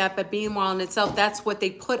showing you that, but meanwhile in itself, that's what they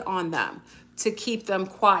put on them to keep them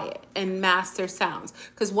quiet and mask their sounds.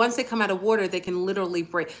 Because once they come out of water, they can literally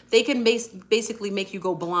break. They can basically make you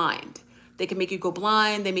go blind. They can make you go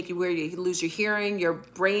blind. They make you lose your hearing. Your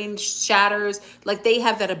brain shatters. Like, they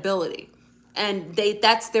have that ability. And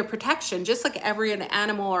that's their protection, just like every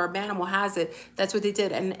animal or mammal has it. That's what they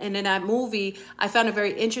did. And in that movie, I found it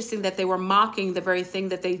very interesting that they were mocking the very thing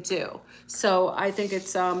that they do. So I think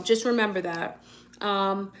it's, just remember that.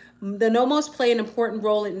 The Nommos play an important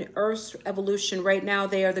role in Earth's evolution. Right now,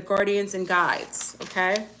 they are the guardians and guides,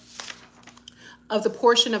 okay, of the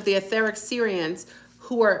portion of the etheric Syrians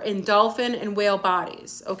who are in dolphin and whale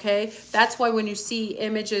bodies, okay? That's why when you see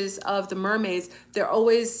images of the mermaids, they're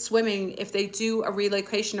always swimming. If they do a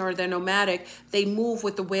relocation or they're nomadic, they move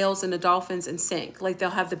with the whales and the dolphins and sink. Like, they'll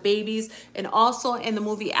have the babies. And also in the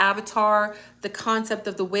movie Avatar, the concept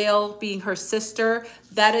of the whale being her sister,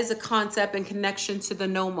 that is a concept in connection to the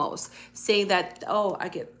Nommos, saying that, oh, I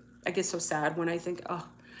get so sad when I think, oh,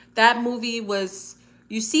 that movie was...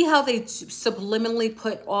 You see how they subliminally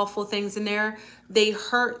put awful things in there? They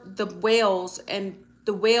hurt the whales, and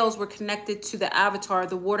the whales were connected to the avatar,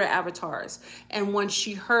 the water avatars. And when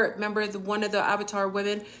she hurt, remember one of the avatar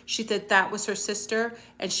women, she said that was her sister,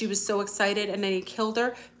 and she was so excited, and then he killed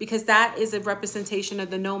her, because that is a representation of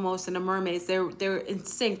the Nommos and the mermaids. They're in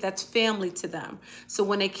sync. That's family to them. So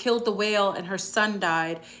when they killed the whale and her son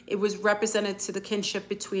died, it was represented to the kinship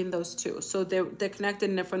between those two. So they're connected,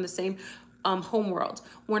 and they're from the same homeworld.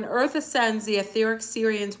 When Earth ascends, the etheric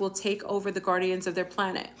Syrians will take over the guardians of their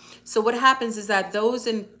planet. So what happens is that those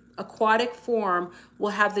in aquatic form will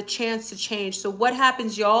have the chance to change. So what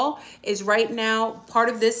happens, y'all, is right now, part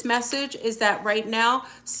of this message is that right now,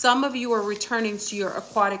 some of you are returning to your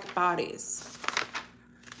aquatic bodies.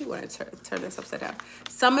 You want to turn this upside down.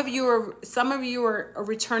 Some of you are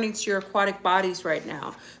returning to your aquatic bodies right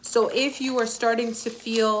now. So if you are starting to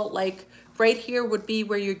feel like, right here would be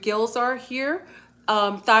where your gills are here.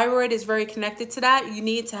 Thyroid is very connected to that. You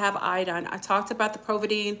need to have iodine. I talked about the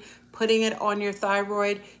Providine, putting it on your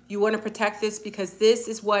thyroid. You want to protect this because this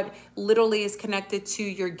is what literally is connected to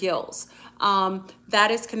your gills. That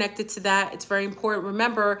is connected to that. It's very important.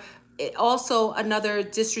 Remember, also another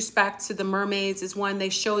disrespect to the mermaids is when they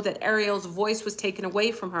showed that Ariel's voice was taken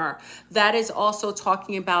away from her. That is also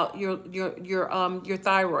talking about your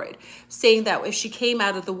thyroid, saying that if she came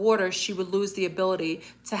out of the water, she would lose the ability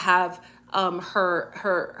to have her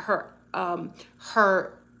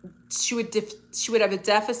she would have a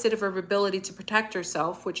deficit of her ability to protect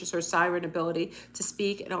herself, which is her siren ability to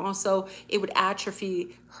speak, and also it would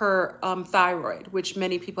atrophy her thyroid, which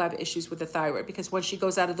many people have issues with the thyroid, because when she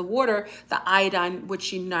goes out of the water, the iodine, which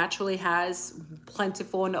she naturally has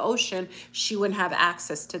plentiful in the ocean, she wouldn't have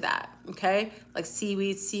access to that. Okay, like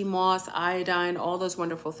seaweed, sea moss, iodine, all those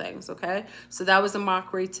wonderful things. Okay, so that was a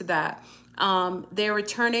mockery to that. They're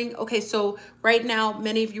returning. Okay, so right now,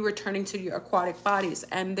 many of you are returning to your aquatic bodies,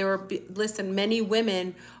 and listen, many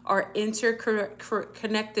women are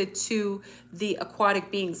interconnected to the aquatic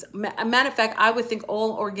beings. A matter of fact, I would think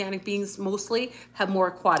all organic beings mostly have more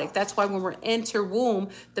aquatic. That's why when we're interwomb,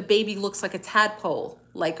 the baby looks like a tadpole,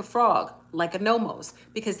 like a frog, like a Nommos,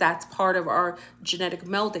 because that's part of our genetic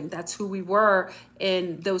melding. That's who we were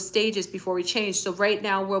in those stages before we changed. So right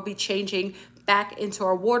now we'll be changing back into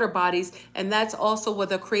our water bodies, and that's also where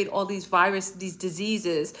they'll create all these these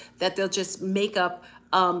diseases that they'll just make up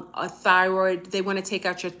a thyroid. They want to take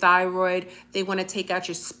out your thyroid. They want to take out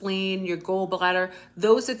your spleen, your gallbladder.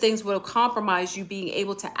 Those are things that will compromise you being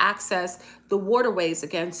able to access the waterways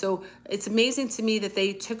again. So it's amazing to me that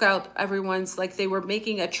they took out everyone's, like they were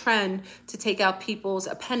making a trend to take out people's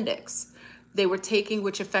appendix. They were taking,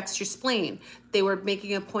 which affects your spleen. They were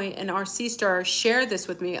making a point, and our C-Star shared this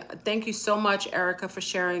with me. Thank you so much, Erica, for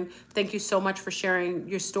sharing. Thank you so much for sharing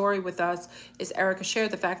your story with us. Is Erica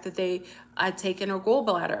shared the fact that they had taken her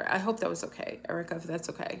gallbladder. I hope that was okay, Erica, if that's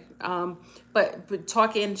okay. But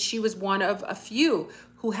talking, she was one of a few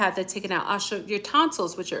who had that taken out. I'll show your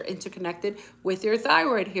tonsils, which are interconnected with your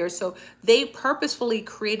thyroid here. So they purposefully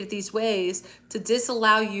created these ways to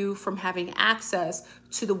disallow you from having access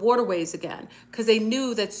to the waterways again, because they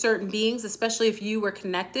knew that certain beings, especially if you were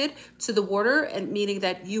connected to the water, and meaning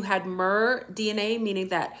that you had mer DNA, meaning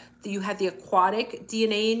that you had the aquatic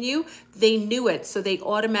DNA in you, they knew it. So they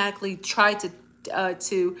automatically tried to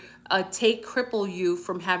cripple you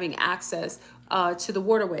from having access to the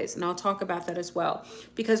waterways. And I'll talk about that as well.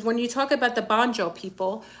 Because when you talk about the Banjo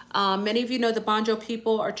people, many of you know the Banjo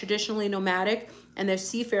people are traditionally nomadic, and they're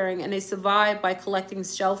seafaring, and they survive by collecting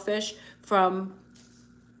shellfish from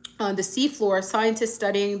the seafloor. Scientists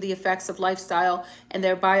studying the effects of lifestyle and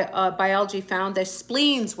their biology found their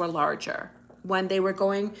spleens were larger when they were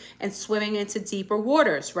going and swimming into deeper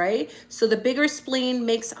waters, right? So the bigger spleen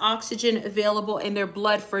makes oxygen available in their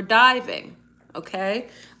blood for diving, okay?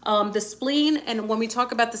 The spleen, and when we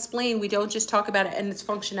talk about the spleen, we don't just talk about it in its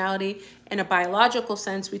functionality in a biological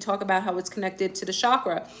sense. We talk about how it's connected to the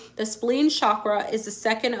chakra. The spleen chakra is the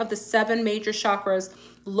second of the 7 major chakras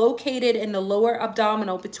located in the lower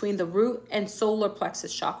abdominal between the root and solar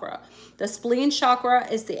plexus chakra. The spleen chakra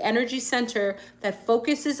is the energy center that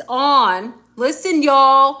focuses on, listen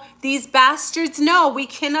y'all, these bastards know we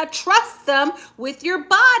cannot trust them with your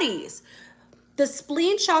bodies. The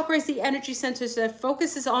spleen chakra is the energy center that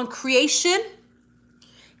focuses on creation,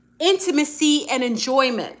 intimacy, and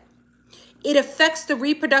enjoyment. It affects the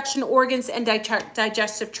reproduction organs and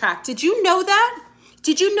digestive tract. Did you know that?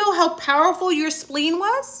 Did you know how powerful your spleen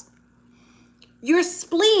was? Your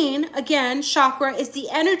spleen, again, chakra, is the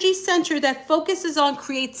energy center that focuses on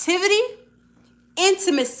creativity,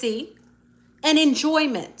 intimacy, and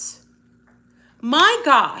enjoyment. My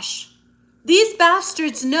gosh. These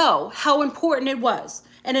bastards know how important it was,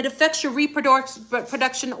 and it affects your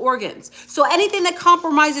reproduction organs. So anything that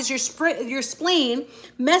compromises your spleen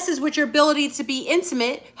messes with your ability to be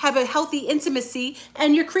intimate, have a healthy intimacy,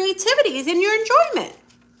 and your creativity and your enjoyment.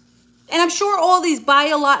 And I'm sure all these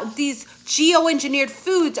geoengineered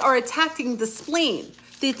foods are attacking the spleen.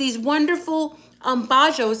 These wonderful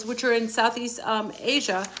bajos, which are in Southeast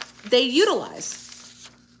Asia, they utilize,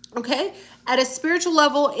 okay? At a spiritual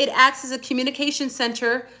level, it acts as a communication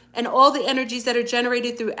center, and all the energies that are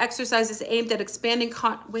generated through exercises aimed at expanding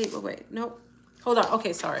no, hold on.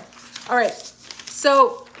 Okay, sorry. All right,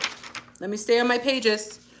 so let me stay on my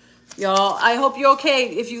pages. Y'all, I hope you're okay.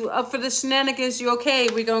 If you up for the shenanigans, you're okay.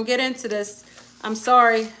 We're gonna get into this. I'm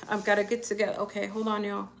sorry, I've got to get together. Okay, hold on,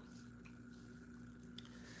 y'all.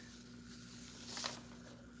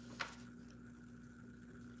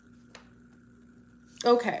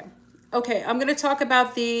 Okay, I'm going to talk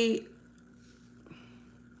about the,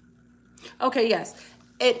 okay, yes.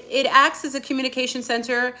 It acts as a communication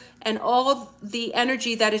center, and all the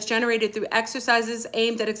energy that is generated through exercises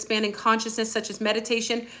aimed at expanding consciousness, such as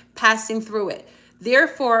meditation, passing through it.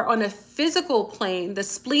 Therefore, on a physical plane, the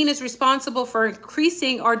spleen is responsible for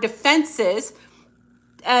increasing our defenses,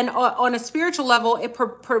 and on a spiritual level, it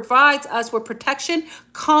provides us with protection,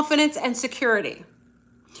 confidence, and security.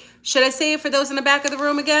 Should I say it for those in the back of the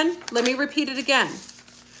room again? Let me repeat it again.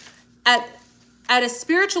 At At a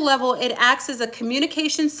spiritual level, it acts as a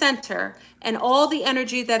communication center, and all the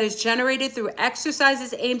energy that is generated through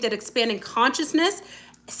exercises aimed at expanding consciousness,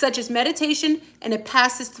 such as meditation, and it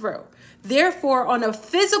passes through. Therefore, on a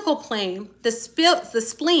physical plane, the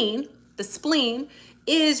spleen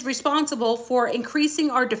is responsible for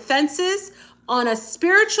increasing our defenses. On a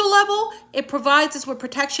spiritual level, it provides us with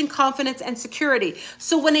protection, confidence, and security.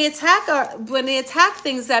 So when they attack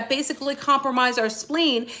things that basically compromise our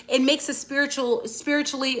spleen, it makes us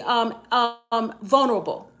spiritually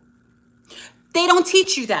vulnerable. They don't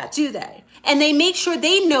teach you that, do they? And they make sure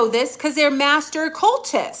they know this because they're master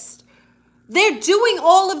occultists. They're doing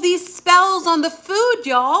all of these spells on the food,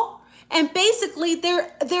 y'all. And basically,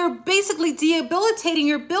 they're basically debilitating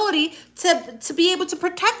your ability to be able to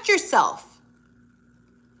protect yourself.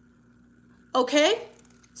 Okay,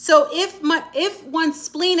 so if one's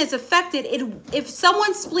spleen is affected, if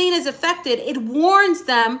someone's spleen is affected, it warns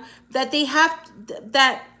them that they have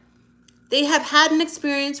had an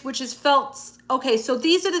experience which is felt. Okay, so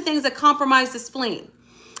these are the things that compromise the spleen,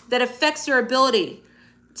 that affects your ability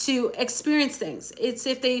to experience things. It's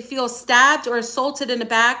if they feel stabbed or assaulted in the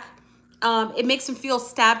back. It makes them feel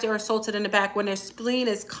stabbed or assaulted in the back when their spleen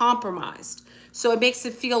is compromised. So it makes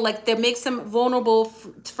it feel like that makes them vulnerable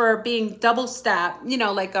for being double stabbed. You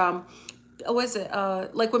know, like what is it?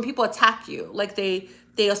 Like when people attack you, like they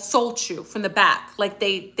assault you from the back, like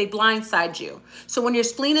they blindside you. So when your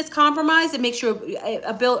spleen is compromised, it makes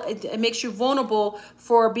you vulnerable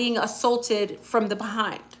for being assaulted from the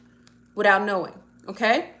behind without knowing.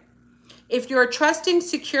 Okay. If you're a trusting,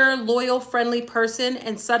 secure, loyal, friendly person,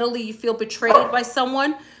 and suddenly you feel betrayed by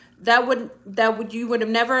someone you would have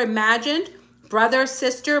never imagined, brother,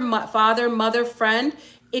 sister, father, mother, friend,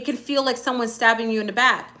 it can feel like someone's stabbing you in the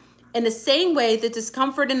back. In the same way, the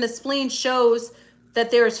discomfort in the spleen shows that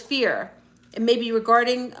there is fear. It may be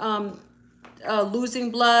regarding losing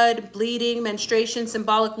blood, bleeding, menstruation,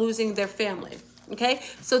 symbolic losing their family. Okay,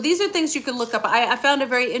 so these are things you can look up. I found it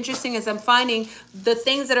very interesting as I'm finding the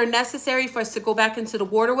things that are necessary for us to go back into the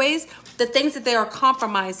waterways, the things that they are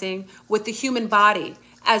compromising with the human body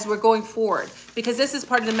as we're going forward, because this is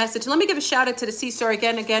part of the message. Let me give a shout out to the Seesaw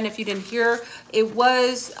again, if you didn't hear. It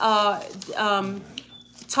was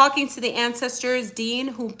talking to the Ancestors, Dean,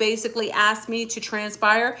 who basically asked me to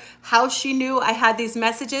transpire. How she knew I had these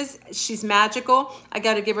messages, she's magical. I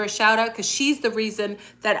got to give her a shout out because she's the reason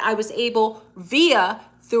that I was able,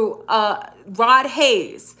 through Rod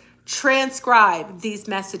Hayes, transcribe these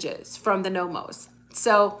messages from the Nommos.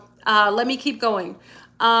 So let me keep going.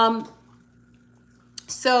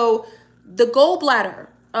 So the gallbladder,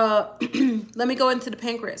 let me go into the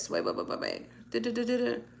pancreas. Wait.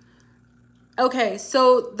 Okay,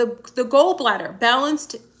 so the gallbladder,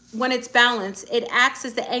 when it's balanced, it acts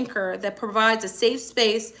as the anchor that provides a safe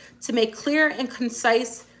space to make clear and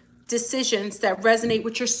concise decisions that resonate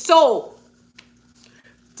with your soul.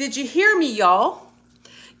 Did you hear me, y'all?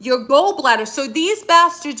 Your gallbladder. So these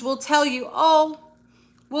bastards will tell you, oh,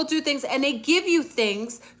 we'll do things, and they give you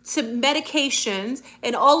things to medications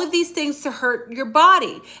and all of these things to hurt your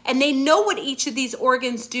body. And they know what each of these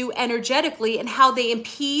organs do energetically and how they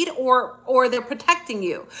impede or they're protecting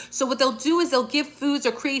you. So what they'll do is they'll give foods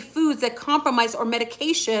or create foods that compromise, or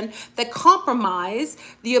medication that compromise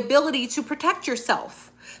the ability to protect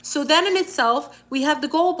yourself. So then in itself, we have the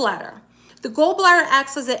gallbladder. The gallbladder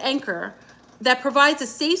acts as an anchor that provides a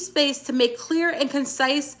safe space to make clear and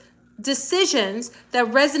concise decisions that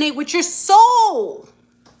resonate with your soul.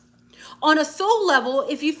 On a soul level,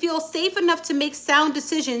 if you feel safe enough to make sound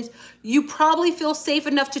decisions, you probably feel safe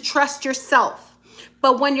enough to trust yourself.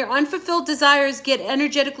 But when your unfulfilled desires get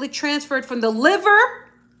energetically transferred from the liver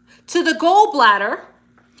to the gallbladder,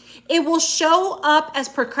 it will show up as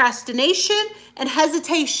procrastination and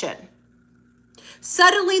hesitation.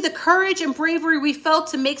 Suddenly, the courage and bravery we felt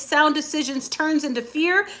to make sound decisions turns into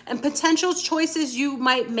fear and potential choices you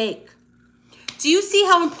might make. Do you see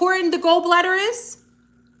how important the gallbladder is?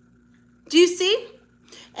 Do you see?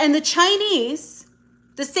 And the Chinese,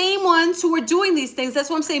 the same ones who are doing these things, that's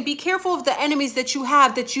what I'm saying. Be careful of the enemies that you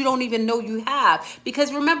have that you don't even know you have.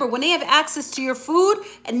 Because remember, when they have access to your food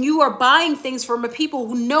and you are buying things from people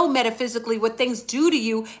who know metaphysically what things do to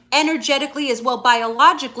you, energetically as well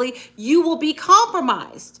biologically, you will be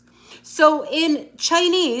compromised. So in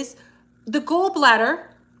Chinese, the gallbladder,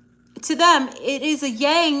 to them, it is a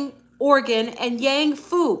yang organ, and yang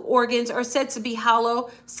fu organs are said to be hollow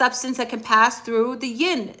substance that can pass through. The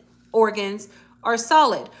yin organs are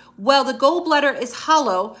solid. Well, the gallbladder is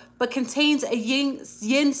hollow, but contains a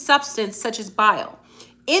yin substance such as bile.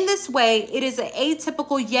 In this way, it is an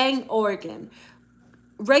atypical yang organ,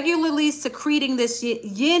 regularly secreting this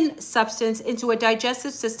yin substance into a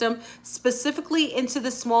digestive system, specifically into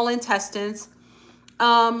the small intestines.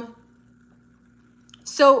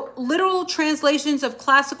 So literal translations of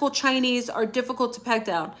classical Chinese are difficult to peg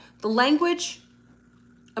down. The language,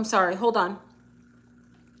 I'm sorry, hold on.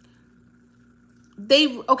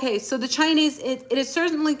 Okay, so the Chinese, it is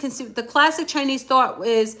certainly considered, the classic Chinese thought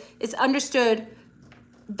it's understood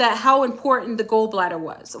that how important the gallbladder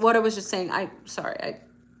was. What I was just saying,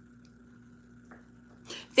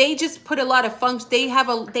 they just put a lot of function,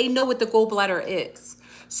 they know what the gallbladder is.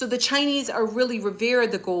 So the Chinese are really revere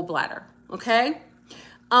the gallbladder, okay?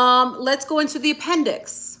 Let's go into the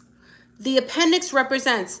appendix. The appendix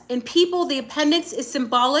represents, in people, the appendix is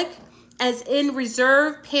symbolic as in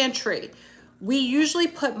reserve pantry. We usually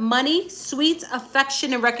put money, sweets,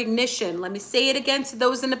 affection, and recognition. Let me say it again to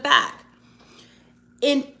those in the back.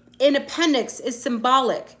 In appendix is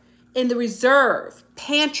symbolic in the reserve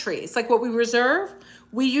pantry. It's like what we reserve.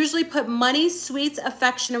 We usually put money, sweets,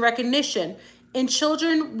 affection, and recognition. In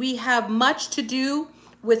children, we have much to do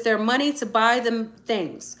with their money to buy them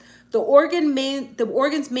things. The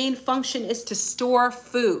organ's main function is to store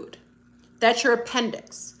food. That's your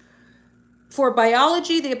appendix. For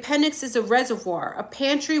biology, the appendix is a reservoir, a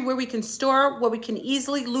pantry where we can store what we can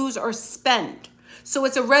easily lose or spend. So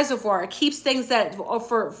it's a reservoir. It keeps things that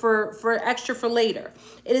for extra for later.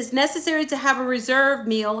 It is necessary to have a reserve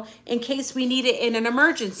meal in case we need it in an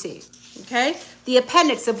emergency. Okay? The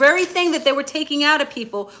appendix, the very thing that they were taking out of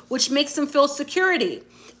people, which makes them feel security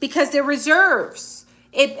because they're reserves.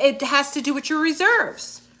 It has to do with your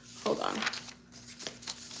reserves. Hold on.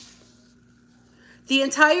 The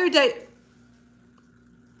entire day.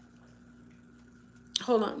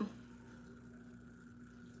 Hold on.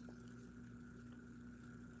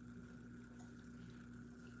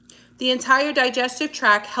 The entire digestive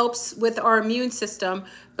tract helps with our immune system,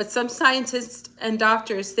 but some scientists and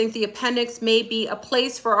doctors think the appendix may be a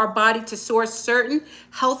place for our body to source certain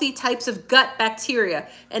healthy types of gut bacteria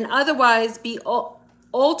and otherwise be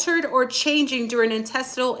altered or changing during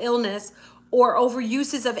intestinal illness or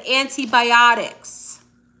overuses of antibiotics.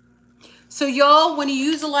 So y'all, when you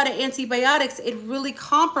use a lot of antibiotics, it really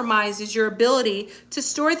compromises your ability to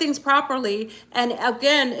store things properly. And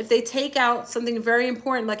again, if they take out something very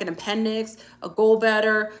important like an appendix, a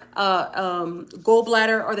gallbladder,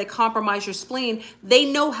 or they compromise your spleen, they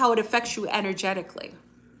know how it affects you energetically.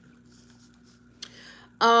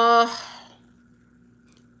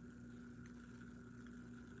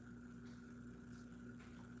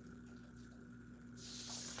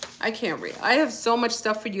 I can't read. I have so much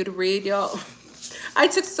stuff for you to read, y'all. I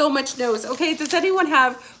took so much notes. Okay, does anyone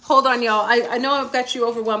have, hold on, y'all. I know I've got you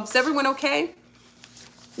overwhelmed. Is everyone okay?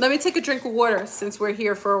 Let me take a drink of water since we're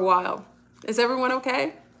here for a while. Is everyone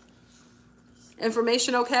okay?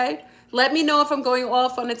 Information okay? Let me know if I'm going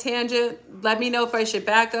off on a tangent. Let me know if I should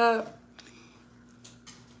back up.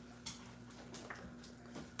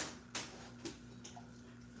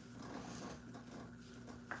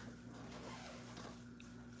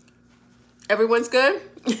 Everyone's good?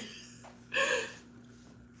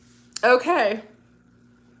 Okay.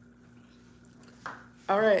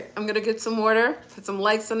 All right, I'm gonna get some water, put some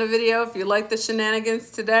likes on the video if you like the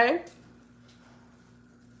shenanigans today.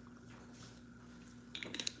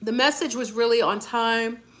 The message was really on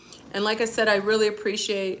time. And like I said, I really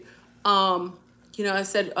appreciate, I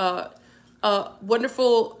said,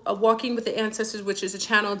 wonderful Walking with the Ancestors, which is a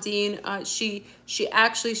channel Dean. She's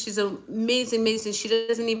amazing. She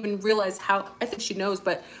doesn't even realize how, I think she knows,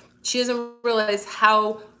 but she doesn't realize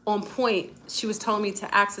how on point she was telling me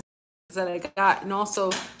to access that I got. And also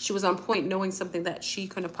she was on point knowing something that she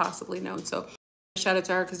couldn't have possibly known. So shout out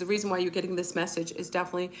to her, because the reason why you're getting this message is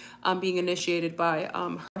definitely being initiated by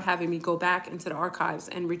her having me go back into the archives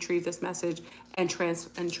and retrieve this message and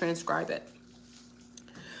transcribe it.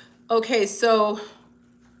 Okay, so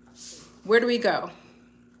where do we go?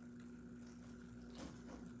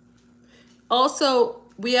 Also,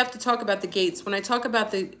 we have to talk about the gates. When I talk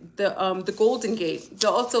about the Golden Gate,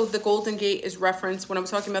 the Golden Gate is referenced when I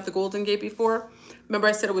was talking about the Golden Gate before. Remember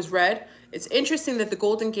I said it was red? It's interesting that the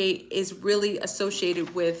Golden Gate is really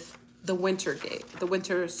associated with the winter gate, the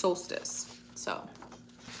winter solstice. So,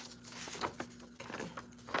 okay.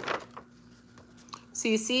 So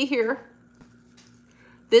you see here,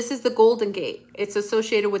 this is the Golden Gate. It's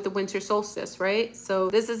associated with the winter solstice, right? So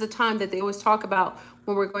this is a time that they always talk about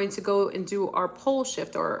when we're going to go and do our pole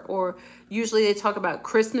shift, or usually they talk about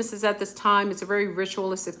Christmas is at this time. It's a very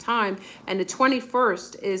ritualistic time. And the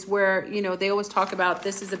 21st is where, they always talk about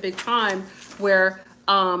this is a big time where,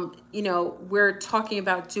 we're talking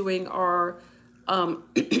about doing our,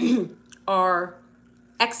 our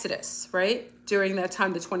Exodus, right? During that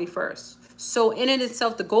time, the 21st. So in it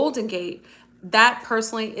itself, the Golden Gate, that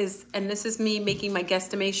personally is, and this is me making my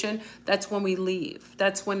guesstimation, that's when we leave.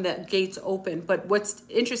 That's when the gates open. But what's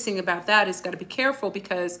interesting about that is got to be careful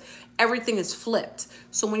because everything is flipped.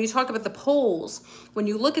 So when you talk about the poles, when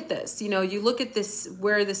you look at this, you know, you look at this,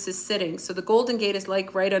 where this is sitting. So the Golden Gate is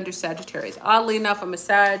like right under Sagittarius. Oddly enough, I'm a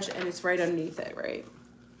Sag and it's right underneath it, right?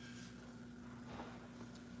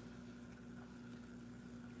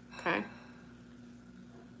 Okay.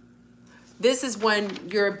 This is when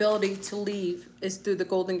your ability to leave is through the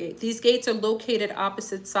Golden Gate. These gates are located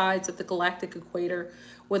opposite sides of the galactic equator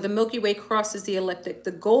where the Milky Way crosses the ecliptic.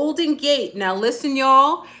 The Golden Gate, now listen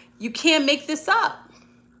y'all, you can't make this up.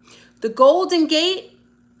 The Golden Gate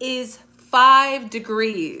is 5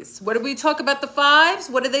 degrees. What do we talk about the fives?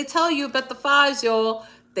 What do they tell you about the fives, y'all?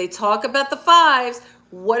 They talk about the fives.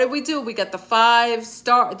 What do? We got the 5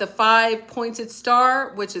 star, the 5 pointed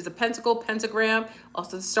star, which is a pentacle, pentagram,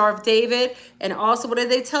 also the Star of David. And also, what do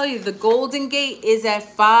they tell you? The Golden Gate is at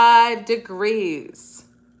 5 degrees.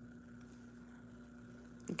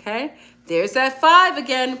 Okay, there's that 5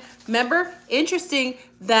 again. Remember, interesting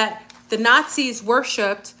that the Nazis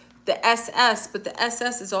worshipped the SS, but the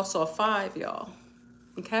SS is also a 5, y'all.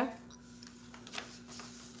 Okay.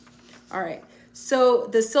 All right. So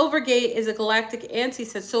the Silver Gate is a galactic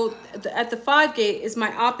anti-set. So at the 5 gate is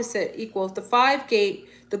my opposite equal. The 5 gate,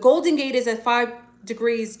 the Golden Gate is at 5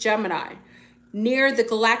 degrees Gemini, near the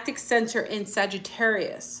galactic center in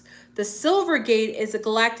Sagittarius. The Silver Gate is a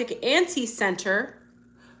galactic anti-center.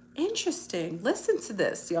 Interesting. Listen to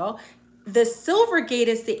this, y'all. The Silver Gate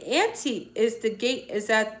is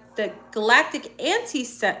at the galactic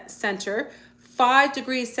anti-center, 5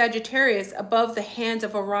 degrees Sagittarius above the hand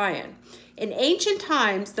of Orion. In ancient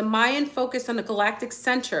times, the Mayan focused on the galactic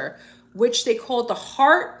center, which they called the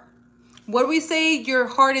heart. What do we say? Your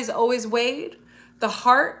heart is always weighed. The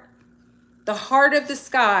heart of the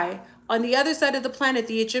sky. On the other side of the planet,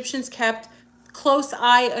 the Egyptians kept close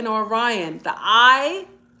eye on Orion. The eye,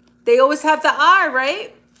 they always have the eye,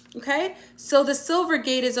 right? Okay, so the Silver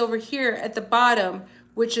Gate is over here at the bottom,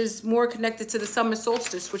 which is more connected to the summer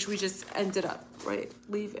solstice, which we just ended up, right,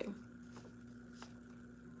 leaving.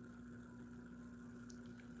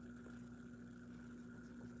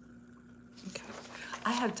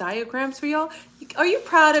 I have diagrams for y'all. Are you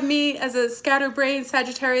proud of me as a scatterbrain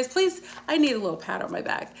Sagittarius? Please, I need a little pat on my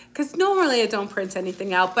back because normally I don't print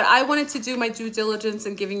anything out, but I wanted to do my due diligence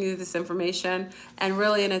in giving you this information. And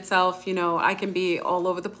really in itself, you know, I can be all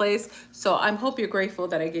over the place. So I hope you're grateful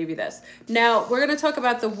that I gave you this. Now we're going to talk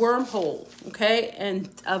about the wormhole, okay? And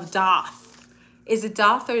of Doth. Is it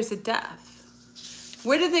Doth or is it death?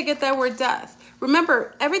 Where did they get that word death?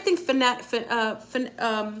 Remember, everything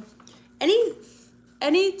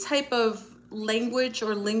any type of language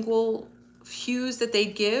or lingual hues that they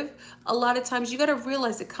give, a lot of times you got to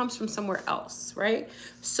realize it comes from somewhere else, right?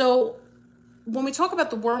 So when we talk about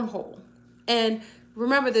the wormhole, and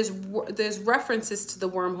remember there's references to the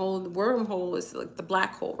wormhole. The wormhole is like the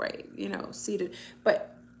black hole, right? You know, seated.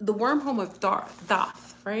 But the wormhole of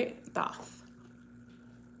Doth, right? Doth.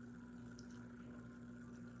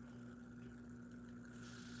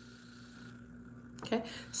 Okay,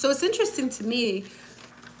 so it's interesting to me.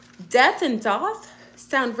 Death and Doth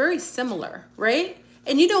sound very similar, right?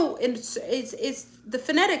 And you know, it's the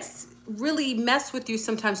phonetics really mess with you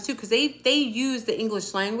sometimes too, because they use the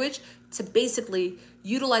English language to basically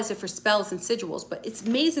utilize it for spells and sigils. But it's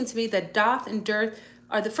amazing to me that Doth and Dearth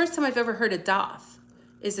are the first time I've ever heard of Doth,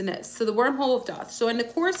 isn't it? So the wormhole of Doth. So in the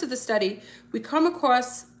course of the study, we come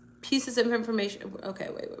across pieces of information. Okay,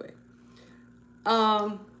 wait.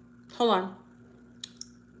 Hold on.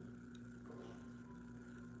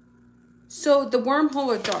 So the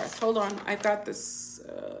wormhole of Darth, hold on, I've got this,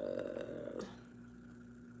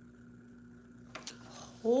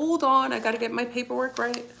 hold on, I gotta get my paperwork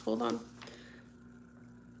right, hold on.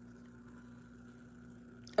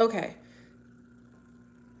 Okay.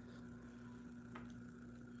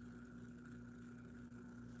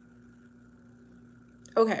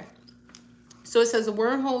 Okay, so it says the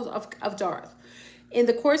wormhole of Darth. In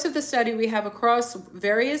the course of the study, we have across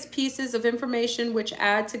various pieces of information which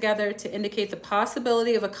add together to indicate the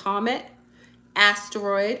possibility of a comet,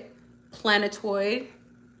 asteroid, planetoid,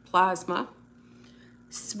 plasma,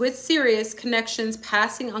 with serious connections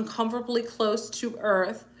passing uncomfortably close to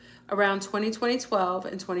Earth around 2012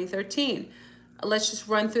 and 2013. Let's just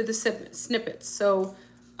run through the snippets. So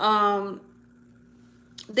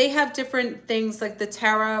they have different things like the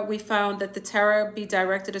Terra. We found that the Terra be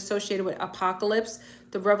directed associated with apocalypse,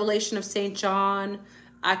 the revelation of St. John,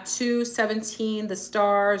 Act 2, 17, the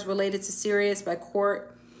stars related to Sirius by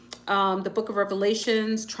Court. The Book of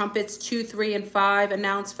Revelations, trumpets 2, 3, and 5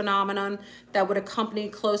 announce phenomenon that would accompany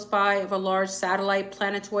close by of a large satellite,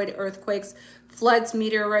 planetoid, earthquakes, floods,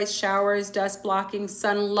 meteorites, showers, dust blocking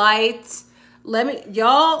sunlight. Let me,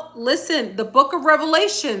 y'all, listen, the Book of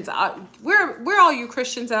Revelations. Where all you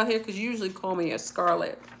Christians out here? Because you usually call me a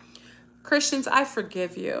Scarlet. Christians, I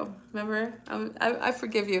forgive you. Remember, I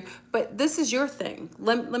forgive you. But this is your thing.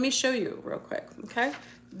 Let me show you real quick, okay?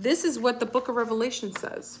 This is what the Book of Revelation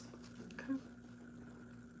says.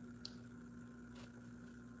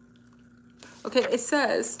 Okay, it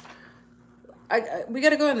says, we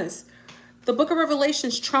got to go on this. The Book of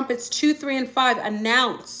Revelations, trumpets 2, 3, and 5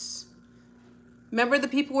 announce. Remember the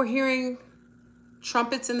people were hearing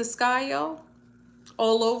trumpets in the sky, y'all?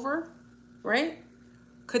 All over, right?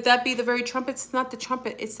 Could that be the very trumpets? It's not the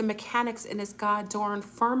trumpet. It's the mechanics in this God-darn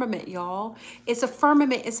firmament, y'all. It's a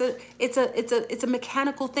firmament. It's a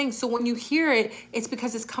mechanical thing. So when you hear it, it's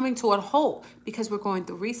because it's coming to a halt because we're going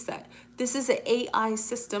through reset. This is an AI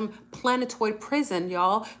system, planetoid prison,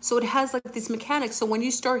 y'all. So it has like these mechanics. So when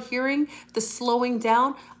you start hearing the slowing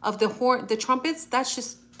down of the horn, the trumpets, that's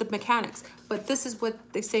just the mechanics. But this is what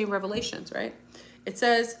they say in Revelations, right? It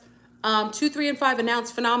says 2, 3, and 5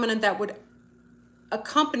 announce phenomenon that would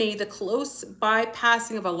accompany the close by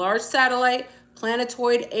passing of a large satellite,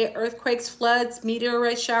 planetoid, earthquakes, floods,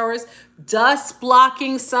 meteorite showers, dust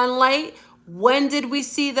blocking sunlight. When did we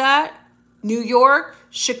see that? New York,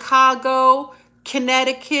 Chicago,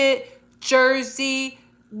 Connecticut, Jersey.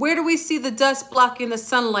 Where do we see the dust blocking the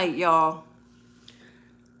sunlight, y'all?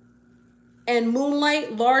 And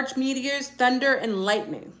moonlight, large meteors, thunder, and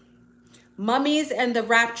lightning. Mummies and the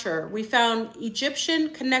rapture. We found Egyptian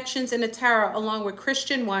connections in the tarot along with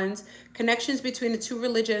Christian ones, connections between the two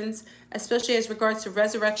religions, especially as regards to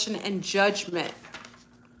resurrection and judgment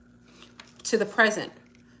to the present.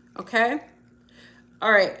 Okay?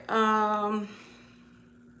 All right.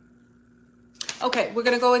 Okay, we're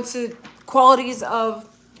going to go into qualities of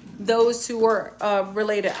those who are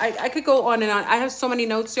related. I could go on and on. I have so many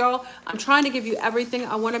notes, y'all. I'm trying to give you everything.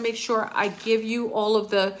 I want to make sure I give you all of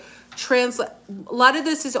the a lot of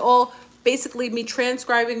this is all basically me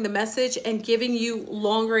transcribing the message and giving you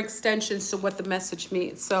longer extensions to what the message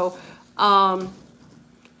means. So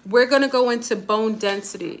we're going to go into bone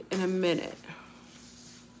density in a minute.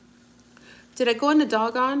 Did I go into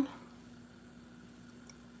Dogon?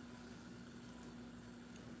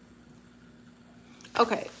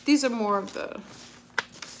 Okay, these are more of the...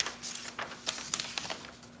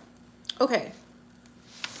 Okay.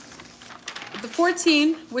 The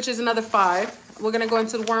 14, which is another 5, we're going to go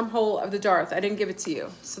into the wormhole of the Darth. I didn't give it to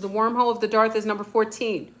you. So the wormhole of the Darth is number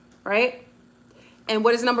 14, right? And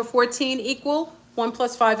what is number 14 equal? 1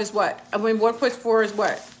 plus 5 is what? I mean, 1 plus 4 is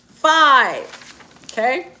what? 5.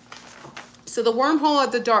 Okay? So the wormhole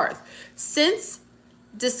of the Darth. Since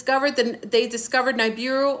they discovered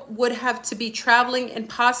Nibiru would have to be traveling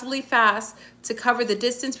impossibly fast to cover the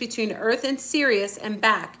distance between Earth and Sirius and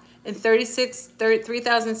back in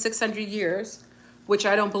 3,600 years, which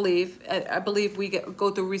I don't believe. I believe we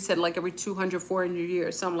go through reset like every 200, 400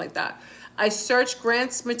 years, something like that. I searched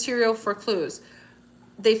Grant's material for clues.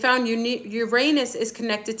 They found Uranus is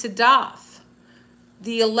connected to Thoth,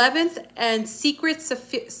 the 11th and secret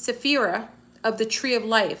sephira of the tree of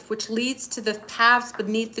life, which leads to the paths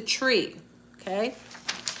beneath the tree. Okay?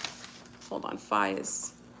 Hold on. Fi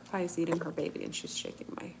is eating her baby and she's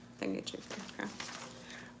shaking my thingy. Okay?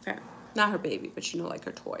 Okay, not her baby, but you know, like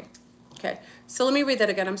her toy. Okay, so let me read that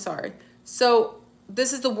again. I'm sorry. So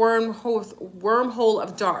this is the wormhole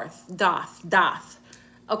of Thoth.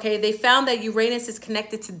 Okay, they found that Uranus is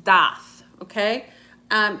connected to Thoth. Okay,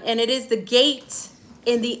 and it is the gate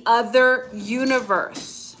in the other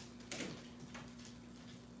universe.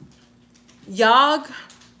 Yog,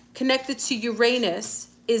 connected to Uranus,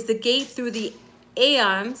 is the gate through the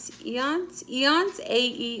eons,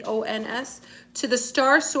 A-E-O-N-S, to the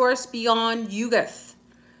star source beyond Yugath.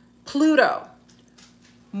 Pluto,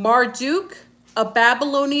 Marduk, a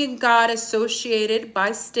Babylonian god associated by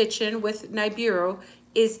Stitchin with Nibiru,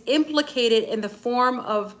 is implicated in the form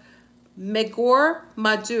of Megor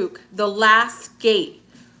Marduk, the last gate,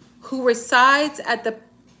 who resides at the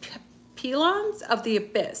pylons of the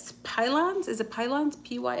abyss. Pylons? Is it pylons?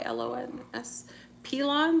 P-Y-L-O-N-S?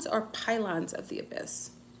 Pylons or pylons of the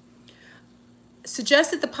abyss.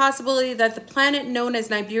 Suggested the possibility that the planet known as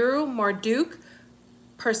Nibiru, Marduk,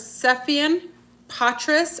 Persephone,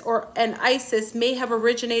 Patras, and Isis may have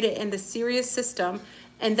originated in the Sirius system,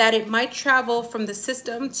 and that it might travel from the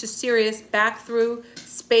system to Sirius back through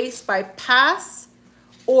space by pass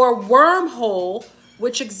or wormhole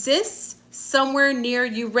which exists somewhere near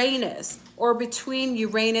Uranus or between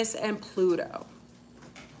Uranus and Pluto.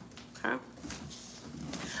 Okay.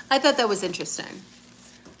 I thought that was interesting.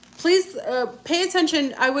 Please pay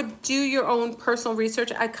attention. I would do your own personal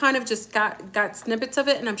research. I kind of just got snippets of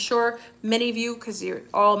it, and I'm sure many of you, because you're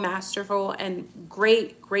all masterful and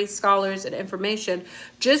great scholars and information,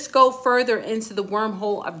 just go further into the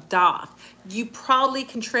wormhole of Thoth. You probably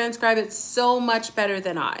can transcribe it so much better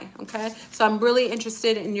than I, okay? So I'm really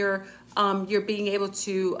interested in your being able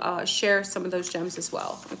to share some of those gems as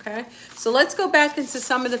well, okay? So let's go back into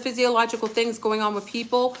some of the physiological things going on with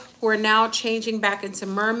people who are now changing back into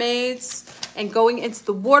mermaids and going into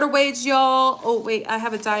the waterways, y'all. Oh, wait, I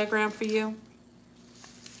have a diagram for you.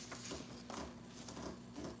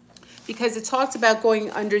 Because it talks about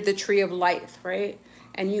going under the tree of life, right?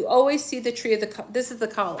 And you always see the tree of the, this is the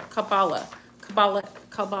Kabbalah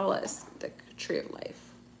is the tree of life.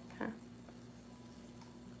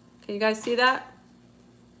 Can you guys see that?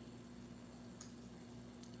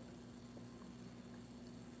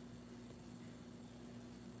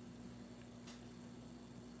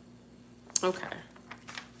 Okay.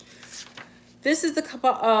 This is the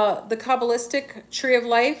Kabbalistic tree of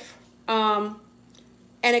life. And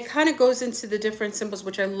it kind of goes into the different symbols,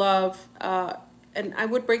 which I love. And I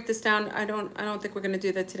would break this down. I don't think we're going to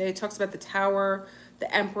do that today. It talks about the tower,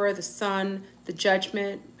 the emperor, the sun, the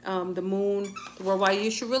judgment, the moon, the worldwide.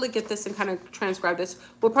 You should really get this and kind of transcribe this.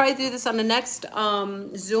 We'll probably do this on the next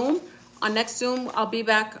Zoom. On next Zoom, I'll be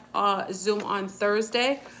back Zoom on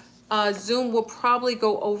Thursday. Zoom will probably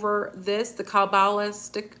go over this, the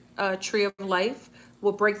Kabbalistic tree of life.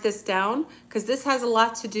 We'll break this down because this has a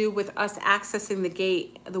lot to do with us accessing the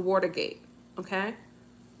gate, the water gate, okay?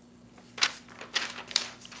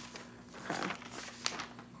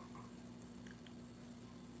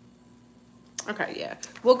 Okay, yeah,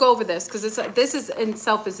 we'll go over this because this is in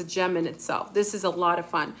itself is a gem in itself. This is a lot of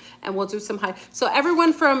fun, and we'll do some high. So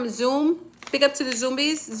everyone from Zoom, big up to the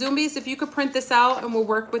Zoomies, if you could print this out, and we'll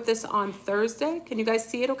work with this on Thursday. Can you guys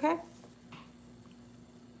see it? Okay.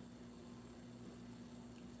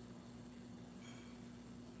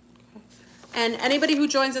 And anybody who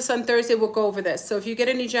joins us on Thursday will go over this. So if you get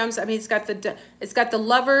any gems, I mean, it's got the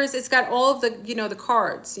lovers, it's got all of the, the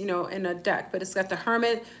cards, in a deck, but it's got the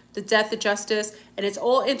hermit, the death, the justice, and it's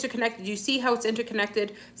all interconnected. You see how it's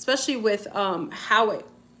interconnected, especially with how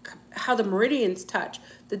the meridians touch.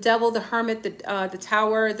 The devil, the hermit, the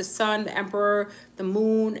tower, the sun, the emperor, the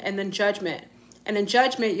moon, and then judgment. And in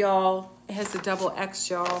judgment, y'all, it has the double X,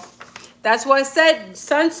 y'all. That's why I said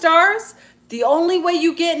sun stars. The only way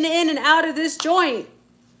you getting in and out of this joint,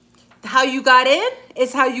 how you got in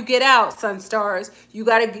is how you get out, sun stars. You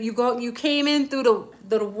came in through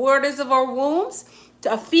the waters of our wombs,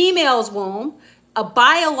 to a female's womb, a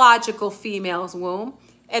biological female's womb,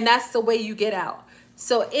 and that's the way you get out.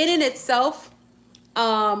 So in itself,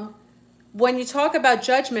 when you talk about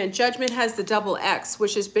judgment, judgment has the double X,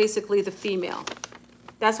 which is basically the female.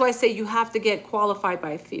 That's why I say you have to get qualified by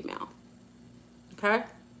a female, okay?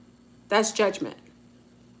 That's judgment.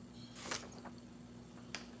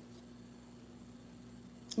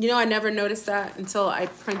 I never noticed that until I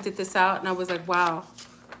printed this out, and I was like, wow.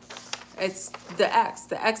 It's the X.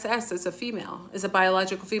 The XS is a female, is a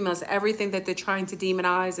biological female. It's everything that they're trying to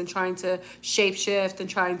demonize and trying to shapeshift and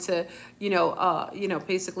trying to,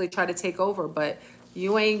 basically try to take over. But if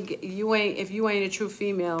you ain't a true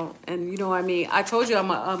female, and you know what I mean. I told you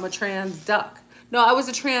I'm a trans duck. No, I'm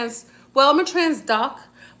a trans duck.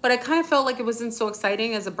 But I kind of felt like it wasn't so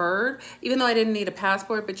exciting as a bird, even though I didn't need a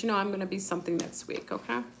passport. But I'm going to be something next week,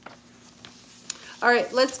 okay? All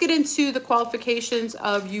right, let's get into the qualifications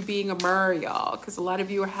of you being a mer, y'all, because a lot of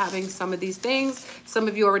you are having some of these things. Some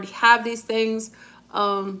of you already have these things. Did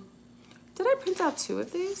I print out 2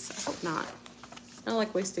 of these? I hope not. I don't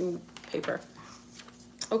like wasting paper.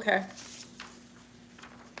 Okay.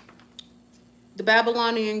 The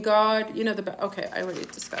Babylonian god, okay, I already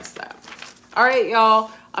discussed that. All right, y'all.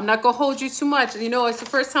 I'm not going to hold you too much. It's the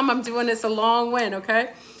first time I'm doing this a long win,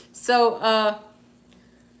 okay? So,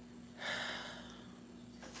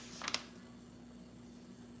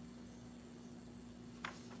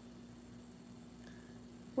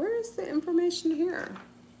 where is the information here?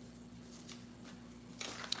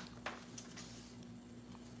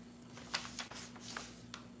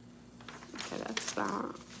 Okay, that's that.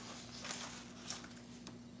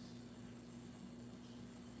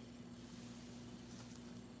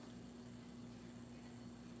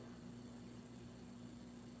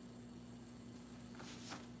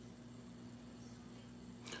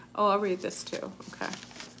 Oh, I'll read this too. Okay.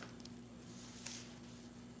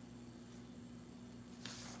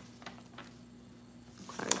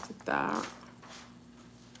 that.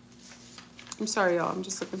 I'm sorry, y'all. I'm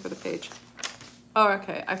just looking for the page. Oh,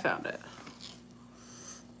 okay. I found it.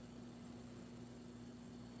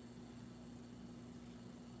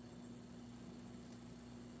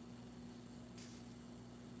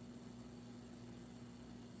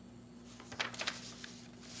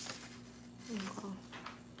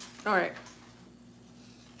 All right.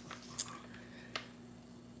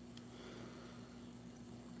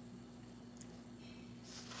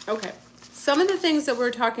 Okay. Some of the things that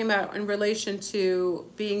we're talking about in relation to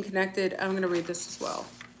being connected, I'm going to read this as well.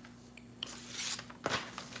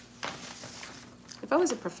 If I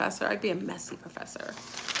was a professor, I'd be a messy professor.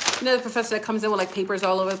 You know, the professor that comes in with like papers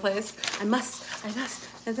all over the place. I must.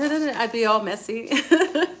 I'd be all messy.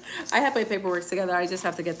 I have my paperwork together. I just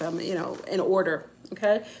have to get them, you know, in order.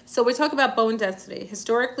 Okay. So we talk about bone density.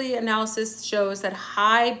 Historically, analysis shows that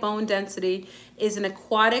high bone density is an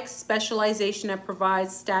aquatic specialization that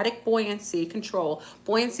provides static buoyancy control.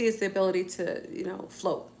 Buoyancy is the ability to, you know,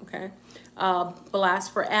 float. Okay.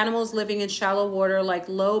 Blast for animals living in shallow water, like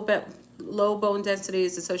low bone density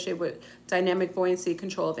is associated with dynamic buoyancy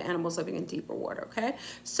control of animals living in deeper water, okay?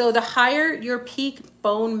 So the higher your peak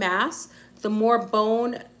bone mass, the more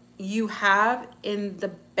bone you have in the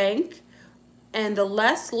bank, and the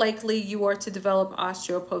less likely you are to develop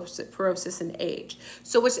osteoporosis in age.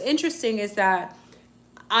 So what's interesting is that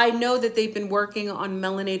I know that they've been working on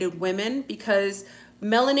melanated women because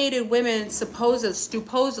melanated women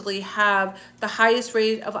supposedly have the highest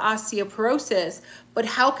rate of osteoporosis. But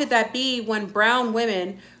how could that be when brown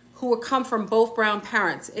women who come from both brown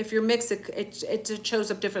parents, if you're mixed, it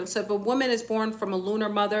shows up different. So if a woman is born from a lunar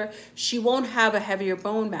mother, she won't have a heavier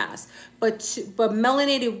bone mass. But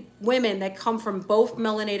melanated women that come from both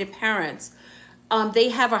melanated parents, they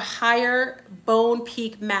have a higher bone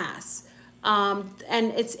peak mass. And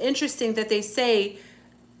it's interesting that they say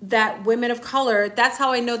that women of color, that's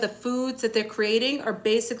how I know the foods that they're creating are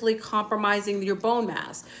basically compromising your bone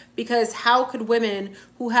mass. Because how could women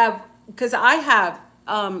who have, because I have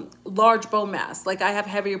large bone mass, like I have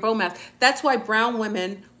heavier bone mass. That's why brown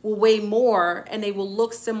women will weigh more and they will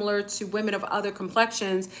look similar to women of other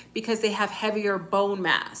complexions because they have heavier bone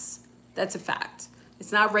mass. That's a fact.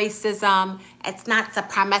 It's not racism. It's not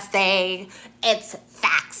supremacy. It's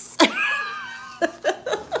facts.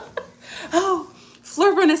 Oh,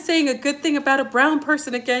 Flurburn is saying a good thing about a brown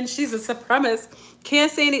person again. She's a supremacist.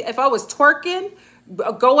 Can't say any. If I was twerking,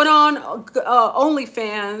 going on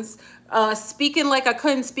OnlyFans, speaking like I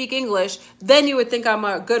couldn't speak English, then you would think I'm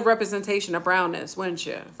a good representation of brownness, wouldn't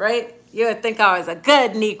you? Right? You would think I was a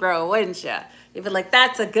good Negro, wouldn't you? You'd be like,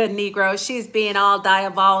 that's a good Negro. She's being all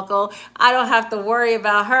diabolical. I don't have to worry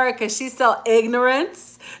about her because she's so ignorant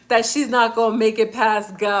that she's not going to make it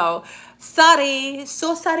past go. Sorry,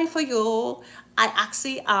 so sorry for you. I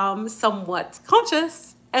actually am somewhat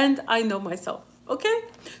conscious and I know myself, okay?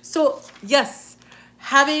 So yes,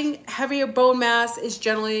 having heavier bone mass is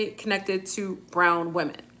generally connected to brown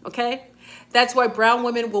women, okay? That's why brown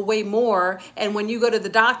women will weigh more. And when you go to the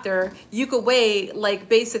doctor, you could weigh like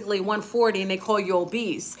basically 140 and they call you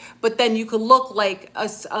obese. But then you could look like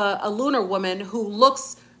a lunar woman who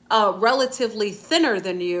looks relatively thinner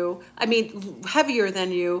than you. I mean, heavier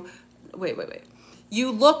than you. Wait.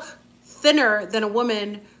 You look thinner than a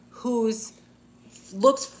woman who's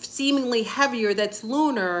looks seemingly heavier that's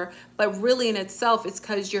lunar, but really in itself it's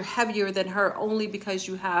because you're heavier than her only because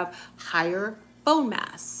you have higher bone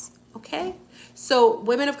mass. Okay, so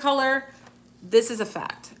women of color, this is a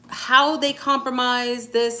fact. How they compromise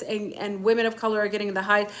this and women of color are getting the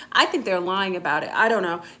high, I think they're lying about it. I don't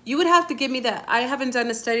know. You would have to give me that. I haven't done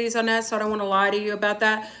the studies on that, so I don't want to lie to you about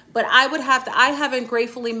that. But I would have to, I haven't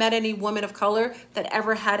gratefully met any woman of color that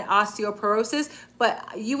ever had osteoporosis, but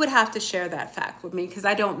you would have to share that fact with me because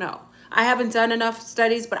I don't know. I haven't done enough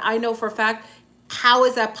studies, but I know for a fact, how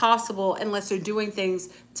is that possible unless they're doing things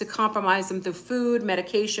to compromise them through food,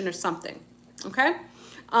 medication, or something, okay?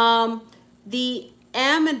 The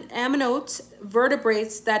ammonite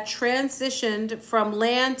vertebrates that transitioned from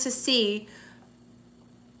land to sea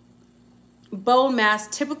bone mass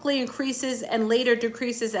typically increases and later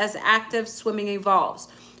decreases as active swimming evolves.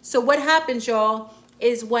 So what happens, y'all,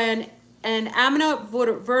 is when an ammonite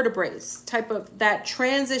vertebrates type of that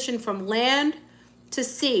transition from land to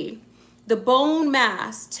sea, the bone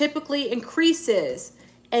mass typically increases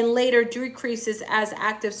and later decreases as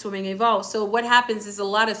active swimming evolves. So what happens is a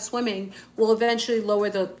lot of swimming will eventually lower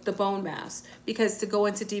the bone mass because to go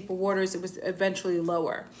into deeper waters, it was eventually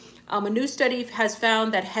lower. A new study has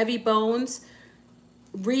found that heavy bones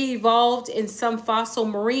re-evolved in some fossil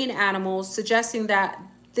marine animals, suggesting that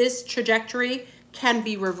this trajectory can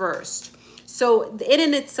be reversed. So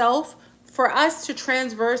in itself, for us to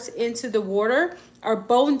transverse into the water, our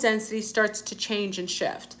bone density starts to change and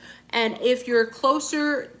shift. And if you're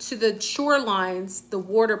closer to the shorelines, the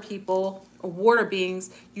water people or water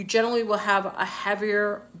beings, you generally will have a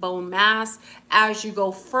heavier bone mass. As you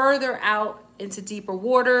go further out into deeper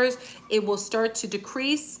waters, it will start to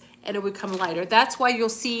decrease and it will become lighter. That's why you'll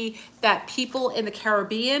see that people in the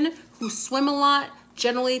Caribbean who swim a lot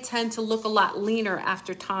generally tend to look a lot leaner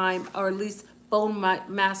after time, or at least bone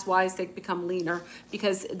mass wise, they become leaner,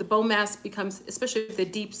 because the bone mass becomes, especially the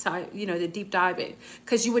deep side, you know, the deep diving,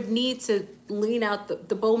 because you would need to lean out,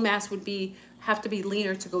 the bone mass would have to be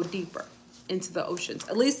leaner to go deeper into the oceans.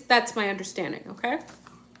 At least that's my understanding.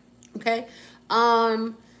 Okay.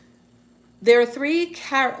 There are three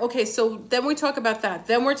okay, so then we talk about that.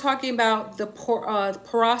 Then we're talking about the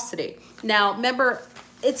porosity. Now, remember,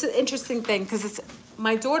 it's an interesting thing because it's,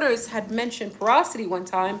 my daughters had mentioned porosity one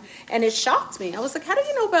time and it shocked me. I was like, how do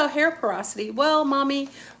you know about hair porosity? Well, mommy,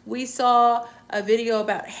 we saw a video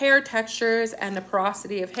about hair textures and the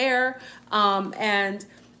porosity of hair,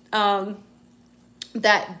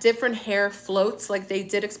 that different hair floats, like they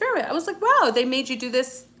did experiment. I was like, wow, they made you do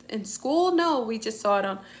this in school? No, we just saw it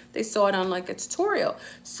on, they saw it on like a tutorial.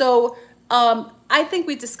 So I think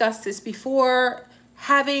we discussed this before.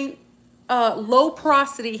 Having low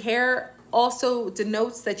porosity hair also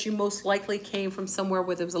denotes that you most likely came from somewhere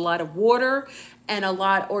where there was a lot of water and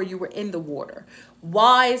or you were in the water.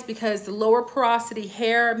 Why? Is because the lower porosity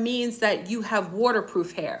hair means that you have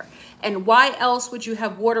waterproof hair. And why else would you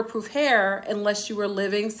have waterproof hair unless you were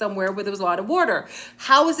living somewhere where there was a lot of water?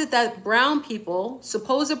 How is it that brown people,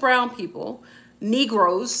 supposed brown people,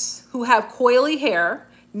 Negroes who have coily hair,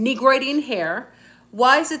 negroiding hair,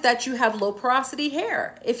 why is it that you have low porosity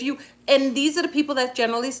hair? And these are the people that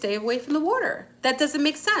generally stay away from the water. That doesn't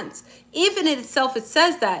make sense. If in itself it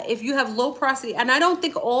says that if you have low porosity, and I don't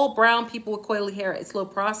think all brown people with coily hair is low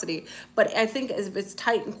porosity, but I think if it's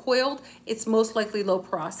tight and coiled, it's most likely low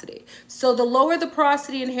porosity. So the lower the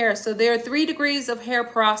porosity in hair, so there are 3 degrees of hair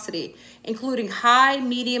porosity, including high,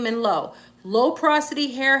 medium, and low. Low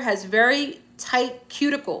porosity hair has very tight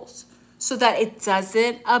cuticles so that it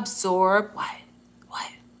doesn't absorb what?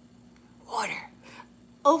 Water.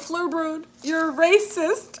 Oh, Flurbrud, you're a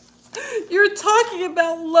racist. You're talking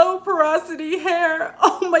about low porosity hair.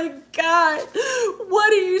 Oh my God.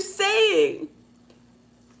 What are you saying?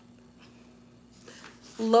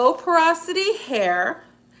 Low porosity hair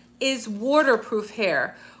is waterproof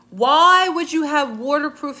hair. Why would you have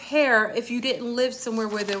waterproof hair if you didn't live somewhere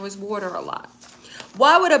where there was water a lot?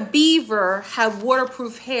 Why would a beaver have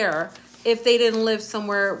waterproof hair if they didn't live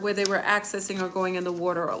somewhere where they were accessing or going in the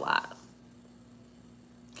water a lot?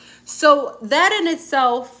 So that in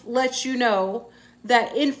itself lets you know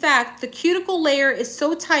that, in fact, the cuticle layer is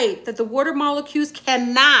so tight that the water molecules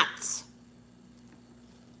cannot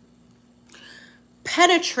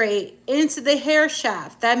penetrate into the hair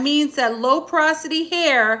shaft. That means that low porosity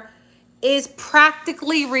hair is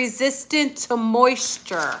practically resistant to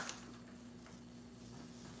moisture.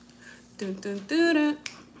 Dun, dun, dun, dun.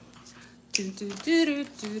 Do, do, do, do,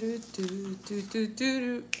 do, do, do, do,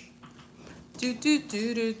 do. Do do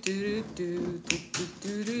do do do do do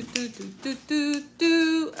do do do do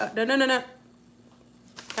do. No.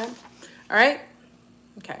 Okay. All right.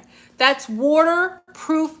 Okay. That's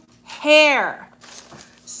waterproof hair.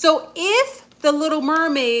 So if the Little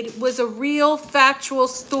Mermaid was a real factual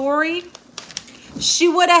story, she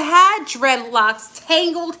would have had dreadlocks,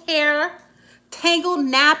 tangled hair, tangled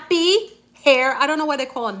nappy hair. I don't know why they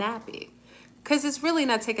call it nappy. Because it's really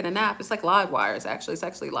not taking a nap. It's like live wires, actually. It's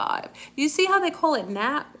actually live. You see how they call it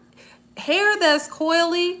nap? Hair that's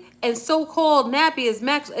coily and so-called nappy is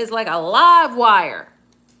like a live wire.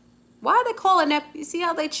 Why do they call it nap? You see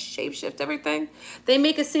how they shapeshift everything? They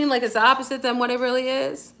make it seem like it's opposite than what it really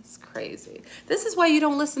is. It's crazy. This is why you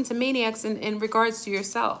don't listen to maniacs in regards to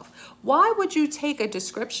yourself. Why would you take a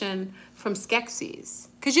description from Skeksis?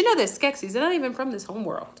 Because you know they're Skeksis. They're not even from this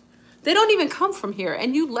homeworld. They don't even come from here.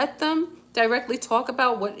 And you let them directly talk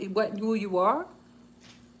about who you are?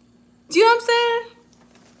 Do you know what I'm saying?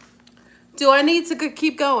 Do I need to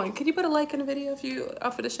keep going? Can you put a like in the video if you are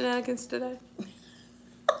for the shenanigans today?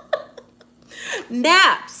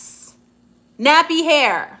 Naps, nappy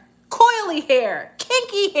hair, coily hair,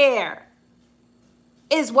 kinky hair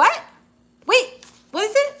is what? Wait, what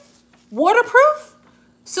is it? Waterproof?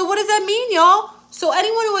 So what does that mean, y'all? So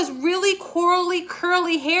anyone who has really corally,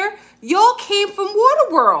 curly hair, y'all came from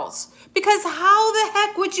water worlds. Because how the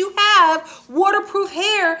heck would you have waterproof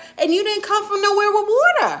hair and you didn't come from nowhere with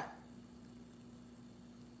water?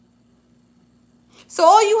 So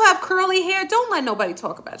all you have curly hair, don't let nobody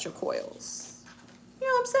talk about your coils. You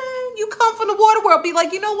know what I'm saying? You come from the water world. Be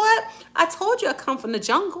like, you know what? I told you I come from the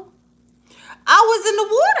jungle. I was in the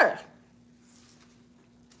water.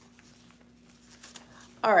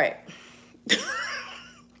 All right.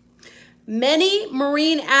 Many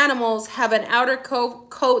marine animals have an outer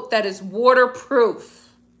coat that is waterproof.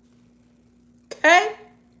 Okay?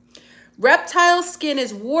 Reptile skin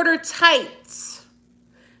is watertight,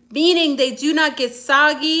 meaning they do not get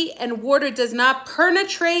soggy and water does not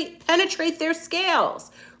penetrate their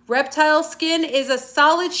scales. Reptile skin is a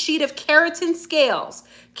solid sheet of keratin scales.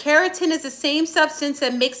 Keratin is the same substance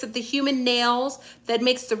that makes up the human nails, that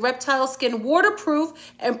makes the reptile skin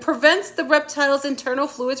waterproof and prevents the reptile's internal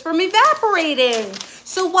fluids from evaporating.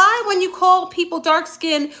 So why, when you call people dark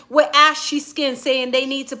skin with ashy skin, saying they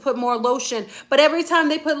need to put more lotion, but every time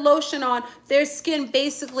they put lotion on, their skin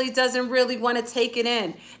basically doesn't really want to take it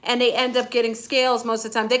in, and they end up getting scales most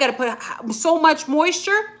of the time. They got to put so much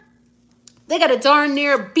moisture, they got to darn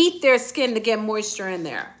near beat their skin to get moisture in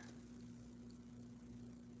there.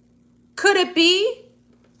 Could it be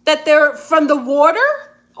that they're from the water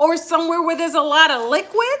or somewhere where there's a lot of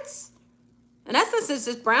liquids? And that's not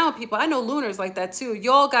just brown people. I know lunars like that too.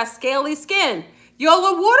 Y'all got scaly skin. Y'all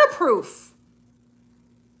are waterproof.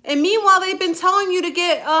 And meanwhile, they've been telling you to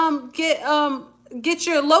get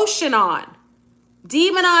your lotion on,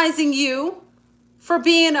 demonizing you for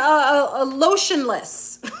being a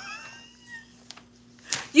lotionless.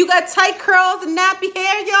 You got tight curls and nappy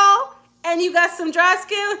hair, y'all, and you got some dry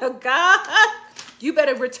skin. Oh God, you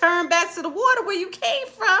better return back to the water where you came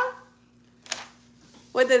from.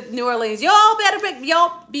 With the New Orleans, y'all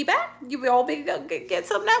be back. You all be go get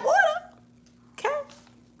some of that water. Okay,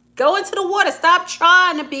 go into the water. Stop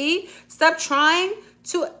trying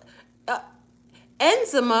to.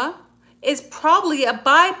 Eczema is probably a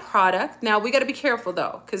byproduct. Now we got to be careful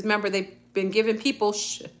though, because remember they've been giving people,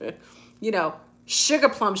 sugar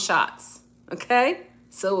plum shots. Okay,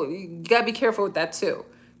 so you got to be careful with that too,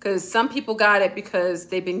 because some people got it because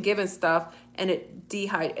they've been given stuff and it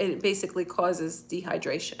basically causes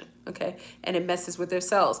dehydration. Okay, and it messes with their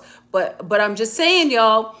cells. But I'm just saying,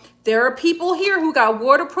 y'all, there are people here who got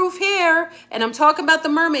waterproof hair, and I'm talking about the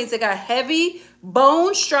mermaids. They got heavy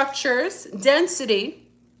bone structures, density,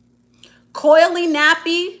 coily,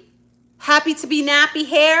 nappy, happy to be nappy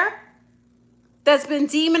hair that's been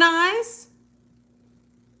demonized.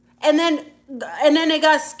 And then they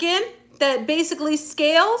got skin that basically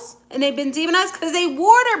scales, and they've been demonized because they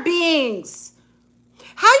water beings.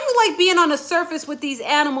 How you like being on the surface with these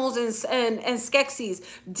animals and Skeksis,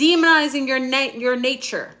 demonizing your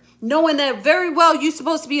nature, knowing that very well you're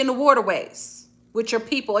supposed to be in the waterways with your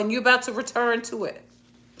people and you're about to return to it.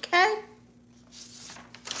 Okay?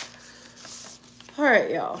 All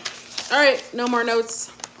right, y'all. All right, no more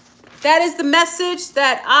notes. That is the message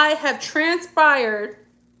that I have transpired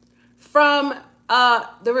from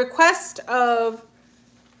the request of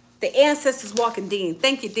the Ancestors walking Dean.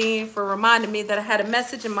 Thank you, Dean, for reminding me that I had a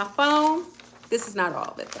message in my phone. This is not all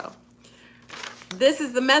of it, though. This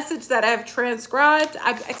is the message that I've transcribed.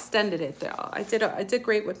 I've extended it, though. I did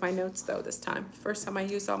great with my notes, though, this time. First time I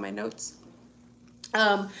used all my notes.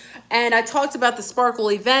 And I talked about the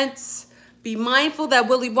sparkle events. Be mindful that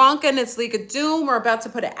Willy Wonka and its League of Doom are about to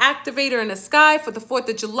put an activator in the sky for the 4th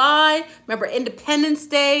of July. Remember Independence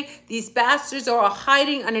Day. These bastards are all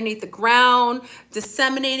hiding underneath the ground,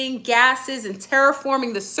 disseminating gases and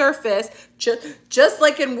terraforming the surface. Just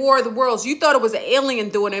like in War of the Worlds. You thought it was an alien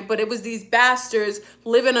doing it, but it was these bastards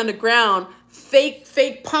living underground,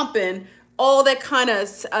 fake pumping, all that kind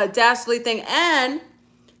of dastardly thing.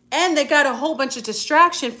 And they got a whole bunch of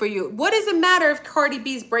distraction for you. What does it matter if Cardi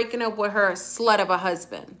B's breaking up with her slut of a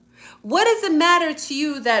husband? What does it matter to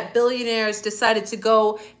you that billionaires decided to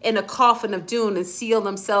go in a coffin of doom and seal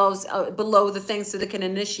themselves below the things so they can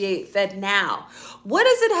initiate Fed now? What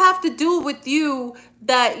does it have to do with you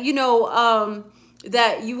that,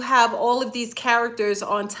 that you have all of these characters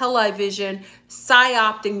on television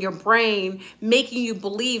psyoping your brain, making you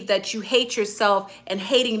believe that you hate yourself and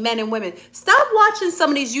hating men and women? Stop watching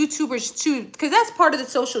some of these YouTubers too, because that's part of the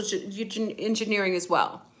social engineering as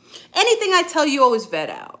well. Anything I tell you, always vet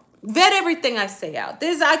out. Vet everything I say out.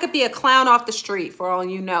 I could be a clown off the street for all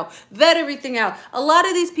you know. Vet everything out. A lot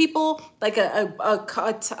of these people, like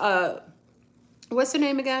what's her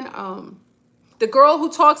name again? The girl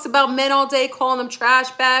who talks about men all day, calling them trash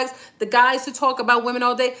bags. The guys who talk about women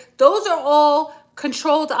all day. Those are all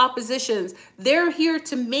controlled oppositions. They're here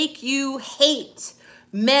to make you hate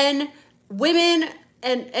men, women,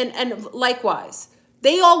 and likewise.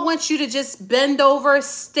 They all want you to just bend over,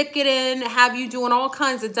 stick it in, have you doing all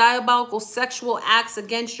kinds of diabolical sexual acts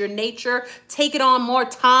against your nature, take it on more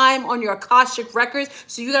time on your Akashic records.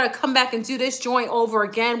 So you got to come back and do this joint over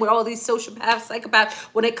again with all these sociopaths, psychopaths,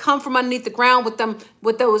 when they come from underneath the ground with them,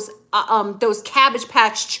 with those Cabbage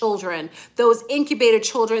Patch children, those incubator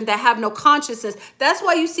children that have no consciousness. That's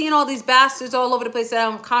why you're seeing all these bastards all over the place that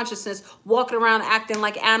have consciousness walking around acting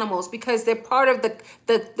like animals, because they're part of the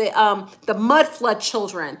mud flood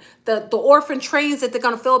children, the orphan trains that they're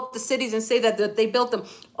going to fill up the cities and say that they built them.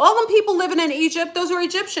 All them people living in Egypt, those are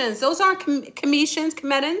Egyptians. Those aren't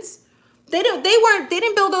Cometians. They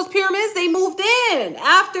didn't build those pyramids. They moved in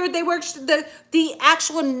after they were the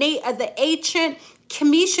ancient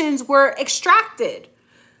Cometians were extracted.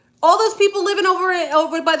 All those people living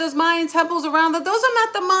over by those Mayan temples around that, those are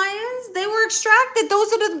not the Mayans. They were extracted.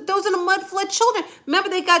 Those are the mud flood children. Remember,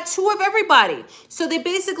 they got two of everybody. So they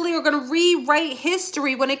basically are going to rewrite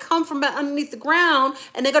history when they come from underneath the ground,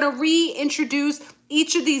 and they're going to reintroduce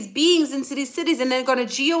each of these beings into these cities, and they're going to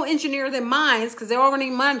geoengineer their minds, because they're already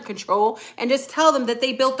mind control, and just tell them that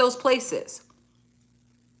they built those places.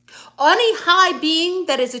 Any high being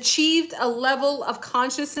that has achieved a level of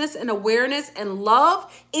consciousness and awareness and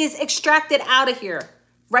love is extracted out of here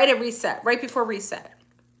right at reset, right before reset.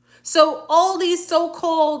 So all these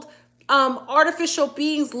so-called artificial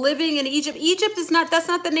beings living in Egypt, that's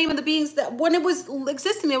not the name of the beings that when it was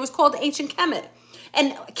existing, it was called ancient Kemet.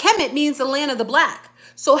 And Kemet means the land of the black.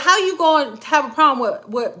 So how you going to have a problem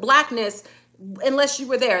with blackness unless you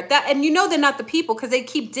were there? And you know they're not the people, because they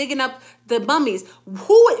keep digging up the mummies.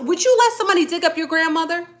 Who would you let somebody dig up your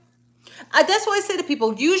grandmother? That's why I say to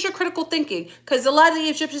people, use your critical thinking, because a lot of the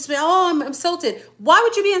Egyptians say, oh, I'm insulted. Why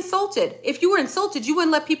would you be insulted? If you were insulted, you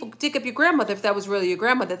wouldn't let people dig up your grandmother if that was really your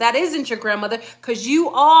grandmother. That isn't your grandmother, because you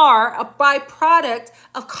are a byproduct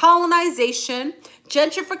of colonization,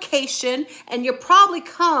 gentrification, and you probably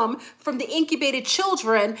come from the incubated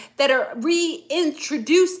children that are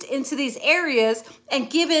reintroduced into these areas and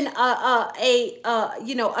given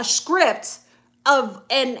a script of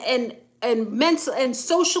and mental and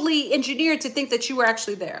socially engineered to think that you were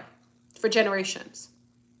actually there for generations.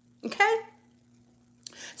 Okay?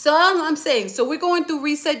 So I'm saying, so we're going through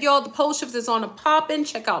reset, y'all. The pole shift is on a poppin'.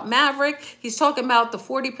 Check out Maverick. He's talking about the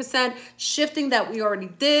 40% shifting that we already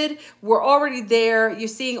did. We're already there. You're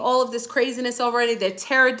seeing all of this craziness already. They're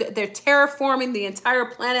terraforming the entire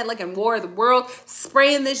planet like in War of the World,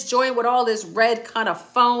 spraying this joint with all this red kind of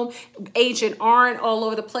foam, Agent Orange all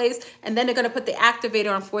over the place. And then they're going to put the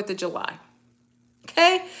activator on 4th of July.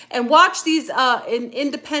 Okay, and watch these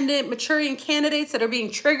independent maturing candidates that are being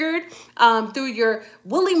triggered through your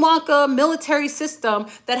Willy Wonka military system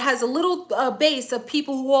that has a little base of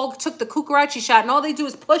people who all took the Kukarachi shot, and all they do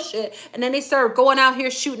is push it, and then they start going out here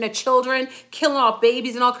shooting at children, killing off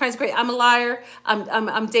babies, and all kinds of great. I'm a liar.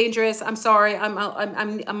 I'm dangerous. I'm sorry. I'm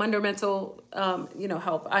under mental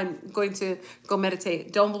help. I'm going to go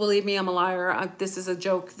meditate. Don't believe me. I'm a liar. This is a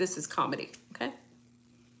joke. This is comedy. Okay.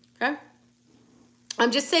 Okay. I'm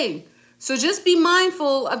just saying. So just be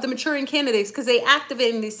mindful of the maturing candidates, because they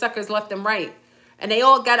activating these suckers left and right. And they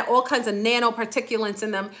all got all kinds of nanoparticulates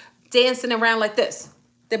in them dancing around like this.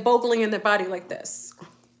 They're bogling in their body like this.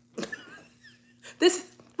 This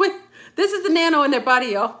is the nano in their body,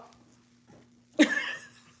 y'all.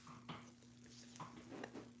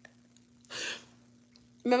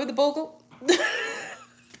 Remember the bogle?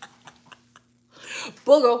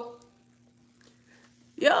 Bogle.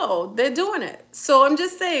 Yo, they're doing it. So I'm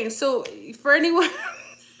just saying, so for anyone...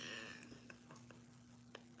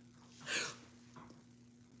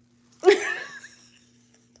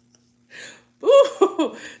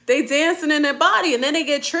 Ooh, they dancing in their body, and then they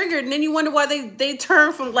get triggered, and then you wonder why they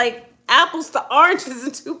turn from like apples to oranges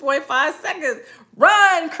in 2.5 seconds.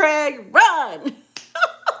 Run, Craig, run.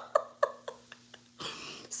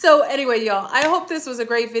 So anyway, y'all, I hope this was a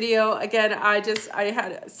great video. Again, I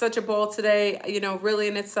had such a ball today, really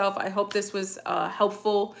in itself. I hope this was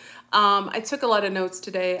helpful. I took a lot of notes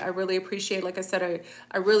today. I really appreciate, like I said,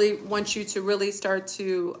 I really want you to really start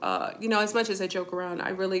to, as much as I joke around, I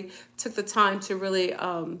really took the time to really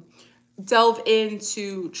delve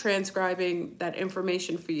into transcribing that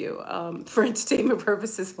information for you for entertainment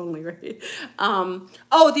purposes only, right?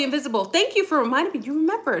 Oh, the invisible. Thank you for reminding me. You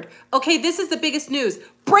remembered. Okay, this is the biggest news.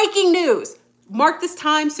 Breaking news. Mark this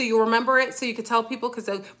time so you remember it, so you can tell people, because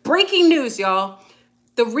breaking news, y'all.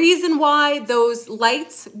 The reason why those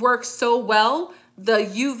lights work so well, the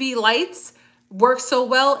UV lights work so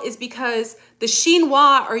well, is because the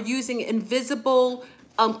Chinois are using invisible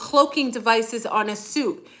cloaking devices on a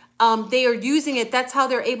suit. they are using it. That's how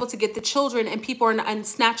they're able to get the children and people and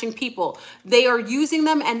snatching people. They are using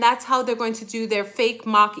them, and that's how they're going to do their fake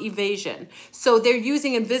mock evasion. So they're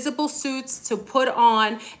using invisible suits to put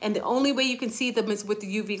on, and the only way you can see them is with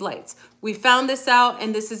the UV lights. We found this out,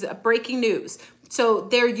 and this is breaking news. So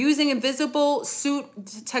they're using invisible suit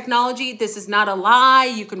technology. This is not a lie.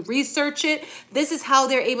 You can research it. This is how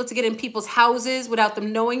they're able to get in people's houses without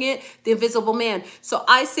them knowing it, the invisible man. So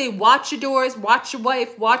I say watch your doors, watch your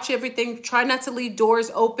wife, watch everything. Try not to leave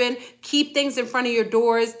doors open. Keep things in front of your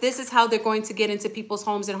doors. This is how they're going to get into people's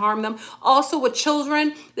homes and harm them. Also with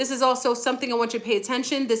children, this is also something I want you to pay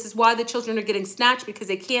attention. This is why the children are getting snatched, because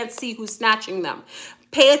they can't see who's snatching them.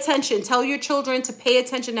 Pay attention. Tell your children to pay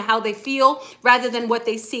attention to how they feel rather than what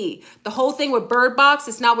they see. The whole thing with Bird Box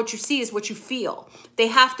is not what you see, is what you feel. They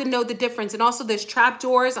have to know the difference. And also there's trap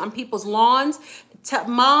doors on people's lawns.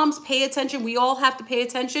 Moms, pay attention. We all have to pay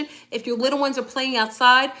attention. If your little ones are playing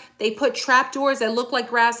outside, they put trap doors that look like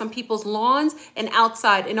grass on people's lawns and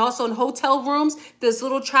outside. And also in hotel rooms, there's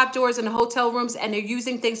little trap doors in the hotel rooms, and they're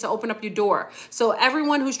using things to open up your door. So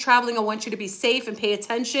everyone who's traveling, I want you to be safe and pay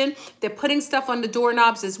attention. They're putting stuff on the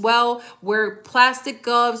doorknobs as well. Wear plastic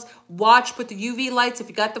gloves. Watch with the UV lights. If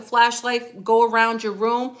you got the flashlight, go around your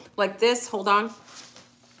room like this. Hold on.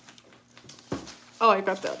 Oh, I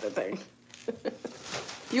got the other thing.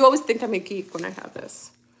 You always think I'm a geek when I have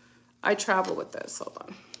this. I travel with this. Hold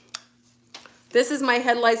on. This is my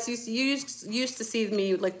headlights. You used to see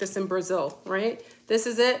me like this in Brazil, right? This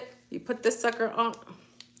is it. You put this sucker on.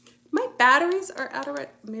 My batteries are out of it.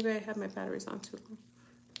 Maybe I have my batteries on too long.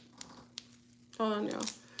 Hold on, y'all.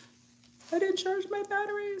 I didn't charge my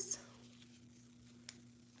batteries.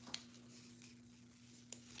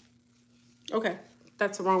 Okay,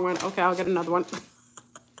 that's the wrong one. Okay, I'll get another one.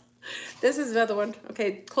 This is another one.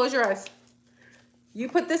 Okay, close your eyes. You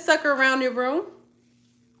put this sucker around your room.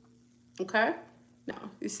 Okay,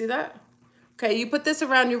 now you see that? Okay, you put this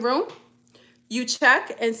around your room. You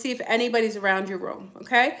check and see if anybody's around your room,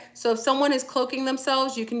 okay? So if someone is cloaking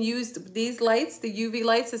themselves, you can use these lights, the UV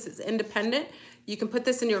lights. This is independent. You can put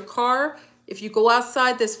this in your car. If you go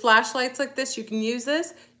outside, there's flashlights like this. You can use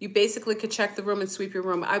this. You basically could check the room and sweep your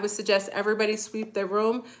room. I would suggest everybody sweep their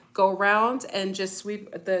room, go around and just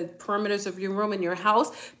sweep the perimeters of your room and your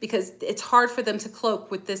house, because it's hard for them to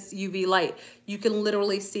cloak with this UV light. You can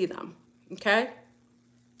literally see them, okay?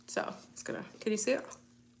 So it's gonna, can you see it?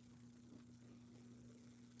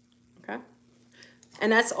 Okay.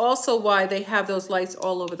 And that's also why they have those lights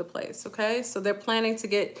all over the place, okay? So they're planning to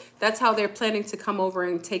get, that's how they're planning to come over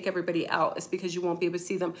and take everybody out. It's because you won't be able to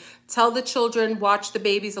see them. Tell the children, watch the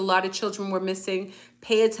babies. A lot of children were missing.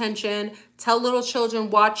 Pay attention. Tell little children,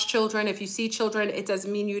 watch children. If you see children, it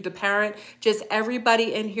doesn't mean you the parent. Just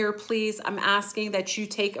everybody in here, please, I'm asking that you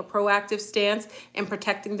take a proactive stance in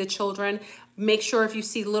protecting the children. Make sure if you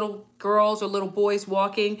see little girls or little boys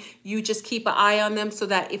walking, you just keep an eye on them, so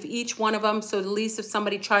that if each one of them, so at least if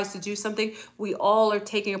somebody tries to do something, we all are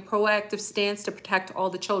taking a proactive stance to protect all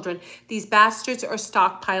the children. These bastards are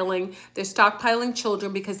stockpiling. They're stockpiling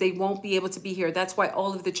children because they won't be able to be here. That's why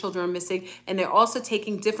all of the children are missing. And they're also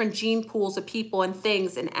taking different gene pools of people and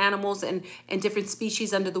things and animals and different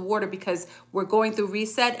species under the water, because we're going through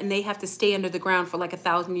reset, and they have to stay under the ground for like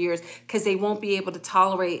 1,000 years because they won't be able to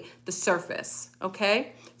tolerate the surface.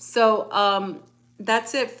 Okay, so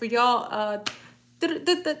that's it for y'all.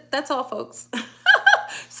 That's all, folks.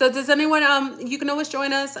 So does anyone, you can always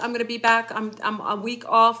join us. I'm going to be back. I'm a week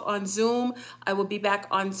off on Zoom. I will be back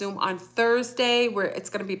on Zoom on Thursday, where it's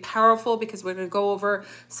going to be powerful, because we're going to go over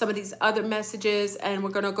some of these other messages, and we're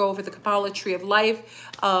going to go over the Kabbalah Tree of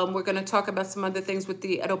Life. We're going to talk about some other things with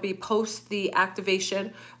the, it'll be post the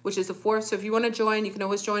activation, which is the 4th. So if you want to join, you can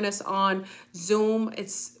always join us on Zoom.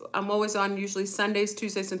 I'm always on usually Sundays,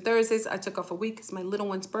 Tuesdays, and Thursdays. I took off a week. It's my little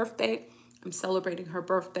one's birthday. I'm celebrating her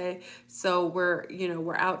birthday. So we're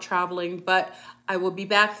out traveling, but I will be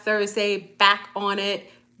back Thursday, back on it,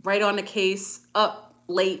 right on the case, up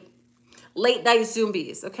late night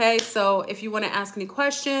Zoomies. Okay. So if you want to ask any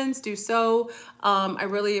questions, do so. I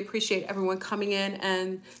really appreciate everyone coming in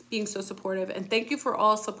and being so supportive, and thank you for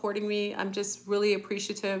all supporting me. I'm just really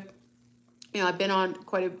appreciative. I've been on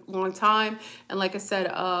quite a long time. And like I said,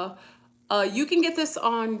 you can get this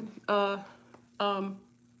on,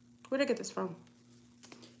 where did I get this from?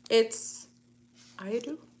 It's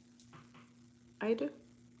Ayadu. Okay.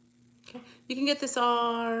 You can get this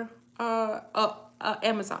on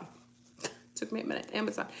Amazon. Took me a minute.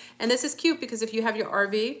 Amazon. And this is cute because if you have your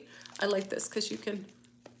RV, I like this because you can,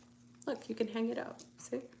 look, you can hang it up.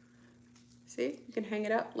 See, you can hang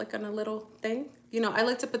it up like on a little thing. I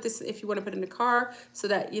like to put this if you want to put it in the car, so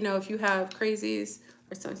that, if you have crazies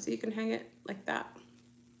or something. So you can hang it like that.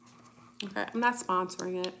 Okay, I'm not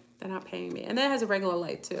sponsoring it. They're not paying me. And then it has a regular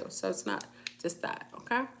light too. So it's not just that,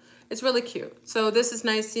 okay? It's really cute. So this is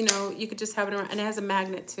nice, you know, you could just have it around. And it has a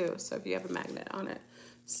magnet too. So if you have a magnet on it.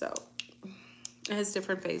 So it has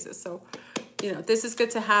different phases. So, you know, this is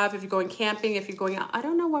good to have if you're going camping, if you're going out. I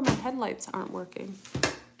don't know why my headlights aren't working.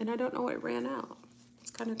 And I don't know why it ran out.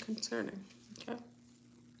 It's kind of concerning, okay?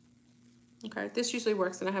 Okay, this usually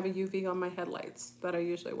works, and I have a UV on my headlights that I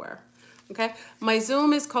usually wear. Okay, my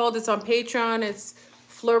Zoom is called, it's on Patreon, it's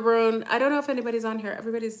Flurbrun. I don't know if anybody's on here.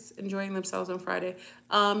 Everybody's enjoying themselves on Friday.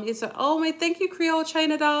 It's a, oh my, thank you, Creole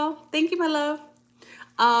China Doll. Thank you, my love.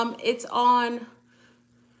 It's on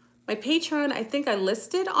my Patreon. I think I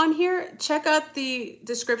listed on here. Check out the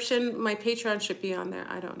description. My Patreon should be on there.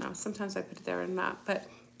 I don't know. Sometimes I put it there and not, but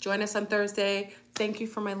join us on Thursday. Thank you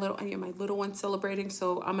for my little one celebrating.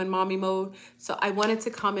 So I'm in mommy mode. So I wanted to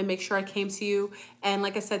come and make sure I came to you. And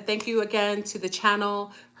like I said, thank you again to the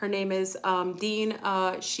channel. Her name is Dean.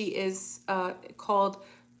 She is called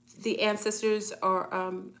The Ancestors, or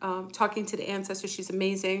Talking to the Ancestors. She's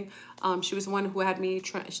amazing. She was the one who had me,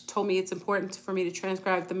 she told me it's important for me to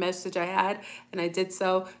transcribe the message I had, and I did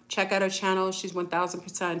so. Check out her channel. She's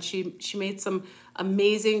 1000%. She made some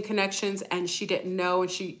amazing connections, and she didn't know,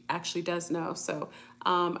 and she actually does know. So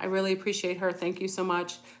I really appreciate her. Thank you so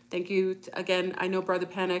much. Thank you again. I know Brother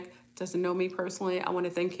Panic doesn't know me personally. I want to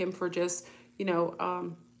thank him for just, you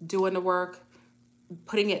know, doing the work,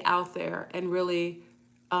 putting it out there, and really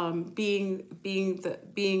being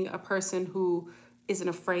a person who isn't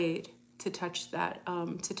afraid to touch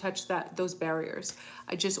those barriers.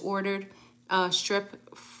 I just ordered a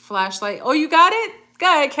strip flashlight. Oh, you got it? Go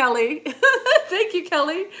ahead, Kelly. Thank you,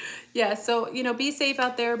 Kelly. Yeah, so, you know, be safe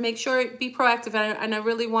out there. Make sure, be proactive. And I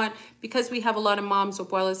really want, because we have a lot of moms,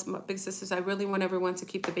 abuelas, big sisters, I really want everyone to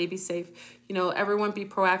keep the baby safe. You know, everyone be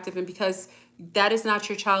proactive. And because that is not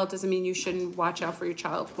your child doesn't mean you shouldn't watch out for your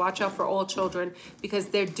child. Watch out for all children, because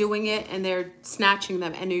they're doing it and they're snatching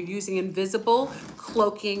them, and they're using invisible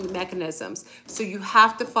cloaking mechanisms. So you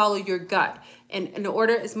have to follow your gut. And in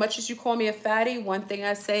order, as much as you call me a fatty, one thing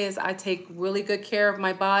I say is I take really good care of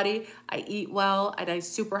my body. I eat well, and I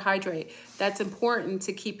super hydrate. That's important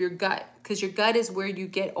to keep your gut, because your gut is where you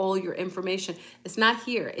get all your information. It's not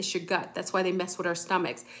here, it's your gut. That's why they mess with our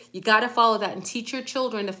stomachs. You got to follow that and teach your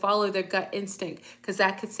children to follow their gut instinct, because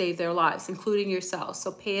that could save their lives, including yourself.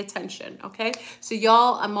 So pay attention, okay? So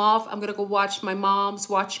y'all, I'm off. I'm going to go watch my mom's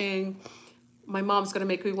watching. My mom's going to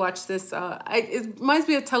make me watch this. It reminds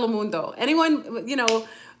me of Telemundo. Anyone, you know,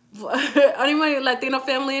 anyone Latino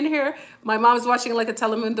family in here? My mom's watching like a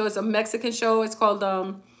Telemundo. It's a Mexican show. It's called,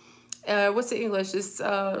 what's the English? It's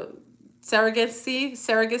surrogacy.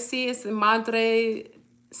 It's the Madre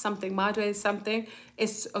something.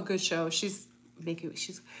 It's a good show.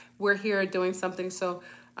 We're here doing something. So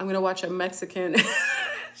I'm going to watch a Mexican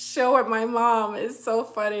show with my mom. It's so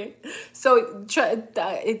funny. So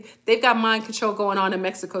they've got mind control going on in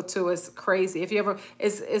Mexico too. It's crazy. If you ever,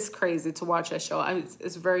 it's crazy to watch that show.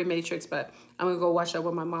 It's very Matrix, but I'm gonna go watch that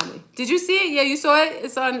with my mommy. Did you see it? Yeah, you saw it.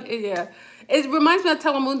 It's on. Yeah, it reminds me of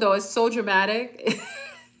Telemundo. It's so dramatic.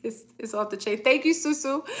 It's off the chain. Thank you,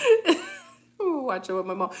 Susu. Watch it with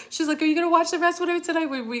my mom. She's like, are you gonna watch the rest of it tonight?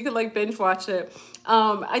 We could like binge watch it.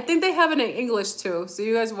 I think they have it in English too, so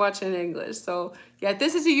you guys watch it in English. So yeah,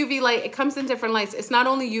 this is a UV light. It comes in different lights. It's not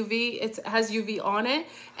only UV, it has UV on it,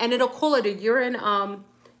 and it'll call it a urine.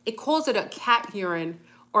 It calls it a cat urine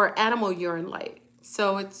or animal urine light.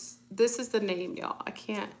 So this is the name, y'all.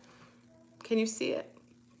 Can you see it?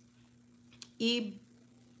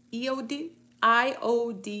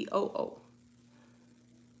 IODOO.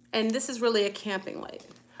 And this is really a camping light.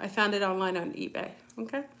 I found it online on eBay,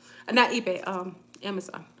 okay? Not eBay,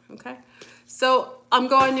 Amazon, okay? So I'm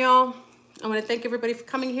going, y'all. I want to thank everybody for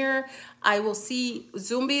coming here. I will see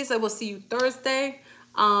Zombies. I will see you Thursday.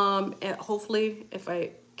 And hopefully, if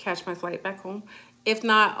I catch my flight back home. If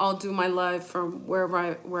not, I'll do my live from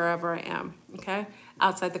wherever I am, okay?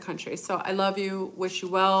 Outside the country. So I love you. Wish you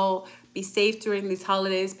well. Be safe during these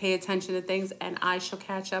holidays. Pay attention to things. And I shall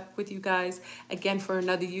catch up with you guys again for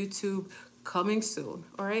another YouTube coming soon.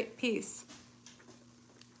 All right? Peace.